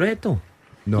that was a red though?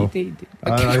 No. I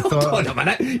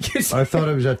thought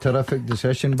it was a terrific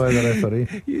decision by the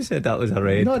referee. You said that was a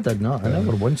red. No, I did not. I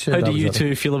never once said that. How do you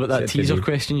two feel about that teaser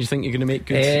question? You think you're going to make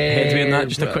good headway on that?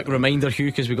 Just a quick reminder, Hugh,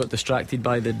 because we got distracted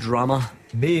by the drama.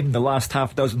 Name the last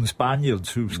half dozen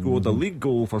Spaniards who scored a league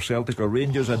goal for Celtic or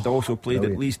Rangers and also played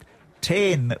at least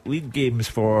 10 league games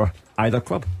for either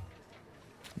club.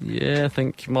 Yeah, I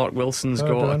think Mark Wilson's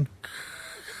got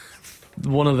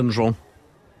one of them's wrong.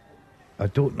 I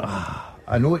don't know.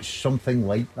 I know it's something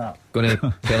like that. Going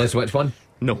to tell us which one?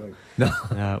 No.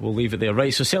 We'll leave it there.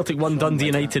 Right, so Celtic 1, Dundee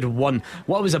United 1.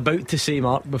 What I was about to say,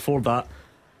 Mark, before that,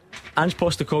 Ange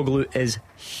Postecoglou is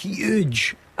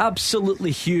huge,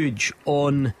 absolutely huge,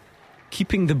 on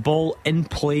keeping the ball in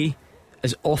play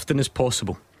as often as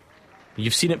possible.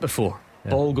 You've seen it before.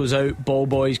 Ball goes out, ball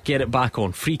boys, get it back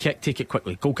on. Free kick, take it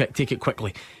quickly. Goal kick, take it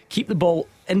quickly. Keep the ball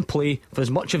in play for as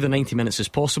much of the 90 minutes as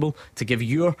possible to give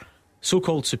your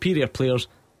so-called superior players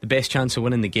the best chance of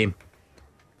winning the game.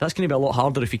 That's going to be a lot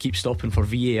harder if you keep stopping for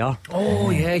VAR.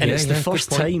 Oh, yeah, and it's the first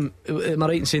time. Am I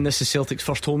right in saying this is Celtic's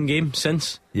first home game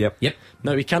since? Yep.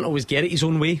 Now, he can't always get it his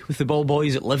own way with the ball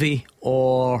boys at Livy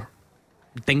or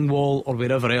Dingwall or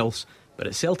wherever else, but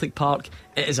at Celtic Park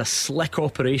it is a slick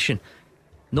operation.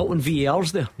 Not when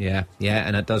VAR's there. Yeah,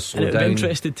 and it does slow and down. I'd be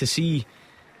interested to see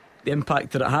the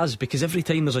impact that it has, because every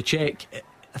time there's a check,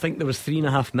 I think there was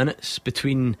 3.5 minutes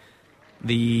between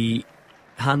the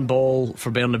handball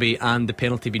for Burnaby and the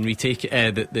penalty being retaken,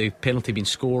 the penalty being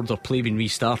scored or play being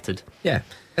restarted. Yeah,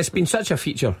 it's been such a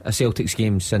feature of Celtic's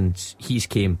game since he's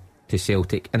came to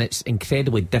Celtic, and it's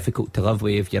incredibly difficult to live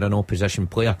with if you're an opposition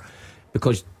player,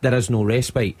 because there is no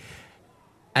respite.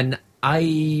 And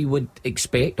I would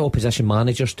expect opposition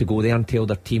managers to go there and tell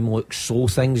their team, look, slow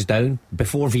things down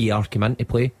before VAR come into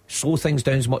play. Slow things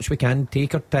down as much as we can,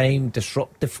 take our time,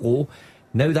 disrupt the flow.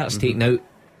 Now that's taken out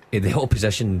of the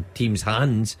opposition team's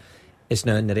hands. It's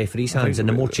now in the referee's hands, and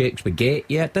the more checks we get,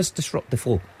 it does disrupt the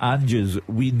flow. Ange's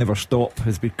 "we never stop"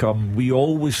 has become "we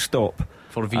always stop"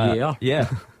 for VAR.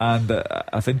 And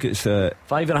I think it's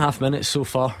 5.5 minutes so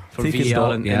far for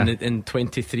VAR in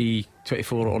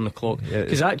 23-24 on the clock.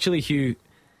 Because actually, Hugh,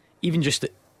 even just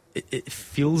it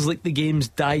feels like the game's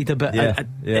died a bit.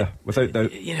 Without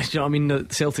doubt. You know what I mean? The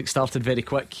Celtic started very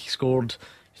quick, scored.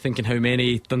 You're thinking how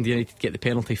many. Dundee United get the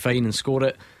penalty fine and score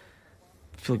it.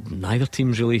 I feel like neither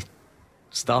team's really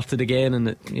started again, and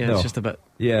it's just a bit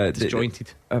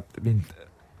disjointed.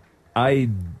 I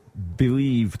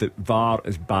believe that VAR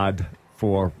is bad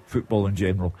for football in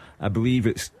general. I believe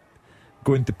it's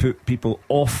going to put people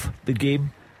off the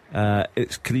game.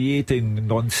 It's creating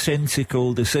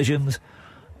nonsensical decisions,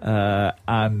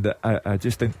 and I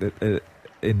just think that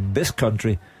in this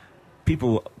country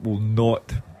people will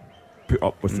not put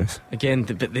up with this. Again,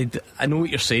 but I know what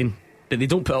you're saying, but they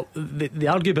don't put up. They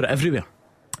argue about it everywhere.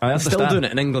 I understand. Still doing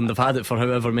it in England. They've had it for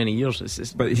however many years.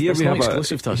 But here it's not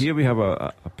exclusive to us. Here we have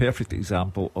a perfect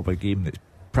example of a game that's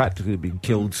practically been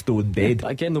killed stone dead.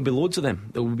 But again, there'll be loads of them.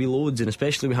 There will be loads, and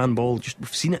especially with handball,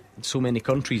 we've seen it in so many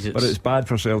countries. But it's bad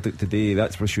for Celtic today,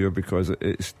 that's for sure, because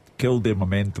it's killed their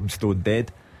momentum stone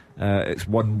dead. It's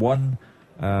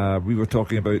 1-1. We were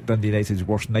talking about Dundee United's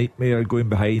worst nightmare, going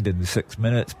behind in 6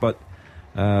 minutes, but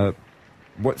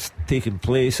what's taking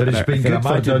place? But it's been good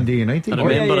for Dundee United. I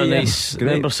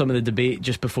remember some of the debate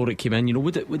just before it came in. You know,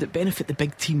 would it benefit the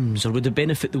big teams or would it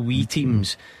benefit the wee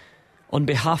teams? On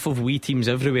behalf of wee teams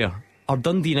everywhere, are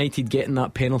Dundee United getting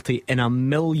that penalty in a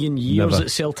million years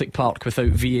at Celtic Park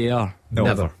without VAR? No,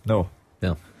 never. No.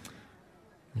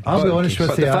 I'll be honest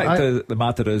with you. The fact of the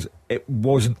matter is, it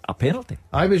wasn't a penalty.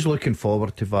 I was looking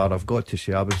forward to VAR. I've got to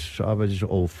say, I was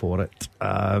all for it.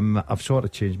 I've sort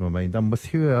of changed my mind. I'm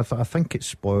with you. I think it's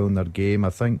spoiling their game.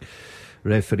 I think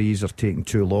referees are taking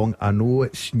too long. I know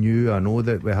it's new. I know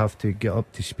that we have to get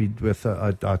up to speed with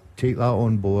it. I take that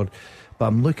on board. But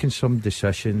I'm looking at some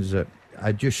decisions that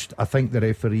I think the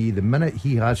referee, the minute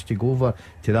he has to go over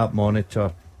to that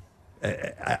monitor,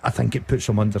 I think it puts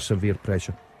him under severe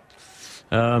pressure.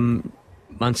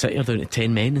 Man City are down to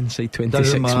 10 men inside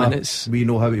 26 minutes. We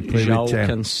know how to play João with 10.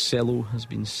 Cancelo has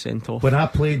been sent off. When I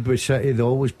played with City, they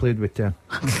always played with 10.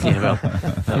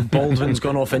 Baldwin's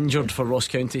gone off injured for Ross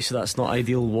County, so that's not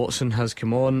ideal. Watson has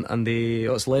come on, and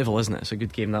it's level, isn't it? It's a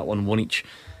good game, that 1-1 each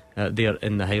there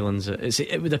in the Highlands.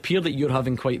 It would appear that you're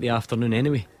having quite the afternoon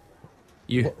anyway.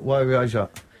 Why is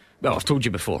that? Well, I've told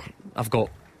you before, I've got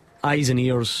eyes and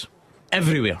ears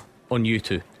everywhere on you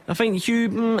two. I think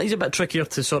Hugh, he's a bit trickier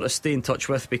to sort of stay in touch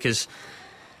with, because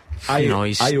I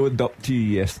owned up to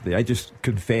you yesterday. I just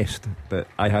confessed that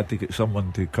I had to get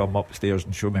someone to come upstairs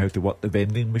and show me how to work the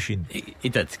vending machine. He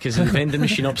did, because the vending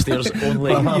machine upstairs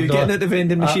only. You getting at the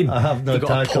vending machine? I have no. You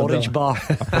got a porridge bar.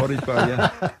 A porridge bar,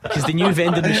 yeah. Because the new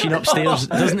vending machine upstairs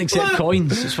doesn't accept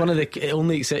coins. It's one of it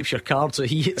only accepts your card. So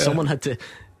someone had to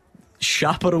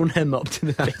chaperone him up to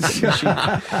the vending machine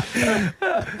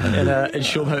and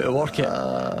show him how to work it.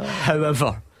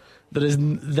 However, there is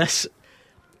this.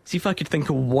 See if I could think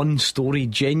of one story,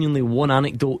 genuinely one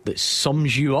anecdote that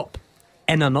sums you up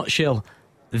in a nutshell.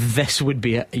 This would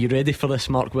be it. Are you ready for this,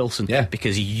 Mark Wilson? Yeah.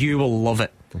 Because you will love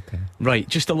it. Okay. Right,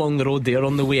 just along the road there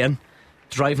on the way in,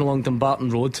 driving along Dumbarton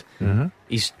Road,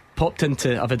 he's popped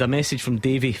into. I've had a message from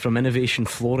Davey from Innovation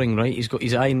Flooring. Right,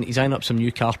 he's eyeing up some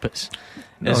new carpets.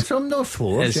 No, some no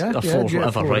floors. Floors,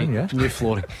 whatever. Flooring, right, new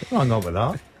flooring. No, not with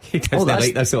that. He doesn't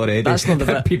like this already. That's not the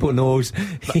bit. People knows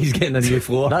he's getting a new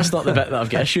floor. That's not the bit that I've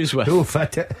got issues with. Don't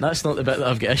fit it. That's not the bit that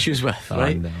I've got issues with.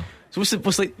 Right. No. So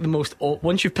what's like the most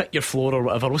once you pick your floor or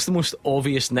whatever? What's the most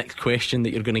obvious next question that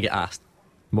you're going to get asked?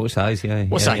 What size? Yeah.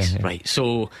 What size? Yeah. Right.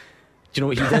 So, do you know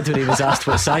what he did when he was asked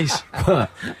what size?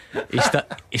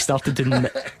 He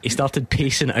started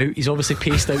pacing out. He's obviously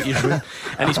paced out his room,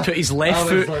 and he's put his left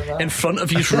foot in front of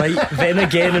his right, then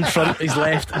again in front of his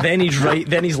left, then his right,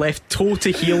 then his left, toe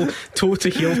to heel till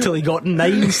he got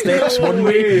 9 steps one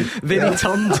way. Then he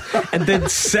turned and did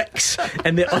 6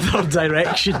 in the other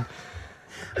direction.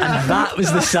 And that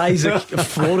was the size of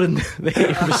flooring that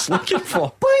he was looking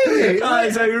for. That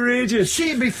is outrageous.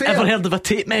 See, be fair. Ever heard of a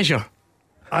tape measure?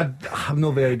 I'm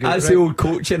not very good. That's the old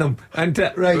coach in him, isn't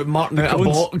it? Right. Marking out a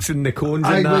box and the cones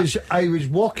and that. I was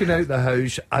walking out the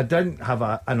house. I didn't have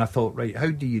and I thought, right, how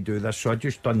do you do this? So I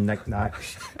just done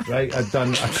knick-knacks. Right, I'd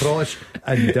done across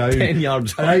and down. 10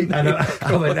 yards. Right, and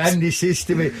I went in, he says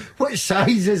to me, what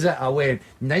size is it? I went,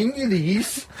 9 of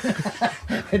these.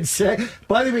 And said,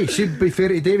 by the way, should be fair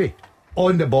to Davey.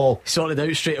 On the ball. Sorted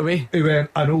out straight away. He went,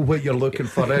 I know what you're looking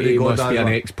for. He must be an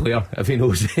ex-player if he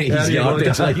knows his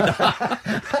yardage like that.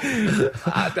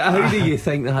 How do you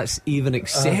think that's even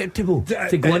acceptable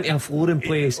to go into a flooring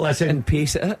place and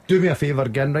pace it? Do me a favour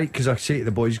again, right? Because I say to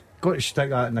the boys, got to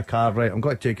stick that in the car, right? I'm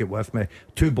going to take it with me.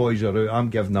 2 boys are out. I'm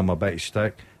giving them a bit of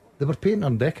stick. They were painting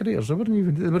and decorators. They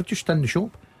were just in the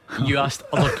shop. You asked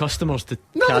other customers to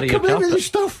no, carry your carpet.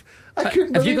 Stuff. Have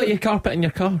you got your carpet in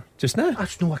your car just now?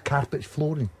 That's not a carpet, it's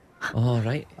flooring. Oh,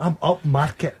 right. I'm up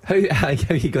market. How are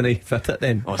you going to fit it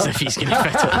then? As if he's going to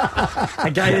fit it.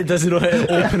 A guy that doesn't know how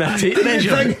to open a tape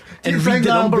measure and read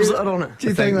the numbers that are on it. Do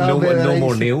you think that'll be the no right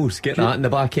more nails? Get that in the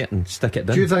back and stick it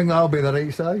down. Do you think that'll be the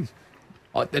right size?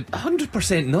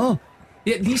 100% no.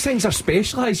 Yeah, these things are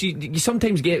specialised. You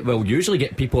sometimes usually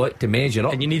get people out to measure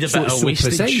up, and you need a bit of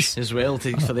wastage precise as well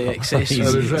for the excess. I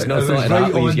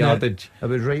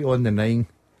was right on the 9.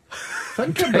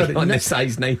 Think about it. On the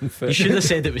size 9 foot. You should have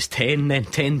said it was 10, then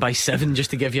 10 by 7,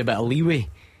 just to give you a bit of leeway.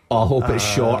 I hope it's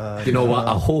short. You know what?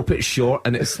 I hope it's short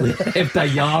and it's left a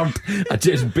yard of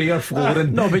just bare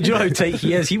flooring. No, but do you know how tight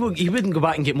he is? He wouldn't go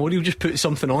back and get more. He'll just put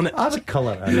something on it. I would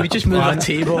colour it. He would just move a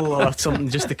table or something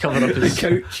just to cover up his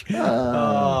couch.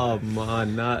 Oh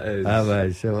man, that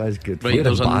is good. Right,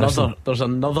 there's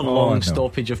another long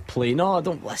stoppage of play. No,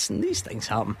 don't listen. These things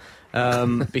happen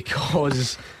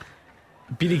because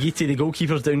Birighitti, the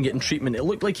goalkeeper's down getting treatment. It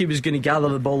looked like he was going to gather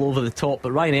the ball over the top,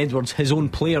 but Ryan Edwards, his own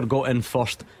player, got in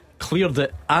first, cleared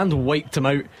it and wiped him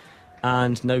out,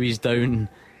 and now he's down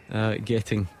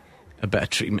getting a bit of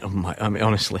treatment. I mean,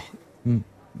 honestly,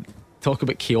 talk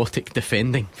about chaotic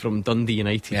defending from Dundee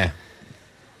United. Yeah,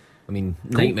 I mean,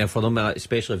 nightmare for them,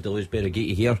 especially if they lose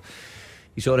Birighitti here.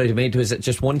 He's already made, was it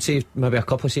just one save, maybe a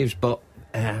couple of saves, but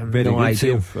very no good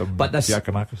ideal. Save, but this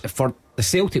for the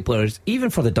Celtic players, even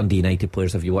for the Dundee United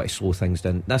players, if you want to slow things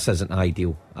down, this isn't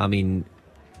ideal. I mean,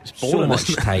 so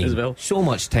much time as well. So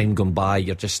much time gone by.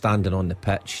 You're just standing on the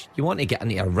pitch. You want to get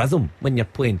into a rhythm when you're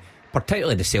playing,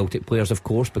 particularly the Celtic players, of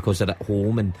course, because they're at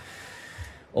home and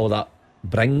all that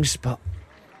brings. But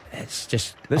it's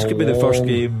just this could be the first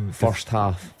game, first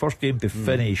game to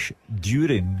finish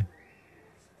during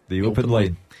the open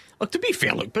line. Look, to be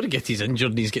fair, look, Birigitti's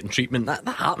injured and he's getting treatment. That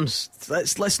happens.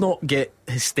 Let's not get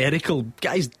hysterical.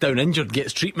 Guy's down injured,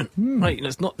 gets treatment. Right, and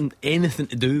it's not anything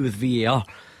to do with VAR.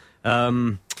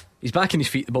 He's back on his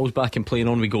feet, the ball's back in play, and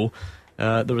on we go.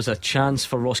 There was a chance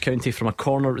for Ross County from a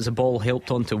corner as the ball helped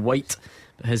on to White,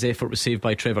 but his effort was saved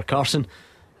by Trevor Carson.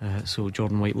 So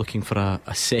Jordan White looking for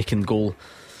a second goal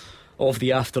of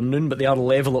the afternoon, but they are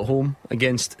level at home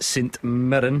against St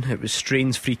Mirren. It was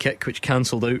Strain's free kick which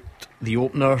cancelled out the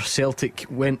opener. Celtic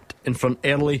went in front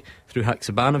early through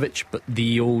Haksabanovic, but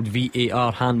the old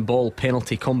VAR handball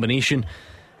penalty combination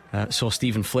saw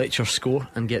Stephen Fletcher score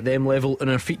and get them level in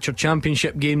our featured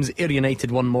championship games. Ayr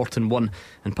United 1, Morton 1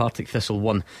 and Partick Thistle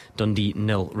 1, Dundee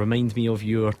 0. Remind me of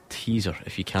your teaser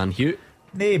if you can, Hugh.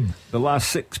 Name the last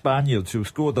 6 Spaniards who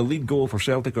scored the lead goal for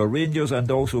Celtic or Rangers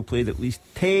and also played at least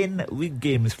 10 league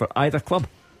games for either club.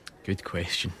 Good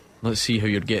question. Let's see how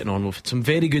you're getting on with it. Some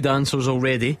very good answers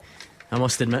already, I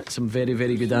must admit. Some very,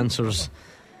 very good answers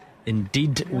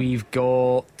indeed. We've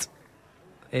got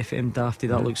FM Dafty,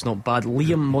 that looks not bad.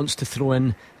 Liam wants to throw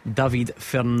in David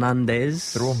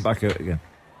Fernandez. Throw him back out again.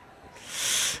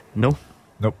 No.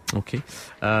 Nope. Okay.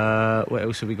 What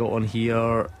else have we got on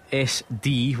here?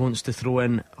 SD wants to throw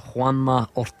in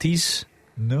Juanma Ortiz.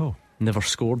 No. never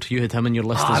scored. You had him in your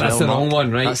list as well. That's the Mark. wrong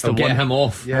one, right? That's I'll the get one. him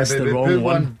off. Yeah, that's but the we wrong put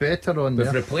one. one better on We've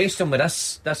there. replaced him with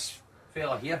this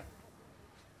fella here.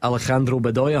 Alejandro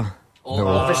Bedoya. Oh,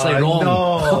 obviously wrong.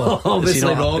 No.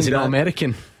 Obviously wrong. Is he not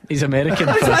American? He's American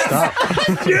for a start.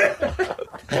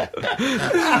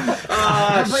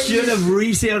 I should have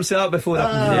researched that before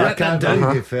that. I can't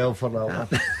believe you fell for that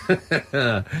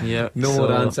one. Yeah. No so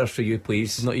more answers for you,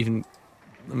 please. Not even.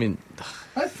 I mean,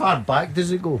 How far back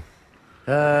does it go?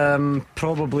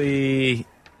 probably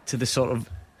to the sort of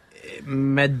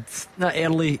early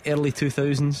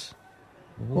 2000s.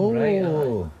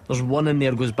 Oh, There's one in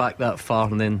there goes back that far,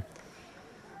 and then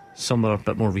some are a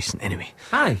bit more recent. Anyway,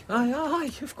 Aye,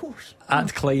 of course.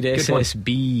 at Clyde Good one.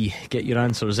 SSB, get your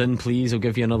answers in, please. I'll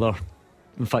give you another.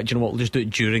 In fact, you know what? We'll just do it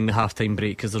during the halftime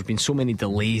break because there's been so many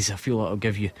delays. I feel like I'll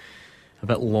give you a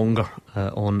bit longer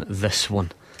on this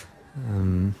one.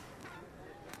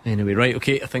 Anyway, right,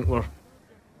 okay. I think we're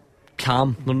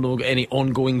calm. We've not got any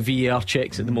ongoing VAR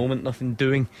checks at the moment. Nothing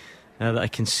doing that I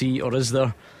can see, or is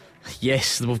there?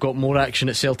 Yes, we've got more action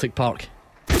at Celtic Park.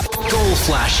 Goal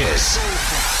flashes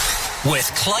with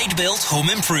Clyde Built Home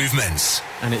Improvements.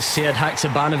 And it's Sead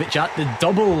Haksabanovic at the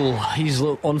double. He's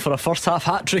on for a first half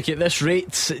hat-trick at this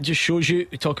rate. It just shows you,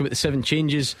 we talk about the 7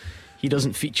 changes, he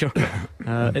doesn't feature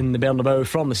in the Bernabeu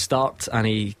from the start, and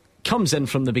he comes in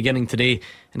from the beginning today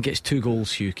and gets 2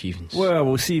 goals. Hugh Keevins. Well,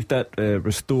 we'll see if that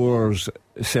restores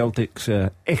Celtic's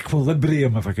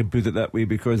equilibrium, if I can put it that way,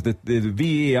 because the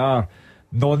VAR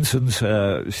nonsense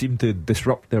seemed to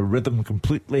disrupt their rhythm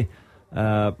completely.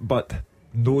 But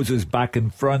noses back in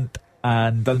front,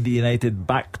 and Dundee United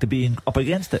back to being up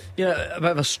against it. Yeah, a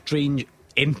bit of a strange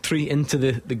entry into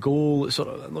the goal. It's sort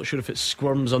of, I'm not sure if it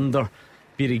squirms under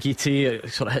Birighitti.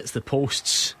 It sort of hits the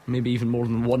posts, maybe even more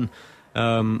than one.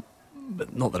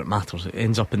 But not that it matters. It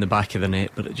ends up in the back of the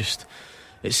net, but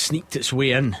it sneaked its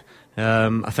way in.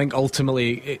 I think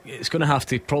ultimately it's going to have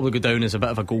to probably go down as a bit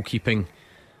of a goalkeeping,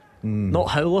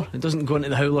 not howler. It doesn't go into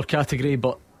the howler category,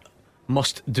 but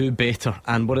must do better.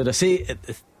 And what did I say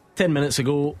 10 minutes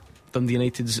ago? Dundee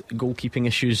United's goalkeeping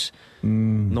issues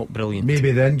not brilliant.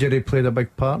 Maybe the injury played a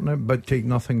big part in it, but take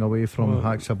nothing away from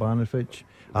Haksabanovic.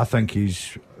 I think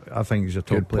he's a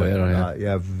top player.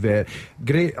 Yeah, very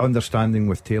great understanding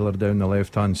with Taylor down the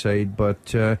left hand side, but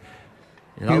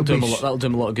that'll do him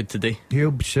a lot of good today.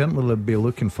 He'll certainly be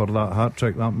looking for that hat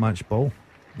trick, that match ball.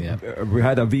 Yeah, we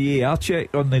had a VAR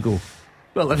check on the goal.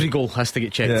 Well, every goal has to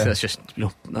get checked. That's just,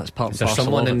 that's part Is and there parcel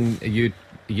someone of it. in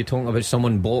you talking about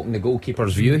someone blocking the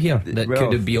goalkeeper's view here that Well,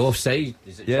 could be offside?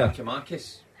 Is it yeah.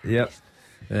 Giakoumakis? Yep.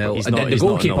 Well, He's the not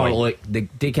goalkeeper, annoying.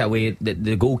 look, take it away.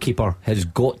 The goalkeeper has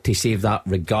got to save that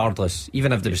regardless.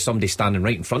 Even if there was somebody standing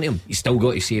right in front of him, he's still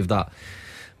got to save that.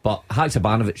 But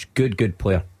Haksabanovic, good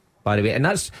player, by the way. And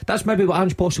that's maybe what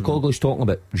Ange Postecoglou's talking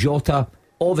about. Jota,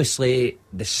 obviously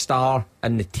the star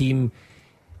in the team,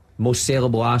 most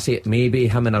sellable asset, maybe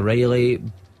him and O'Reilly.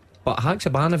 But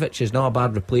Haksabanovic is not a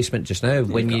bad replacement just now.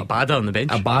 When you got Abada on the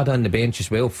bench. Abada on the bench as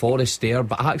well. Forrest there,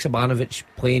 but Haksabanovic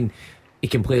playing. He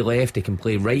can play left, he can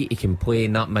play right, he can play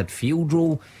in that midfield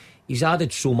role. He's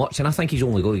added so much, and I think he's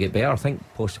only going to get better. I think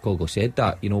Postecoglou said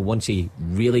that. Once he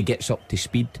really gets up to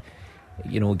speed,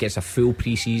 gets a full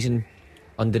pre-season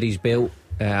under his belt,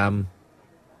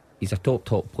 he's a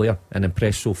top player and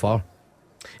impressed so far.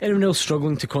 Anyone else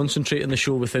struggling to concentrate on the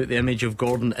show without the image of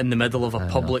Gordon in the middle of a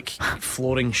public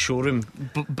flooring showroom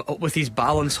with his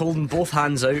balance, holding both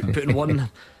hands out, putting one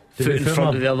foot in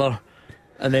front of the other,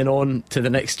 and then on to the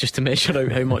next just to measure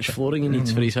out how much flooring he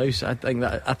needs for his house? I think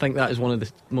that is one of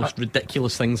the most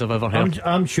ridiculous things I've ever heard.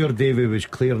 I'm sure Davey was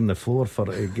clearing the floor for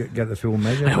to get the full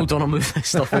measure. Hold on, I'll move this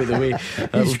stuff out of the way.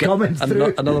 He's coming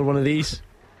through. Another one of these.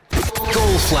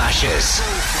 Goal flashes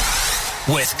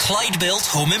with Clyde Built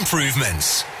Home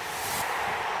Improvements.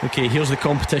 Okay, here's the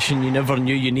competition you never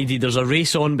knew you needed. There's a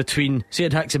race on between Sead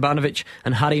Haksabanovic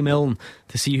and Harry Milne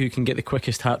to see who can get the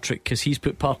quickest hat-trick, because he's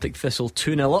put Partick Thistle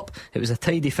 2-0 up. It was a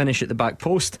tidy finish at the back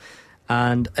post,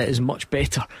 and it is much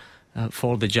better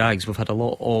for the Jags. We've had a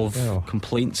lot of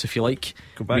complaints, if you like,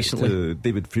 Go back recently. to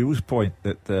David Friel's point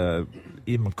that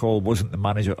Ian McCall wasn't the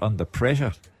manager under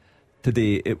pressure.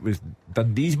 Today it was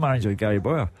Dundee's manager, Gary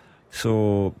Boyer.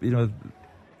 So,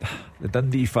 the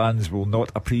Dundee fans will not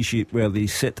appreciate where they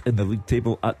sit in the league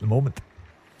table at the moment.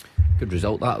 Good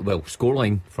result that. Well,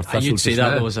 scoreline for Thistle. You'd say just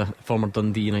that now. was a former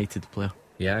Dundee United player.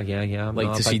 Yeah. I'm Like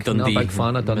not to a see big, Dundee not a big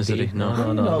fan of in Dundee. misery.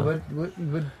 No,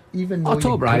 even though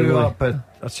top you rivalry. grew up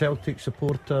a Celtic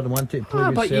supporter and wanted to play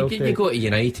with But Celtic. you go to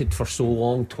United for so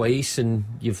long twice, and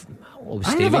you've always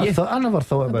I stayed never, with you. thought, I never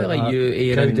thought about like that. you,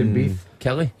 Aaron Cowden beef.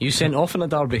 Kelly. You sent off in a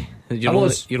derby. I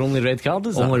was. Your only red card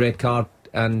is that? Only red card.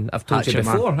 and I've told Hatchet, you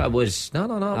before, man. it was no, it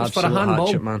was Absolute for a handball.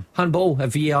 hatchet, man. Handball.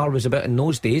 If VAR was about in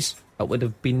those days, it would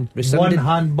have been rescinded. One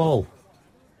handball.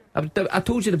 I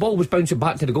told you the ball was bouncing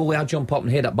back to the goalie. I jump up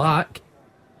and head it back.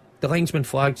 The linesman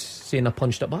flagged saying I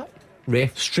punched it back.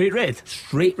 Ref. Straight red.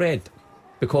 Straight red.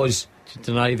 Because to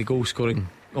deny the goal scoring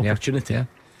opportunity.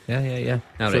 Yeah.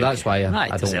 All So right. that's why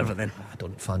I deserve it then. I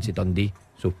don't fancy Dundee.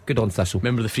 So good on Thistle.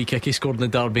 Remember the free kick he scored in the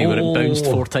derby where it bounced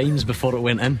 4 times before it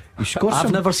went in?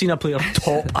 I've never seen a player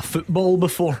top a football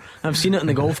before. I've seen it in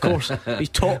the golf course. He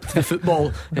topped the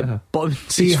football. It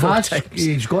bounces 4 times.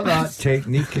 He's got that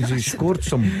technique because he's scored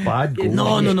some bad goals.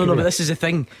 No, but this is the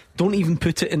thing. Don't even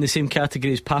put it in the same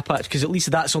category as Papach, because at least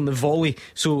that's on the volley,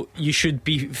 so you should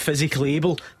be physically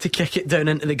able to kick it down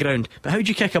into the ground. But how do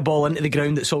you kick a ball into the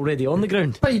ground that's already on the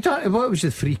ground? But you don't, what was the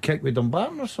free kick with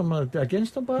Dumbarton or something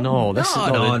against Dumbarton? No, this is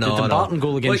the Dumbarton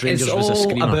goal against Rangers it's was a all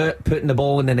screamer. about putting the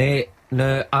ball in the net.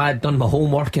 Now, I'd done my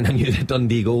homework and I knew the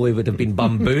Dundee goalie would have been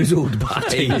bamboozled by.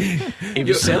 He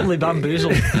was certainly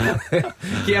bamboozled.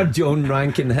 Here, John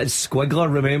Rankin, his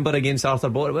squiggler, remember, against Arthur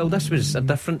Botterill. Well, this was a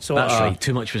different sort That's of. right,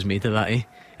 too much was made of that, eh?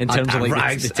 In terms of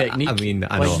like the technique. I mean,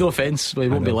 I like, know. no offence, we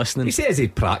won't be listening. He says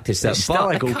he'd practiced it. It's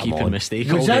still a but, come goalkeeping on.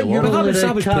 mistake. Was all that day your long. only I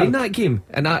red was card? playing that game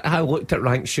and I looked at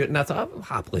Rank shooting. I thought I'll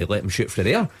happily let him shoot for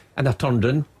there. And I turned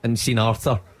in and seen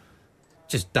Arthur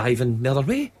just diving the other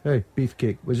way. Hey,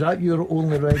 Beefcake, was that your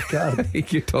only red card?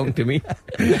 You talking to me?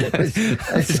 Me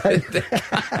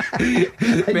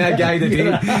a guy today,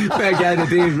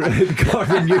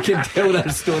 Gordon, you can tell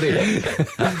that story.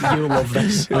 You'll love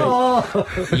this.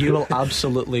 You will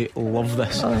absolutely love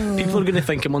this. People are going to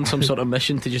think I'm on some sort of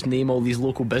mission to just name all these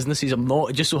local businesses. I'm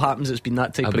not. It just so happens it's been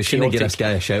that type I'll of be sure to chaotic. give this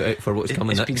guy a shout out for what's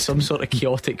coming It's next. been some sort of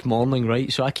chaotic morning,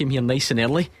 right? So I came here nice and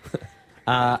early.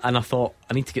 And I thought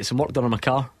I need to get some work done on my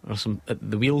car, or some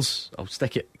the wheels. I'll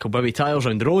stick it Kilbibby tyres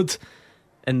round the road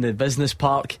in the business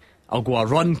park. I'll go a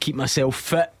run, keep myself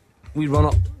fit. We run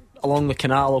up along the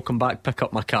canal. I'll come back, pick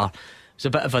up my car. It's a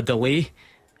bit of a delay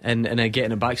in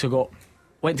getting it back, so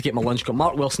went to get my lunch. Got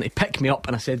Mark Wilson to pick me up,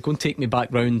 and I said, "Go and take me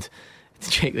back round to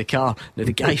check the car." Now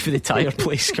the guy for the tyre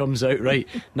place comes out right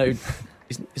now.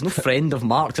 He's no friend of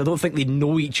Mark's. I don't think they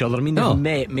know each other. I mean, they've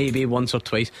met maybe once or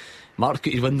twice. Mark's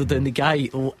got his window down. The guy,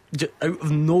 out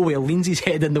of nowhere, leans his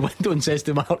head in the window and says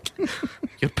to Mark,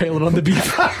 "You're piling on the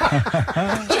beef."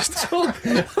 Just what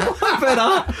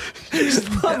about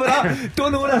that?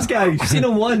 Don't know this guy. Seen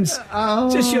him once.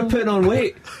 Just you're putting on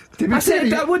weight. I said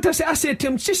to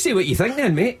him, just say what you think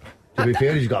then, mate. To be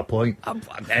fair, he's got a point.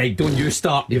 Hey, don't you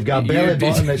start. You've got a belly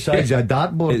button the size of a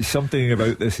dartboard. It's something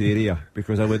about this area,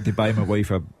 because I went to buy my wife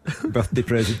a birthday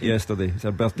present yesterday. It's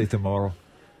her birthday tomorrow.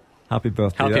 Happy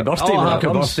birthday. Happy birthday, happy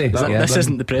Mark. birthday. This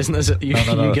isn't the present, is it? You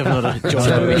giving her a John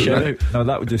Bowie shout out. No,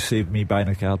 that would just save me buying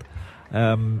a card.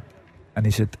 And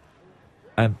he said,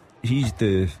 he's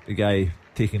the guy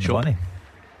taking the money.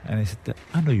 And he said,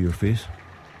 "I know your face."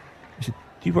 He said,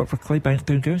 "Do you work for Clydebank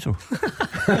Town Council?"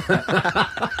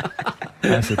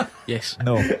 I said, "Yes."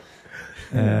 "No."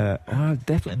 I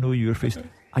definitely know your face.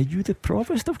 "Are you the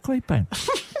provost of Clydebank?"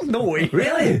 No way.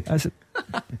 Really? I said,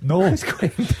 "No." That's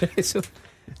quite impressive.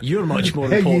 You're much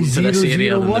more important to this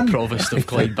area than 001. the provost of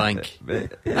Clydebank.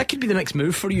 That could be the next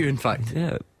move for you, in fact.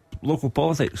 Yeah, local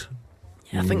politics.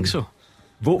 Yeah, I think so.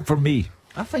 Vote for me.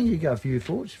 I think you get a few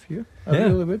votes for you. I Yeah.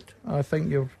 really would. I think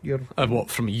you're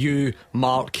What, from you,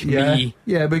 Mark, Yeah. me?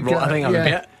 Yeah, but Right, I think I'm a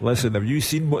bit. Listen, have you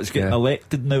seen what's getting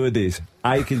elected nowadays?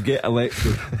 I could get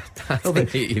elected.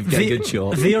 You've got a good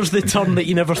job. There's the turn that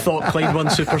you never thought Clyde One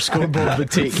Super Scoreboard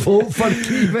would take. vote for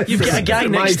Keevan. You've got a guy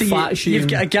My next to you. fat shame. You've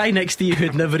got a guy next to you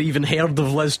who'd never even heard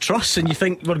of Liz Truss, and you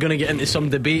think we're going to get into some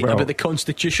debate Well- about the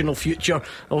constitutional future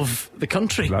of the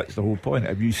country. That's the whole point.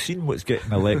 Have you seen what's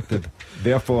getting elected?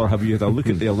 Therefore, have you had a look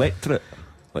at the electorate?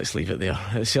 Let's leave it there.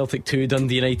 Celtic 2,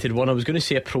 Dundee United 1. I was going to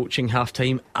say approaching half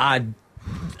time. I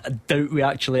doubt we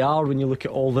actually are when you look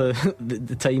at all the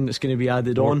time that's going to be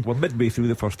added on. We're midway through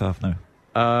the first half now.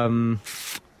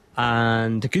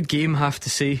 And a good game, have to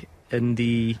say, in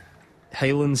the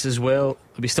Highlands as well.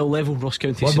 Are we still level? Ross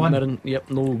County, 1-1. St Mirren. Yep,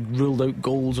 no ruled out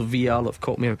goals of VAR that have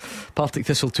caught me out. Partick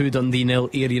Thistle 2, Dundee 0,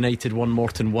 Ayr United 1,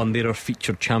 Morton 1. There are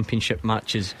featured championship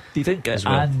matches. Do you think as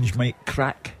well. Ange might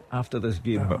crack after this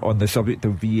game on the subject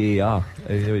of VAR?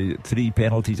 3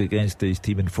 penalties against his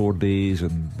team in 4 days,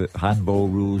 and the handball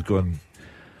rules going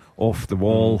off the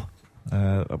wall.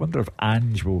 I wonder if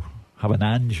Ange will have an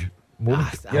Ange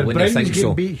moment. I wouldn't think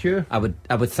so. Beat Hugh. I would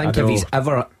think I if he's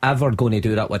know. ever going to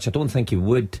do that, which I don't think he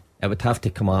would, it would have to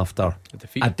come after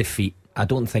A defeat. I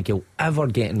don't think he'll ever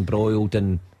get embroiled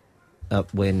in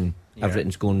when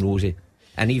everything's going rosy.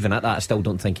 And even at that, I still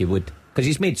don't think he would, because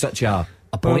he's made such a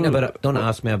a point about it. Don't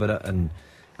ask me about it, and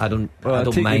I don't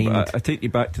mind. I take you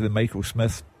back to the Michael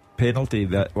Smith penalty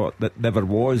that never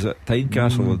was at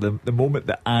Tynecastle. The moment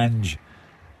that Ange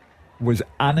was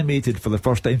animated for the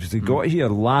first time since he got here,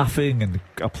 laughing and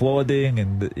applauding,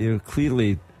 and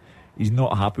clearly he's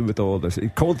not happy with all this. He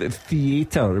called it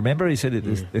theatre. Remember, he said it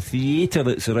is the theatre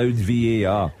that surrounds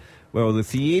VAR. Well, the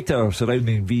theatre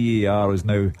surrounding VAR is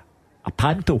now a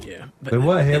panto. Yeah, but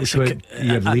what helps when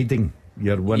you're leading,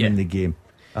 you're winning the game.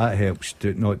 That helps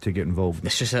not to get involved.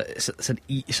 It's just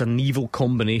it's an evil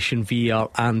combination, VAR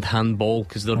and handball,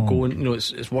 because they're going.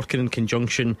 It's working in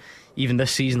conjunction. Even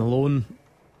this season alone,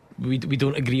 we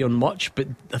don't agree on much. But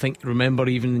I think, remember,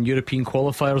 even in European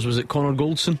qualifiers, was it Connor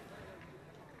Goldson?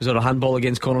 Was there a handball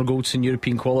against Connor Goldson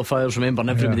European qualifiers? Remember, and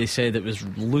everybody said it was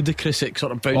ludicrous. It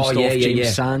sort of bounced off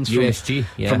James Sands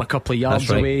from a couple of yards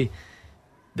away.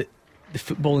 The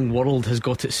footballing world has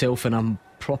got itself in a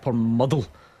proper muddle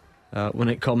when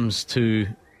it comes to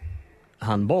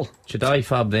handball. Should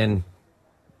IFAB then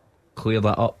clear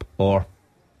that up, or?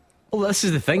 Well, this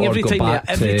is the thing. Every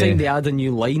time they add a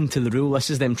new line to the rule, this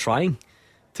is them trying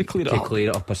to clear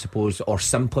it up, I suppose, or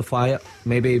simplify it,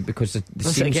 maybe, because it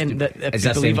seems again, if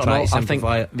you believe it or not, I think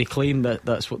they claim that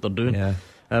that's what they're doing.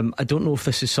 I don't know if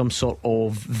this is some sort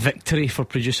of victory for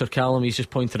producer Callum. He's just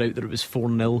pointed out that it was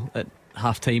 4-0 at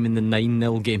half time in the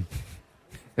 9-0 game.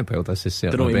 Well, this is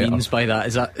certainly don't know what he better. means by that.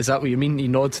 Is that what you mean? You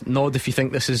nod if you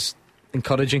think this is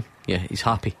encouraging. Yeah, he's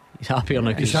happy. He's happier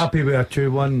now. He's happy with a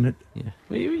 2-1. Yeah,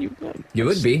 you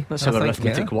would be. That's how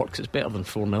arithmetic works. It's better than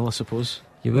 4-0, I suppose.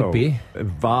 You would be. If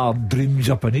VAR dreams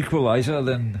up an equaliser,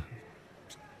 then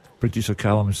producer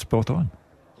Callum is spot on.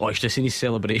 Oh, I should have seen his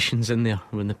celebrations in there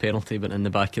when the penalty went in the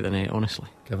back of the net, honestly.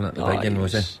 Giving it the big one,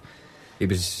 was he? He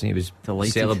was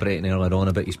delighted. Celebrating earlier on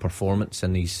about his performance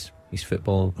and his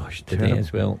football today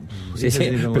as well.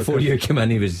 Before you came in,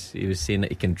 he was saying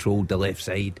that he controlled the left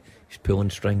side. He's pulling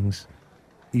strings.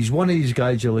 He's one of these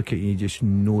guys you look at and you just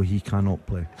know he cannot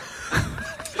play.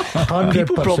 100%.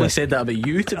 People probably said that about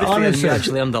you, to be fair, and you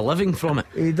actually earned a living from it.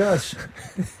 He does.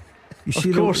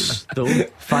 Of course, though.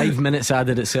 5 minutes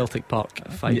added at Celtic Park.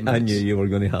 5 minutes. I knew you were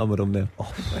going to hammer him there.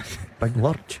 Big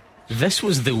lurch. This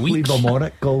was the week. Leave him on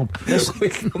it, Gold. This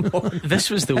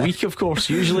was the week, of course.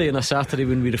 Usually on a Saturday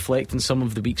when we reflect on some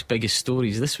of the week's biggest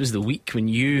stories, this was the week when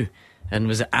you and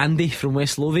was it Andy from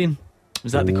West Lothian?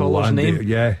 Was that the caller's Andy, name?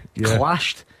 Yeah.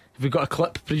 Clashed. Have we got a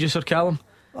clip, producer Callum?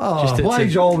 Why do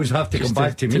you always have to come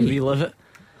back to me? To relive it.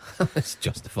 It's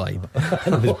justified.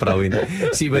 It was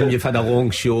brilliant. See, when you've had a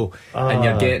long show and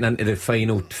you're getting into the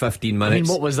final 15 minutes. I mean,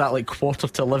 what was that, like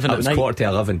 11:15 at night? It was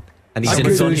 11:15. And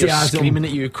he's screaming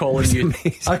at you, calling you.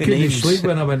 I couldn't sleep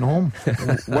when I went home.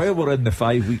 While we're in the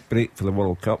 5-week break for the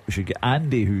World Cup, we should get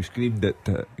Andy, who screamed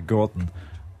at Gordon,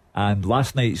 and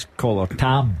last night's caller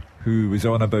Tam, who was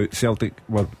on about Celtic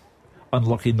were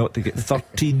unlucky not to get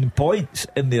 13 points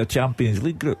in their Champions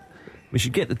League group. We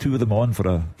should get the two of them on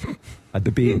for a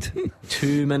debate.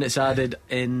 2 minutes added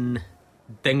in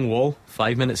Dingwall,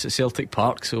 5 minutes at Celtic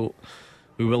Park, so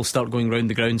we will start going round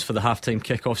the grounds for the half-time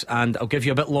kickoffs, and I'll give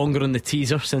you a bit longer on the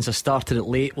teaser since I started it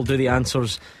late. We'll do the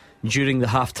answers during the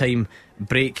half-time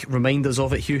break. Remind us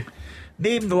of it, Hugh.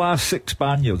 Name the last 6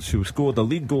 Spaniards who scored a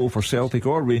league goal for Celtic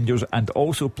or Rangers and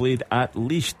also played at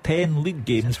least 10 league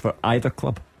games for either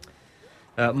club.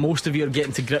 Most of you are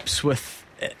getting to grips with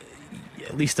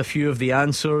at least a few of the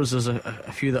answers. There's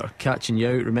a few that are catching you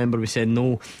out. Remember, we said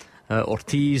no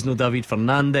Ortiz, no David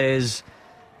Fernandez,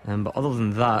 but other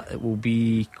than that, it will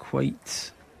be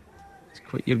quite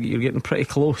you're getting pretty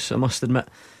close, I must admit.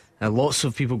 Lots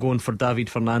of people going for David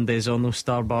Fernandez on those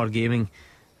Star Bar Gaming.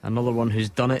 Another one who's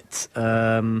done it.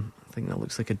 I think that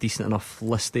looks like a decent enough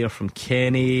list there from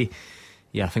Kenny.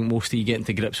 Yeah, I think most of you getting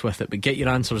to grips with it, but get your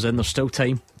answers in. There's still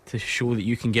time to show that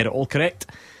you can get it all correct,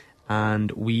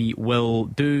 and we will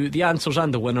do the answers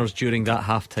and the winners during that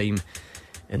half-time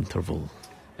interval.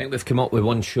 I think we've come up with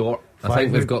one short. I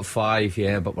think we've got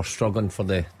 5, but we're struggling for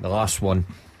the last one.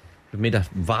 We've made a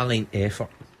valiant effort.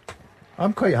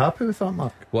 I'm quite happy with that,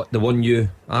 Mark. What, the one you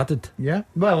added? Yeah,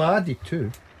 well, I added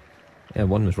 2. Yeah,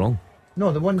 one was wrong.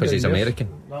 No, the one because he's American.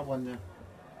 That one there.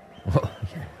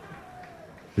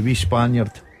 The wee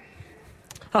Spaniard.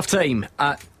 Half time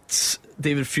at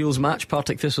David Friel's match,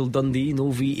 Partick Thistle Dundee. No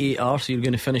VAR, so you're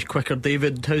going to finish quicker.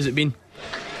 David, how's it been?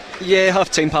 Yeah,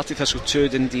 half-time Partick Thistle 2,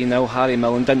 Dundee 0. Harry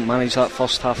Millen didn't manage that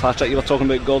first half hat-trick. You were talking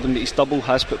about Gordon, but his double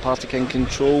has put Partick in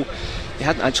control. He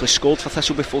hadn't actually scored for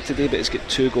Thistle before today, but he's got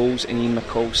 2 goals, and Ian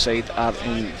McCall's side are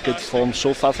in good form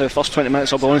so far. For the first 20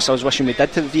 minutes, I'll be honest, I was wishing we did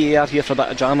have VAR here for a bit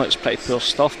of drama. It was pretty poor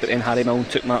stuff, but then Harry Millen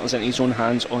took matters into his own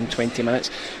hands on 20 minutes.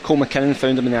 Cole McKinnon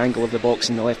found him in the angle of the box,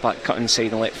 and the left-back cut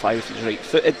inside and let fly with his right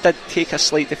foot. It did take a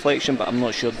slight deflection, but I'm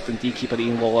not sure Dundee keeper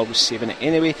Ian Waller was saving it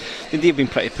anyway. Dundee have been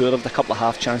pretty poor. They've had a couple of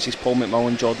half chances, Paul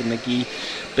McMillan, Jordan McGee,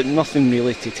 but nothing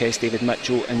really to test David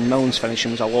Mitchell, and Millen's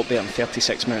finishing was a lot better in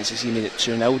 36 minutes as he made it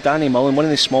 2-0. Danny Mullen, one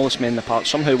of the smallest men in the park,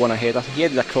 somehow won a header. He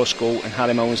headed a cross goal, and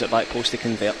Harry Millen was at back post to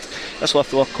convert. This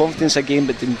left a lot of confidence again,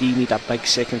 but Dundee need a big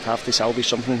second half to salvage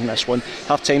something from this one.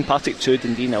 Half time, Partick 2,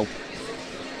 Dundee 0.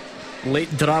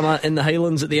 Late drama in the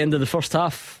Highlands at the end of the first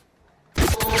half.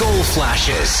 Goal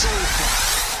flashes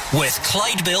with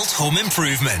Clyde Built Home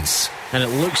Improvements. And it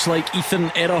looks like Ethan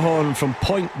Errahon from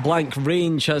point blank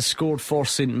range has scored for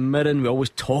St Mirren. We always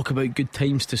talk about good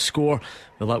times to score.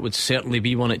 Well, that would certainly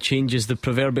be one. It changes the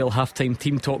proverbial half-time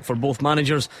team talk for both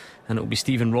managers, and it will be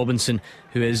Stephen Robinson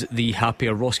who is the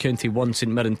happier. Ross County 1,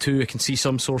 St Mirren 2. I can see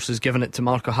some sources giving it to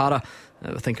Mark O'Hara.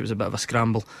 I think it was a bit of a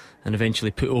scramble and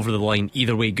eventually put over the line.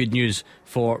 Either way, good news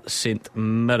for St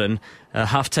Mirren.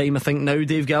 Half-time, I think now,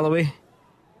 Dave Galloway.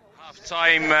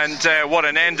 Time, and what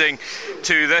an ending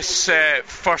to this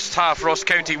first half. Ross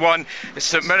County 1,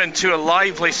 St Mirren 2. A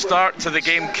lively start to the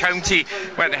game. County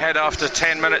went ahead after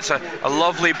 10 minutes. A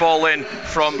lovely ball in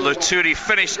from Luturi,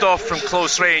 finished off from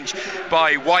close range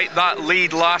by White. That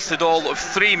lead lasted all of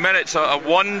 3 minutes. A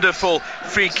wonderful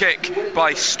free kick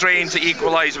by Strain to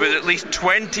equalise with at least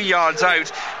 20 yards out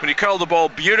when he curled the ball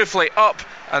beautifully up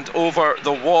and over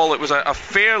the wall. It was a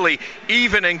fairly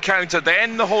even encounter.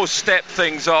 Then the host stepped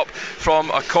things up from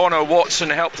a corner. Watson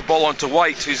helped the ball onto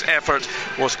White, whose effort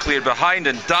was cleared behind,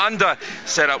 and Danda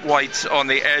set up White on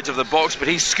the edge of the box, but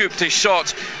he scooped his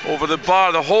shot over the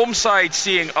bar. The home side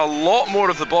seeing a lot more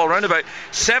of the ball, around about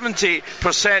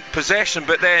 70% possession,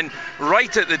 but then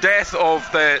right at the death of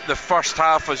the first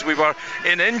half, as we were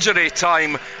in injury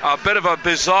time, a bit of a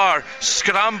bizarre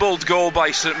scrambled goal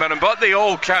by St Mirren, but they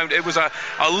all count. It was a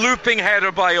looping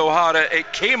header by O'Hara.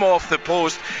 It came off the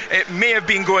post. It may have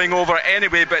been going over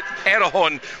anyway, but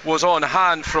Errahon was on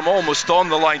hand from almost on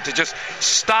the line to just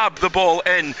stab the ball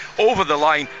in over the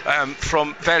line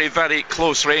from very, very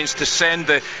close range to send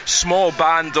the small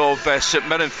band of St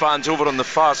Mirren fans over on the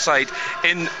far side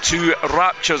into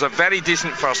raptures. A very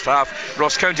decent first half.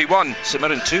 Ross County 1, St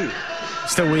Mirren 2.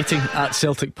 Still waiting at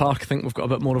Celtic Park. I think we've got a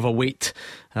bit more of a wait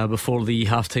before the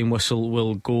half-time whistle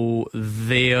will go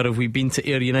there. Have we been to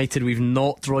Ayr United? We've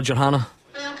not. Roger Hannah.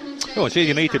 Oh, it's Ayr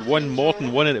United 1,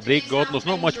 Morton 1 at the break, Gordon. There's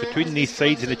not much between these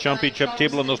sides in the Championship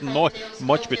table, and there's not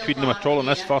much between them at all in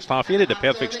this first half. Ayr had a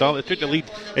perfect start. They took the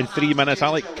lead in 3 minutes.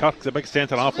 Alec Kirk, the big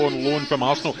centre half on loan from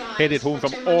Arsenal, headed home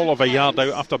from all of a yard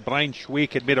out after Brian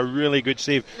Schwake had made a really good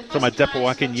save from a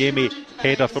Dipo Akinyemi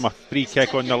header from a free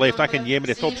kick on the left. Akinyemi,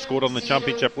 the top scorer in the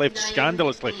Championship, left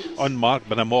scandalously unmarked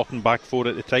by the Morton back four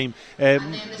at the time.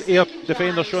 Ayr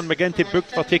defender Sean McGinty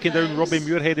booked for taking down Robbie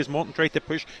Muirhead as Morton tried to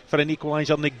push for an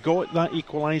equaliser, and they got that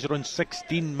equaliser on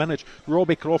 16 minutes.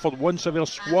 Robbie Crawford once again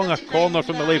swung a corner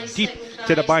from the left deep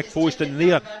to the back post, and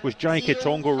there was Jai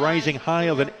Ketongo rising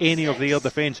higher than any of the Ayr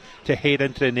defence to head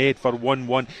into the net for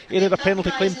 1-1. Ayr had a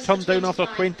penalty claim turned down after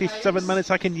 27 minutes.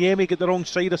 Akinyemi got the wrong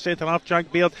side of centre half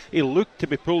Jack Baird. He looked to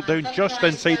be pulled down just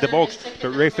inside the box,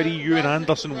 but referee Ewan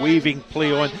Anderson waving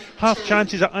play on. Half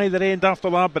chances at either end after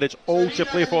that, but it's all to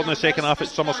play for in the second half at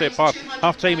Somerset Park.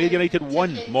 Half time, Ayr United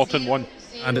 1, Morton 1.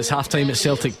 And it's half time at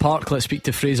Celtic Park. Let's speak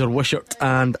to Fraser Wishart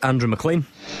and Andrew McLean.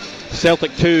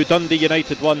 Celtic 2, Dundee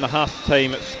United 1. The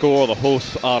half-time score. The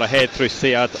hosts are ahead through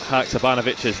Sead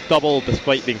Haksabanović's double,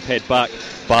 despite being fed back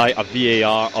by a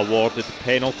VAR awarded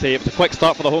penalty. It was a quick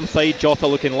start for the home side. Jota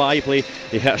looking lively.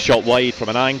 He hit a shot wide from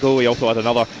an angle. He also had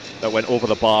another that went over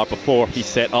the bar before he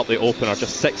set up the opener.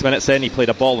 Just 6 minutes in, he played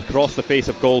a ball across the face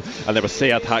of goal, and there was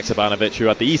Sead Haksabanović who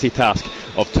had the easy task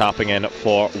of tapping in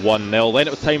for 1-0. Then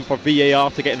it was time for VAR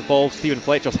to get involved. Stephen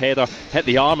Fletcher's header hit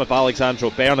the arm of Alexandro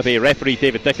Bernabe. Referee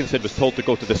David Dickinson was told to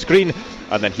go to the screen,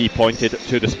 and then he pointed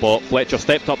to the spot. Fletcher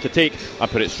stepped up to take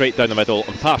and put it straight down the middle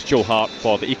and past Joe Hart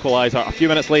for the equaliser. A few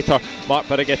minutes later, Mark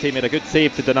Birighitti made a good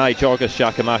save to deny Georgios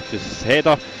Giacomakis'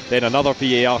 header. Then another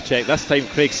VAR check. This time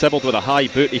Craig Sibbald with a high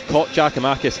boot. He caught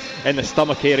Giacomakis in the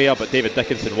stomach area, but David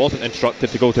Dickinson wasn't instructed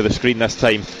to go to the screen this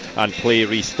time, and play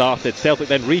restarted. Celtic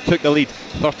then retook the lead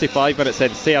 35 minutes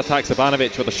in. Sead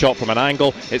Haksabanović with a shot from an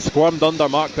angle. It squirmed under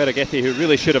Mark Birighitti, who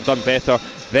really should have done better.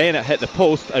 Then it hit the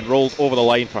post, and rolled over the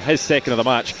line for his second of the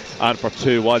match and for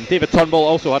 2-1. David Turnbull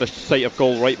also had a sight of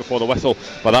goal right before the whistle,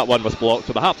 but that one was blocked.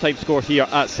 So the half-time score here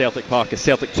at Celtic Park is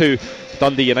Celtic 2,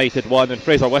 Dundee United 1. And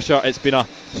Fraser Wisher, it's been a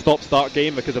stop-start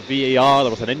game because of VAR.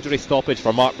 There was an injury stoppage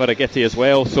for Mark Birighitti as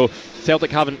well, so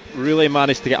Celtic haven't really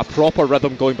managed to get a proper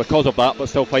rhythm going because of that, but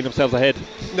still find themselves ahead.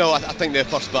 No, I think the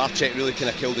first VAR check really kind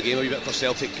of killed the game a wee bit for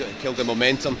Celtic, killed the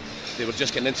momentum. They were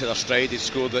just getting into their stride. They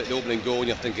scored the opening goal and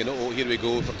you're thinking, oh, here we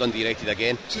go for Dundee United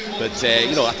again. But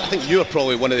I think you were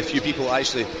probably one of the few people who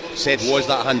actually said, was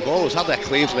that handball? It was hardly a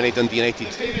claim from any Dundee United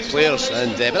players,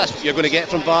 but that's what you're going to get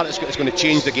from VAR. It's going to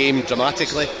change the game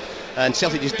dramatically. And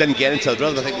Celtic just didn't get into the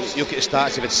rhythm. I think you look at the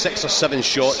stats, they've had 6 or 7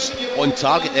 shots on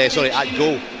target, at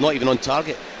goal, not even on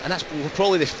target. And that's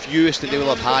probably the fewest that they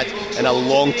will have had in a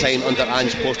long time under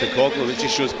Ange Postecoglou, which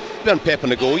just shows we're on pep on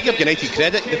the goal. You give United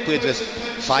credit, they've played with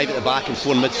 5 at the back and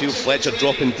 4 in midfield, Fletcher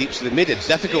dropping deep, so they've made it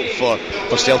difficult for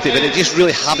Celtic, but they just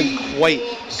really haven't quite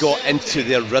got into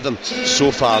their rhythm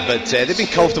so far. But they've been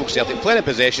comfortable, Celtic, plenty of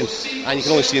possession, and you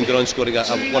can only see them go on scoring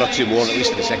 1 or 2 more, at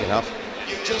least in the second half.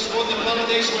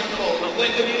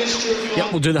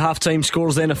 Yep, we'll do the half-time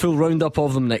scores then, a full roundup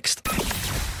of them next.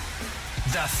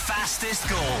 The fastest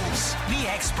goals, the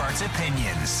expert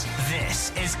opinions.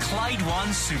 This is Clyde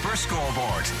One Super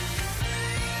Scoreboard.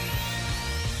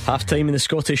 Half-time in the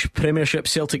Scottish Premiership,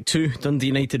 Celtic 2, Dundee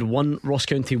United 1, Ross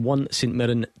County 1, St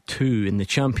Mirren 2. In the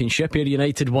Championship, Ayr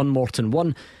United 1, Morton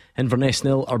 1, Inverness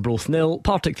 0, Arbroath 0,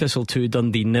 Partick Thistle 2,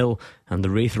 Dundee 0, and the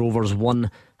Wraith Rovers 1,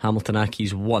 Hamilton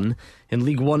Accies 1. In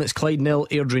League 1, it's Clyde 0,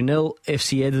 Airdrie 0,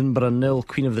 FC Edinburgh 0,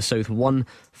 Queen of the South 1,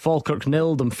 Falkirk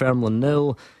 0, Dunfermline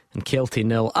 0, and Kelty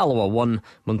 0, Alloa 1,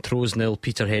 Montrose 0,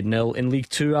 Peterhead 0. In League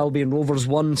 2, Albion Rovers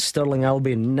 1, Stirling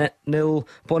Albion 0,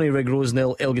 Bonnyrigg Rose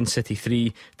 0, Elgin City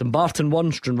 3, Dumbarton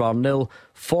 1, Stranraer 0,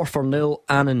 Forfar 0,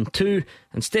 Annan 2,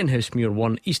 and Stenhousemuir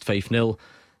 1, East Fife 0.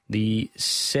 The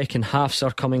second halves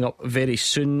are coming up very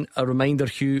soon. A reminder,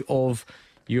 Hugh, of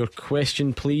your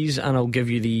question, please, and I'll give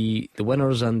you the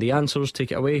winners and the answers.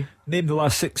 Take it away. Name the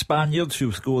last 6 Spaniards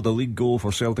who scored a league goal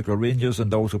for Celtic or Rangers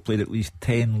and also played at least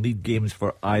 10 league games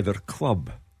for either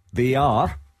club. They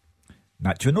are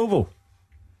Nacho Novo,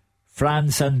 Fran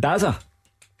Sandaza,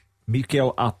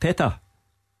 Mikel Arteta,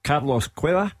 Carlos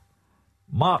Cueva,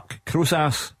 Mark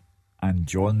Crosas, and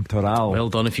John Toral. Well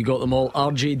done if you got them all.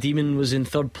 RJ Demon was in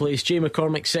third place, Jay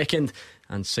McCormick second,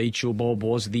 and Sideshow Bob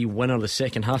was the winner. The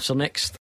second halves are next.